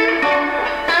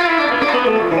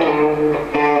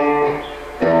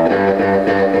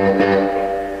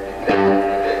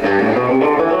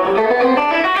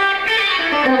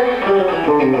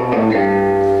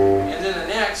 And then the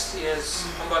next is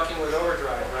humbucking with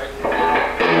overdrive, right?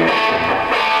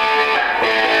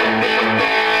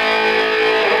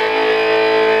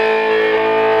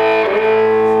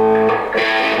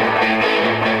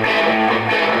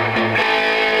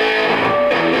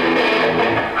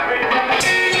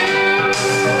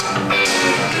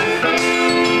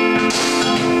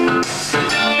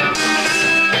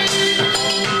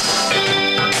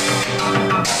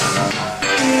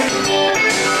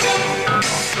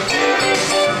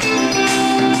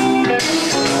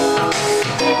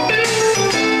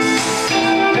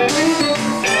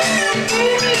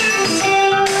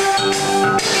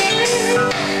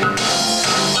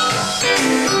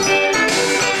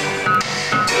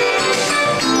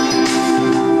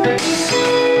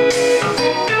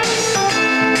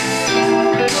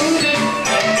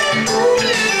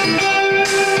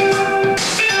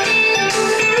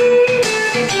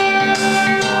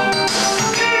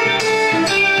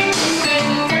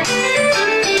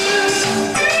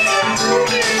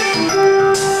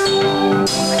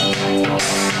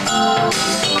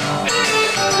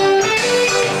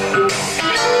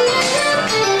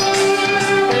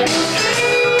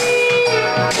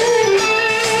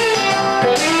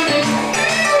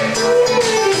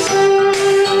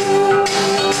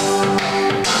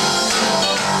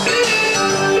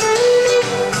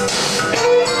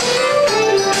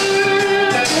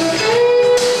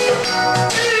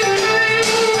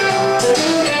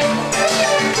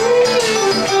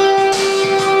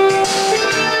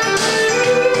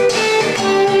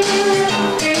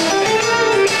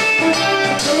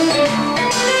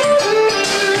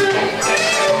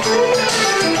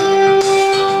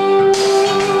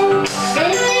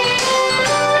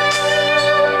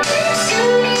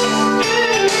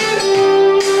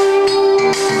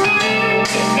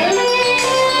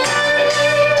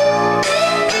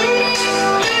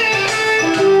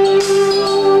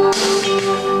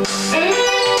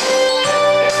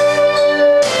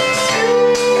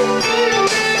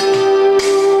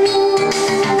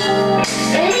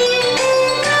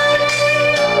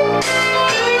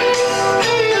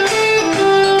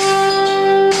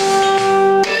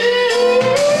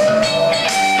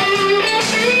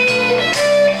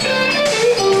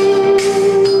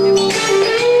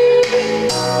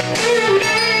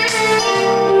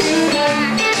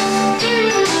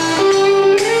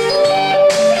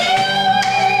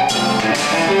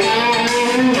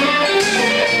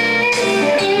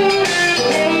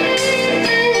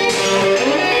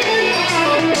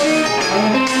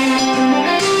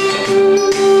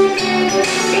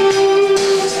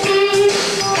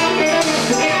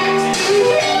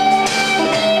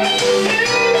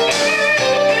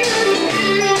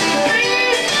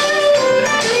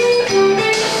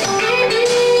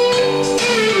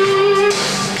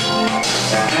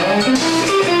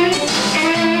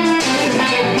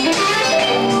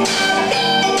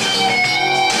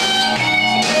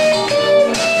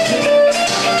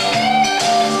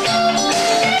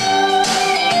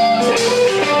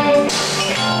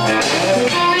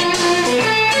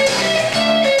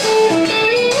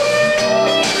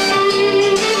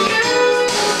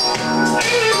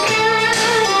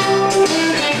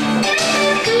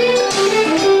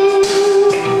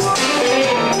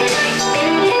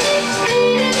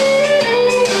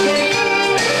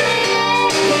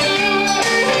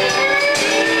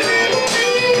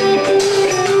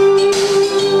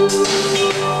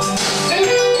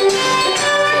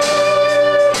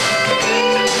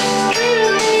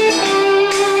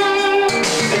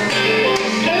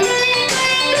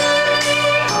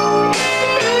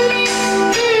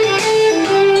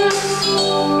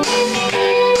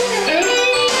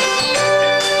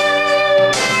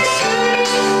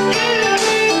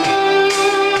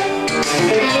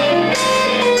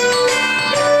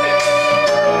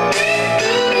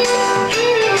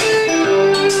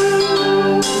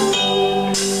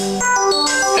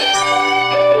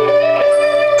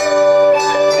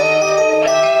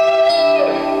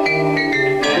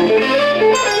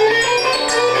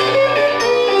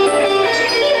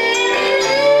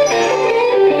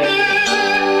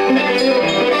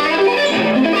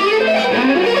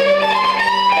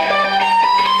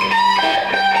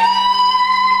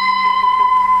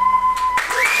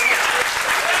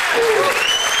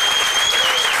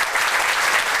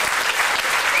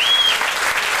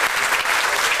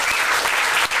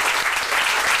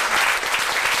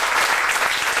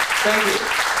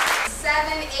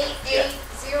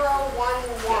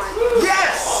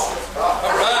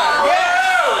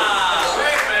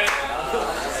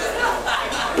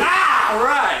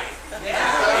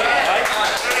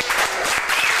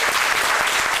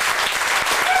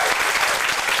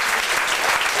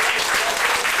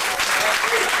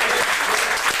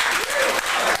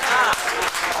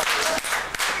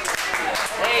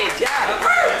 Hey, Jack.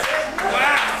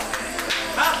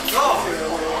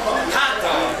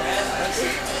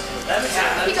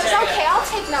 He goes, okay, I'll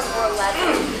take number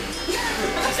 11.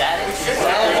 Is that it?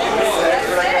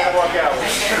 When I gotta walk out.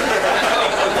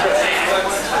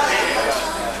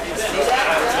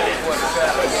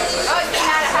 Oh, you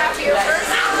had a happier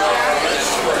person.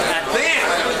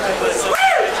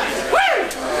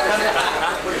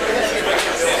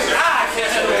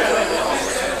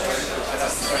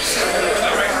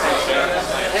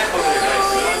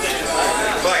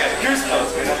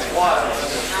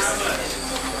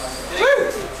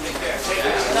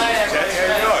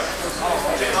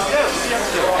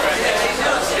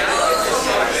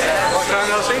 Long time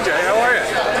no see, Jay. How are you?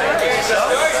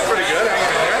 Pretty good. Hanging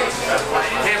in there.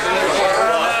 Can't believe it.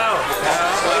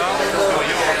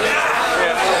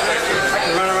 I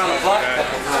can run around the block.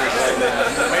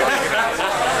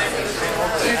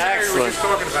 Excellent. We were just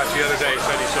talking about you the other day. He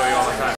said he saw you all the time.